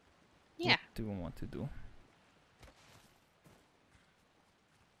Yeah. what do we want to do?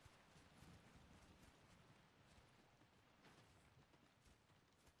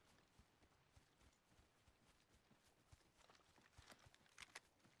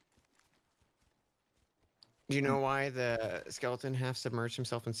 Do you know why the skeleton half submerged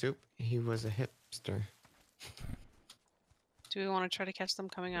himself in soup? He was a hipster. Do we want to try to catch them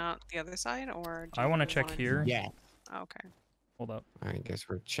coming out the other side, or? Do I want to we check wanna- here. Yeah. Oh, okay. Hold up. I guess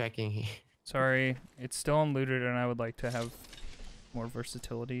we're checking here. Sorry, it's still unlooted and I would like to have more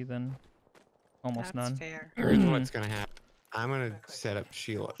versatility than almost That's none. fair. Here's what's gonna happen. I'm gonna set up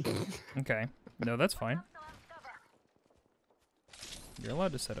Sheila. Okay. No, that's fine. You're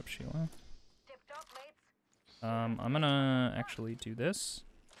allowed to set up Sheila. I'm gonna actually do this.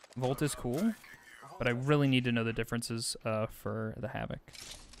 Volt is cool, but I really need to know the differences for the Havoc.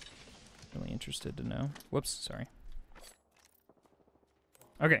 Really interested to know. Whoops, sorry.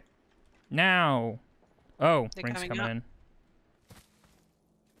 Okay. Now. Oh, They ring's coming coming up? in.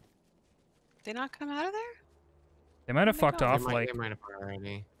 They not come out of there? They might have Where'd they fucked go? off They like, might have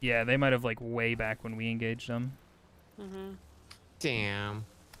already. yeah, they might have like way back when we engaged them. Mm-hmm. Damn.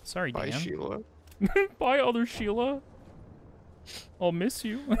 Sorry, Bye, Dan. Sheila. Bye, other Sheila. I'll miss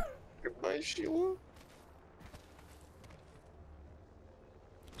you. Goodbye, Sheila.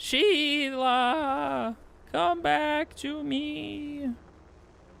 Sheila, come back to me.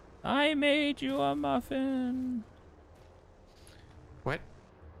 I made you a muffin. What?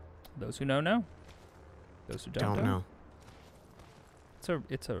 Those who know. Those who don't know.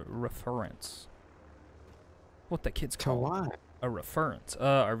 It's a reference. What the kids To call what? a reference.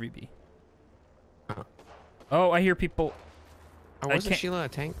 RVB. Oh. Oh, I hear people. Oh, I wasn't can't- Sheila a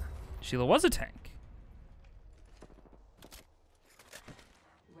tank? Sheila was a tank.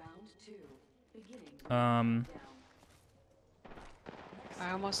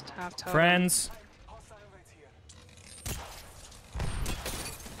 I almost have totem. Friends.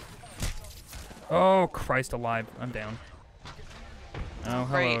 Oh, Christ alive. I'm down. Oh, hello,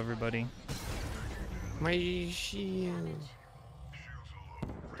 Great. everybody. My shield.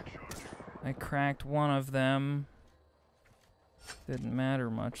 I cracked one of them. Didn't matter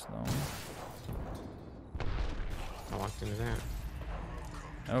much, though. I walked into that.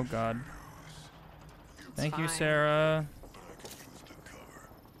 Oh, God. Thank you, fine. Sarah.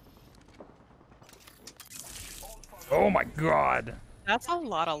 Oh, my God. That's a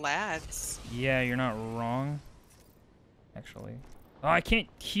lot of lads. Yeah, you're not wrong. Actually. Oh, I can't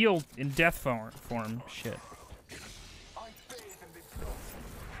heal in death form. Shit.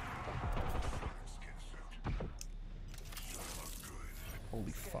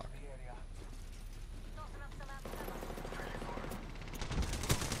 Holy fuck.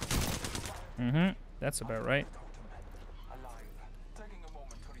 Mm-hmm. That's about right.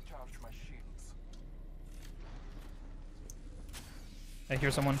 I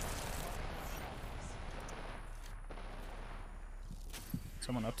hear someone.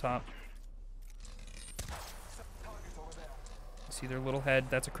 Someone up top. See their little head.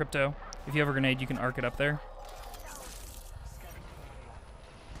 That's a crypto. If you have a grenade, you can arc it up there.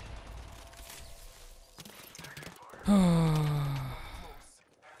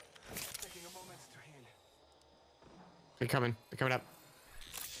 They're coming. They're coming up.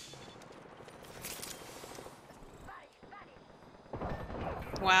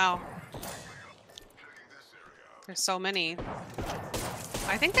 Wow. There's so many.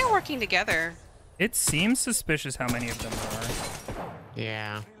 I think they're working together. It seems suspicious how many of them there are.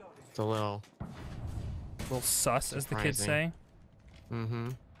 Yeah. It's a little sus, as the kids say. Mm-hmm.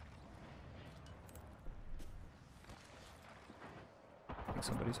 I think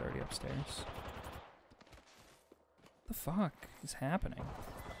somebody's already upstairs. What the fuck is happening?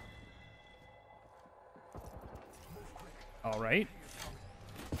 Alright.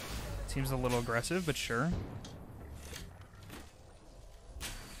 Seems a little aggressive, but sure.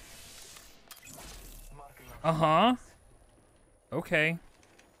 Uh-huh. Okay.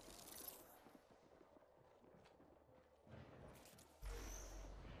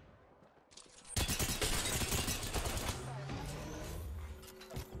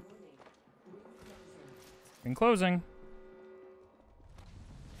 In closing.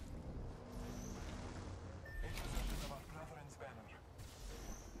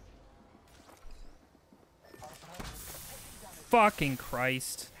 Fucking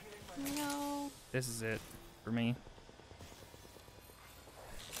Christ. No. This is it for me.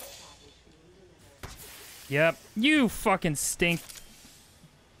 Yep. You fucking stink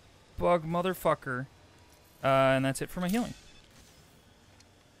bug motherfucker. And that's it for my healing.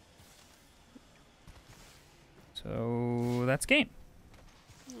 So that's game.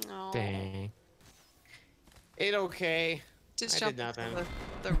 No. Dang. It okay. Just I jump did into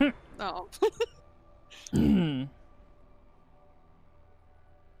nothing. oh.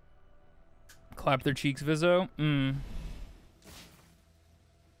 Clap their cheeks, Vizzo.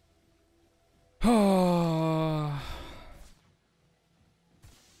 Oh.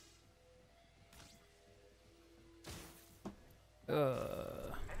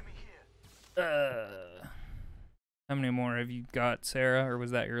 How many more have you got, Sarah, or was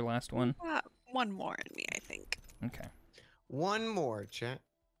that your last one? One more in me, I think. Okay. One more, chat.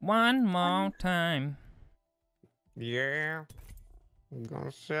 One more time. Yeah. I'm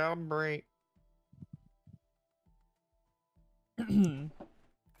gonna celebrate.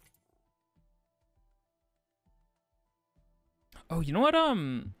 Oh, you know what,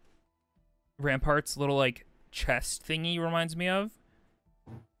 Rampart's little, like, chest thingy reminds me of?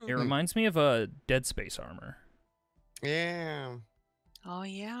 It reminds me of a Dead Space armor. Yeah. Oh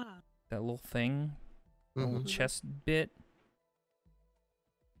yeah. That little thing. That little chest bit.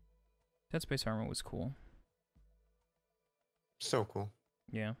 Dead Space armor was cool. So cool.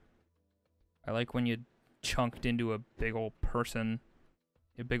 Yeah. I like when you chunked into a big old person,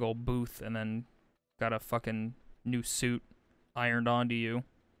 a big old booth, and then got a fucking new suit ironed onto you.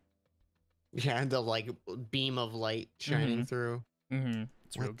 Yeah, the like beam of light shining through. Mm-hmm.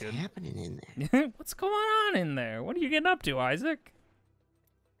 It's real good. What's happening in there? What's going on in there? What are you getting up to, Isaac?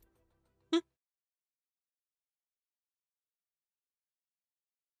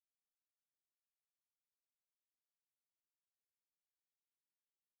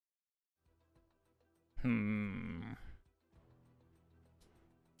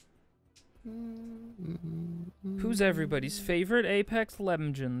 Who's everybody's favorite Apex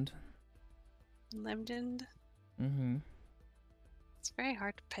Legend? Legend? Mm-hmm. It's very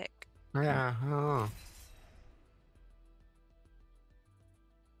hard to pick. Yeah. Huh.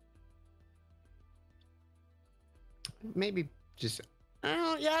 Maybe just.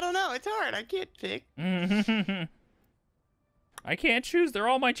 I don't know. It's hard. I can't pick. I can't choose. They're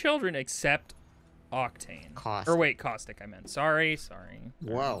all my children except Octane. Caustic. Or wait, Caustic. I meant. Sorry.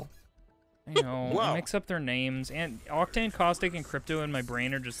 Whoa. I know. I mix up their names, and Octane, Caustic, and Crypto in my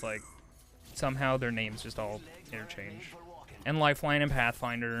brain are just like somehow their names just all interchange. And Lifeline and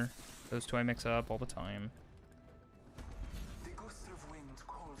Pathfinder, those two I mix up all the time.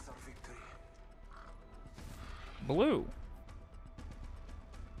 Blue.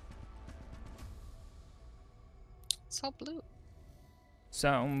 So blue. So.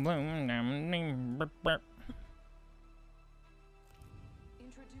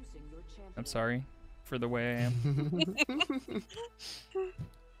 I'm sorry for the way I am.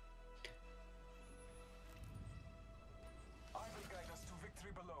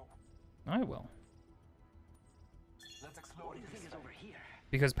 I will. Let's explore this over here.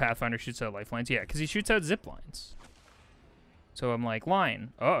 Because Pathfinder shoots out lifelines. Yeah, because he shoots out zip lines. So I'm like,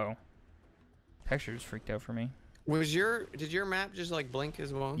 line. Uh-oh. Texture's freaked out for me. Did your map just like blink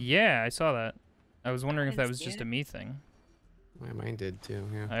as well? Yeah, I saw that. I was wondering if that didn't was see just it. a me thing. Yeah, mine did too,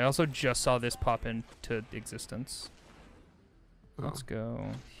 yeah. I also just saw this pop into existence. Oh. Let's go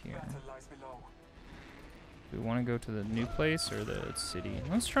here. Battle lies below. Do we want to go to the new place or the city?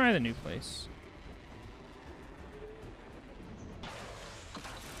 Let's try the new place.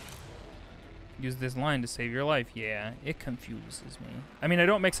 Use this line to save your life. Yeah, it confuses me. I mean, I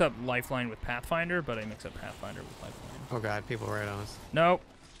don't mix up Lifeline with Pathfinder, but I mix up Pathfinder with Lifeline. Oh god, people right on us. Nope.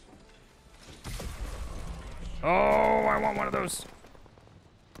 Oh, I want one of those.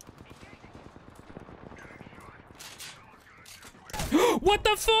 What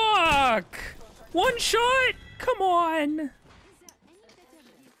the fuck? One shot? Come on.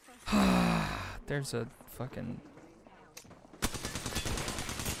 There's a fucking...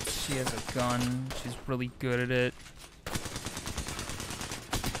 She has a gun. She's really good at it.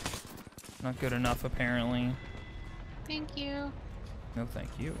 Not good enough, apparently. Thank you. No, thank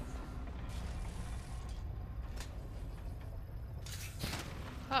you.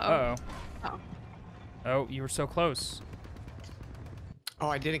 Uh-oh. Uh-oh. Oh. Oh, you were so close. Oh,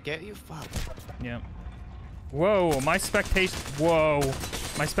 I didn't get you? Fuck. Yeah. Whoa, my spectator... Whoa.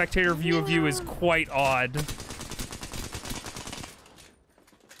 My spectator view of you is quite odd.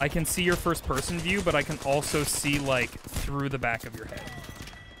 I can see your first-person view, but I can also see, like, through the back of your head.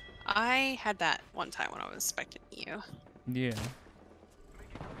 I had that one time when I was spectating you. Yeah.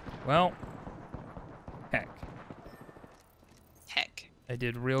 Well. Heck. Heck. I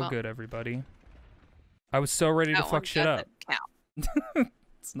did real Well. good, everybody. I was so ready to That fuck one shit up. doesn't count.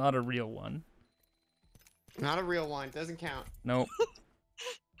 It's not a real one. Not a real one. Doesn't count. Nope.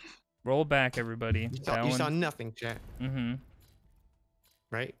 Roll back, everybody. You saw nothing, chat. Mm-hmm.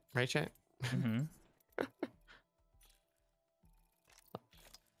 Right? Right, chat? Mm-hmm.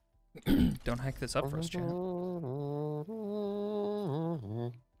 Don't hack this up for us, chat. I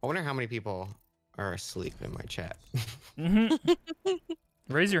wonder how many people are asleep in my chat. Mm-hmm.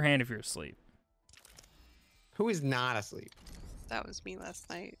 Raise your hand if you're asleep. Who is not asleep? That was me last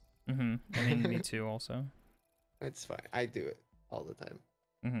night. Mm-hmm. I mean, me too, also. It's fine. I do it all the time.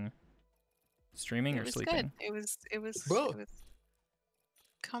 Mm-hmm. Streaming It or was sleeping? good. It was Both.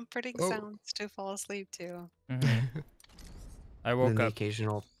 comforting Oh. sounds to fall asleep to. Mm-hmm. I And woke then the up.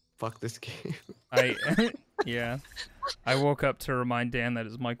 occasional fuck this game. Yeah. I woke up to remind Dan that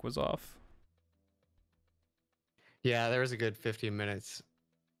his mic was off. Yeah, there was a good 15 minutes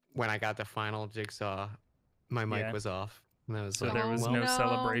when I got the final jigsaw. My mic Yeah. was off. And I was So like, there was well, no no.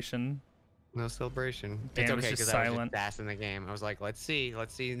 celebration. no celebration. Dan It's was okay just because I was silent. just fast in the game. I was like, let's see.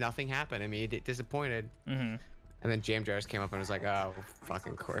 Nothing happened. I mean, disappointed. Mm-hmm. And then Jam Jars came up and was like, oh,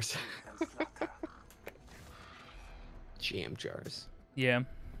 fucking course. Jam Jars. Yeah.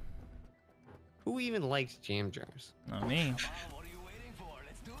 Who even likes Jam Jars? Not me. What are you waiting for?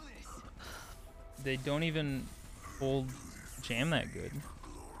 Let's do this. They don't even hold jam that good.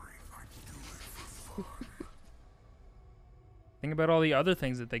 Think about all the other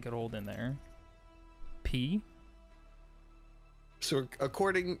things that they could hold in there. Pee? So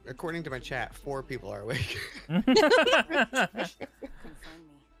according to my chat, 4 people are awake.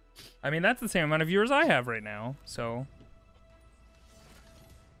 I mean, that's the same amount of viewers I have right now, so...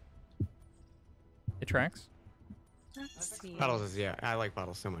 It tracks? Let's see. Bottles is, yeah, I like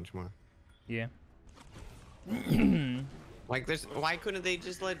Bottles so much more. Yeah. Like, why couldn't they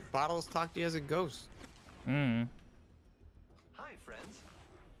just let Bottles talk to you as a ghost? Mm. Hi, friends.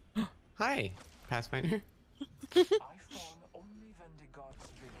 Hi, Pathfinder. I fall only when the gods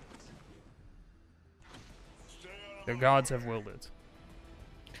will it. The gods have willed it.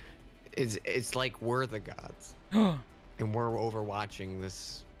 It's like we're the gods, and we're overwatching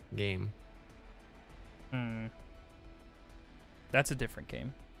this game. Hmm. That's a different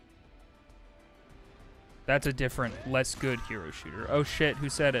game. That's a different, less good hero shooter. Oh shit, who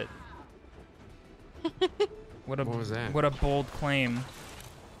said it? What was that? What a bold claim.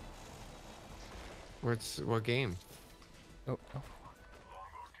 What game? Oh.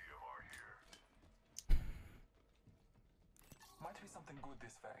 Might be something good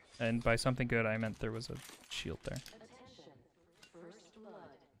this way. And by something good, I meant there was a shield there.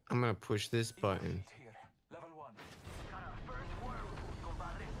 I'm gonna push this button. Here, level 1.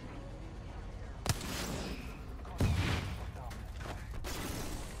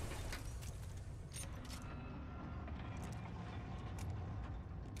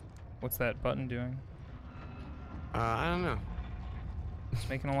 What's that button doing? I don't know. It's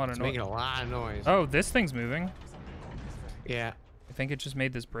making a lot of It's noise. making a lot of noise. Oh, this thing's moving. Yeah, I think it just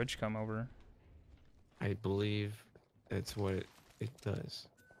made this bridge come over. I believe that's what it does.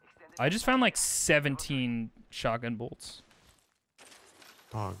 I just found like 17 shotgun bolts.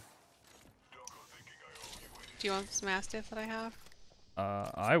 Pog. Do you want this Mastiff that I have?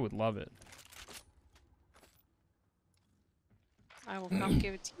 I would love it. I will come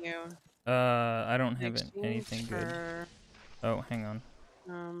give it to you. I don't in have exchange anything good. for, Oh, hang on.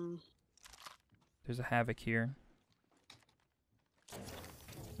 Um, There's a Havoc here.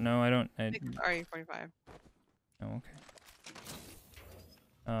 No, I don't. RE45. Oh,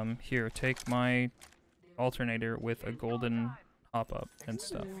 okay. Here, take my alternator with a golden hop-up and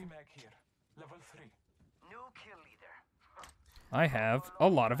stuff. I have a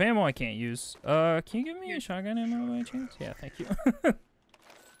lot of ammo I can't use. Can you give me a shotgun ammo by chance? Yeah, thank you.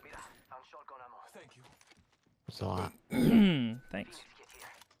 It's a lot. Thanks.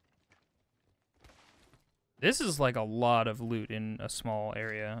 This is like a lot of loot in a small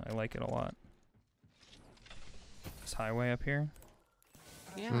area. I like it a lot. This highway up here.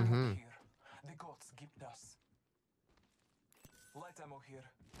 Yeah. Mm-hmm.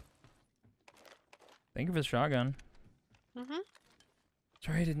 Think of a shotgun. Mm-hmm.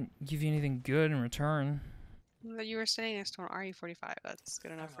 Sorry I didn't give you anything good in return. But you were saying next to an RE45. That's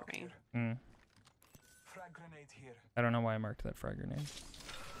good enough for me. Mm. I don't know why I marked that frag grenade.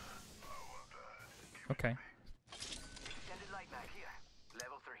 Okay.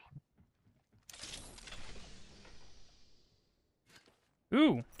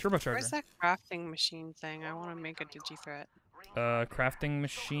 Ooh, turbocharger. Where's that crafting machine thing? I want to make a digi-threat. Crafting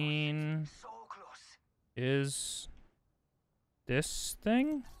machine is this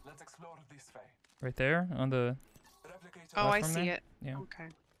thing right there on the. Oh, I platform see there? it. Yeah. Okay.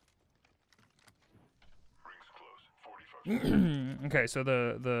 Okay, so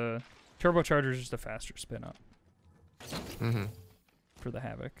the turbocharger is just a faster spin up for the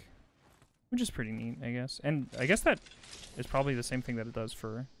Havoc, which is pretty neat, I guess. And I guess that is probably the same thing that it does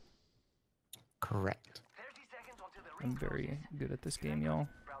for. Correct. I'm very good at this game, y'all.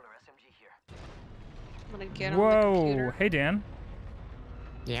 I'm gonna get on the computer. Whoa! Hey, Dan.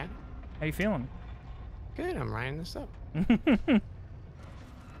 Yeah. How you feeling? Good. I'm writing this up.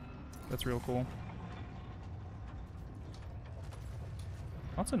 That's real cool.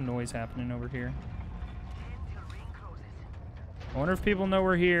 Lots of noise happening over here. I wonder if people know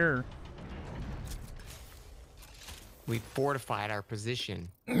we're here. We fortified our position.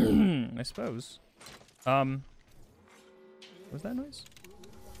 I suppose. Was that noise?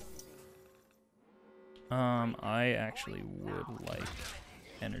 I actually would like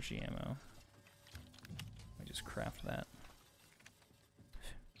energy ammo. Let me just craft that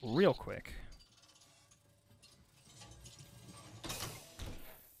real quick.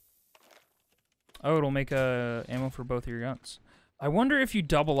 Oh, it'll make ammo for both of your guns. I wonder if you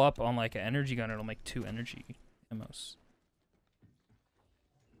double up on like an energy gun, it'll make 2 energy ammos.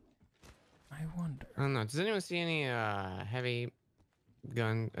 I wonder. I don't know. Does anyone see any heavy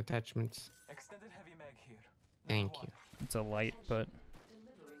gun attachments? Extended heavy mag here. Thank you. It's a light, but.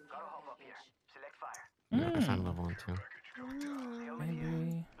 No, I found level 1 too.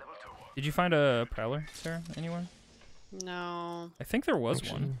 Maybe. Did you find a prowler, Sarah, anywhere? No. I think there was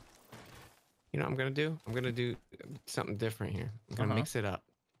Actually, one. You know what I'm gonna do? I'm gonna do something different here. I'm gonna mix it up.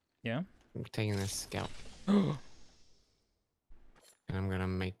 Yeah? I'm taking this scalp. And I'm gonna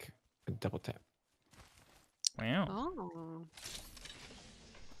make a double tap. Wow. Oh.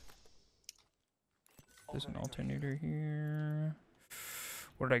 There's an alternator here.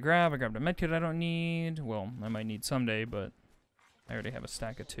 What did I grab? I grabbed a medkit I don't need. Well, I might need someday, but I already have a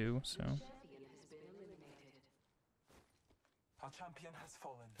stack of 2, so. Our champion has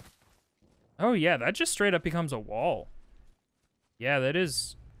fallen. Oh, yeah, that just straight up becomes a wall. Yeah, that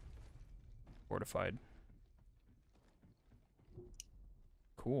is fortified.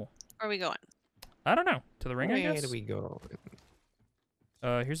 Cool. Where are we going? I don't know. To the ring, I Where guess? do we go?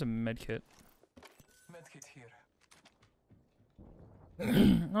 Here's a medkit. Medkit here.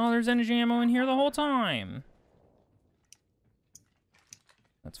 Oh, there's energy ammo in here the whole time.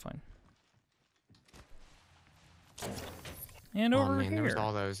 That's fine. And over man, there was here.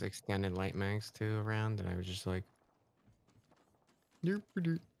 all those extended light mags too around, and I was just like,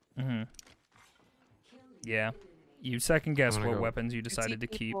 Mm-hmm. Yeah. You second guess I'm gonna what go- weapons you I see decided to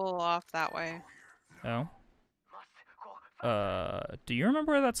keep. people off that way. Oh. Do you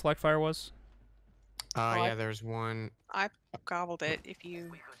remember where that select fire was? yeah, there's one. I gobbled it if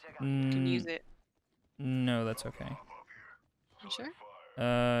you Mm, can use it. No, that's okay. You sure?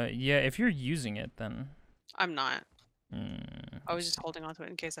 Yeah, if you're using it, then. I'm not. I was I just holding onto it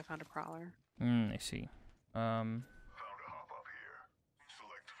in case I found a prowler. I see.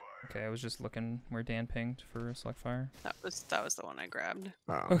 Okay, I was just looking where Dan pinged for select fire. That was the one I grabbed.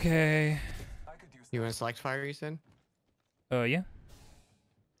 Oh. Okay. You want to select fire, you said? Yeah.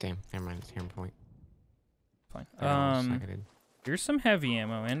 Damn, never mind. It's hammer point. Fine. Here's some heavy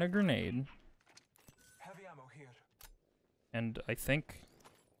ammo and a grenade. Heavy ammo here. And I think...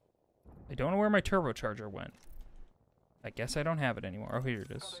 I don't know where my turbocharger went. I guess I don't have it anymore. Oh, here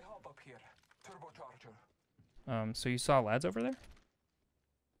it is. Got a hop up here. Turbocharger. So you saw lads over there?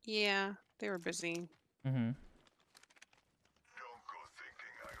 Yeah, they were busy. Mm-hmm.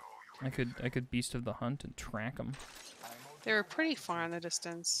 I could Beast of the Hunt and track them. They were pretty far in the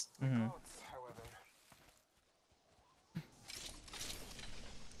distance. Mm-hmm.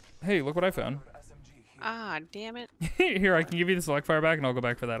 Hey, look what I found. Ah, damn it. Here, I can give you the select fire back and I'll go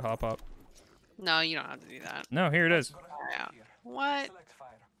back for that hop up. No, you don't have to do that. No, here it is. Yeah. What?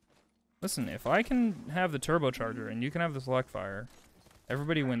 Listen, if I can have the turbocharger and you can have the select fire,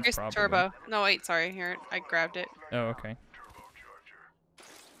 everybody wins. Here's the probably. turbo. No, wait, sorry. Here, I grabbed it. Oh, okay.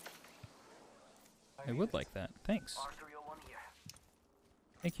 I would like that. Thanks.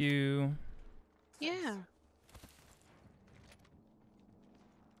 Thank you. Yeah.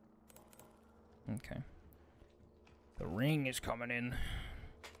 Okay. The ring is coming in.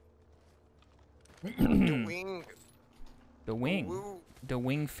 The wing. The wing. Woo. The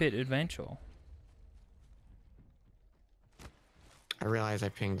Wing Fit Adventure. I realized I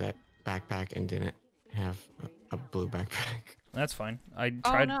pinged that backpack and didn't have a blue backpack. That's fine. I Oh,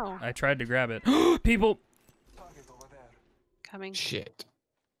 tried. no. I tried to grab it. People. Coming. Shit.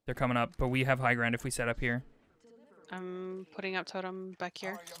 They're coming up, but we have high ground if we set up here. I'm putting up totem back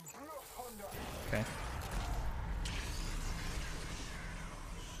here. Okay.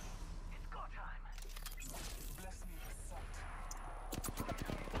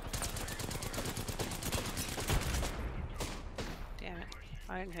 Damn it.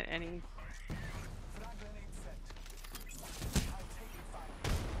 I didn't hit any.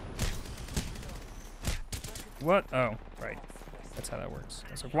 What? Oh, right. That's how that works.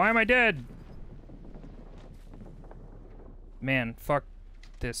 I was like, why am I dead? Man, fuck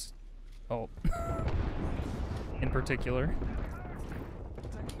this ult. In particular.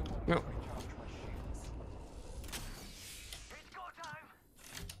 No.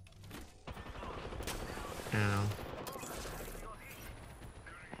 Ow.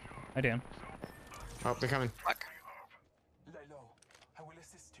 Hi, Dan. Oh, they're coming. Fuck. Lay low. I will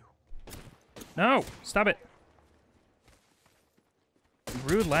assist you. No! Stop it!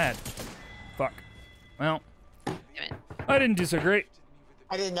 Rude lad. Fuck. Well, Damn it. I didn't do so great.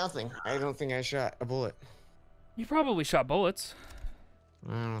 I did nothing. I don't think I shot a bullet. You probably shot bullets.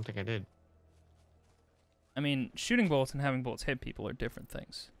 I don't think I did. I mean, shooting bullets and having bullets hit people are different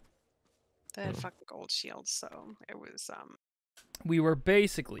things. They had fucking gold shields, so it was, We were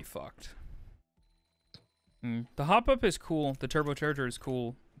basically fucked. The hop up is cool. The turbocharger is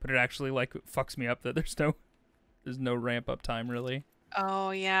cool, but it actually like fucks me up that there's no ramp up time really.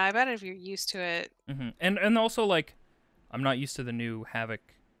 Oh, yeah, I bet if you're used to it. And also like, I'm not used to the new Havoc.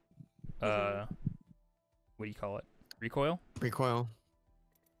 What do you call it? Recoil. Recoil.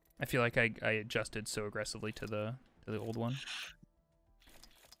 I feel like I adjusted so aggressively to the old one.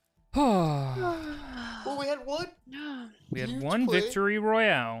 Well, we had one. We had Huge one play. victory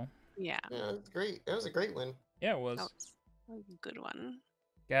royale. Yeah. Yeah, that's great. That was a great win. Yeah, it was. That was a good one.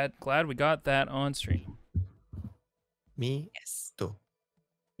 Glad we got that on stream. Me Yes. too.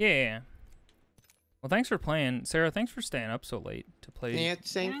 Yeah. Well, thanks for playing, Sarah. Thanks for staying up so late to play Yeah,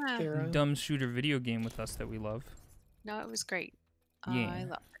 same. Yeah. Sarah. dumb shooter video game with us that we love. No, it was great. Yeah. I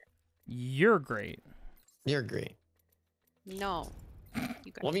love it. You're great. You're great. No.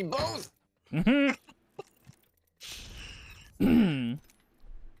 You got Love you both.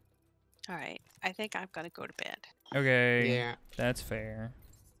 All right. I think I've got to go to bed. Okay. Yeah. That's fair.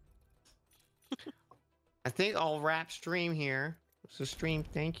 I think I'll wrap stream here. So stream,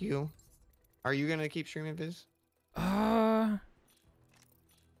 thank you. Are you gonna keep streaming, Viz? I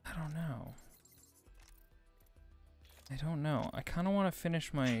don't know. I kind of want to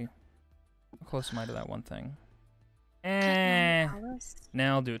finish my. How close am I to that one thing? Nah,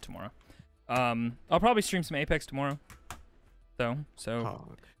 I'll do it tomorrow. I'll probably stream some Apex tomorrow. So Oh,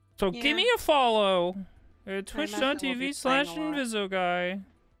 give me a follow. we'll be Twitch.tv/Invisoguy.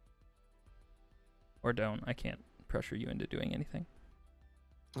 Or don't. I can't pressure you into doing anything.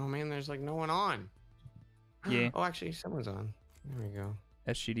 oh man, there's like no one on. Yeah. Oh, actually, someone's on. There we go.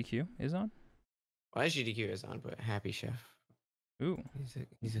 SGDQ is on. Well, SGDQ is on, but Happy Chef. Ooh,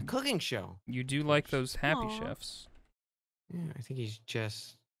 He's a cooking show. you do like those happy Aw. chefs. Yeah, I think he's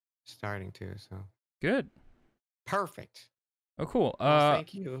just starting to. So Good. perfect. Oh, cool. Well,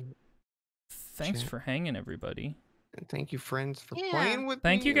 thank you. Thanks chat. for hanging, everybody. And thank you, friends, for Yeah. playing with me.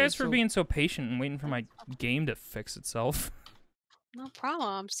 Thank you It guys was for so- being so patient and waiting for my game to fix itself. No problem.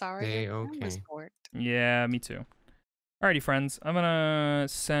 I'm sorry. Hey, your phone was okay. forked. Yeah, me too. Alrighty, friends. I'm gonna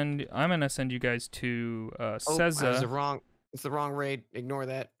send you guys to Oh, that was the Seza, wrong. It's the wrong raid. Ignore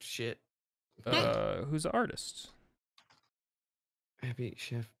that shit. who's the artist. Happy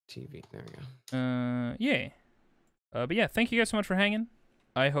Chef TV. There we go. Yeah. But yeah, thank you guys so much for hanging.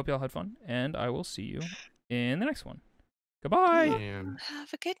 I hope y'all had fun, and I will see you in the next one. Goodbye. Damn.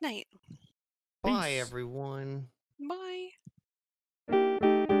 Have a good night. Bye, Peace. everyone. Bye.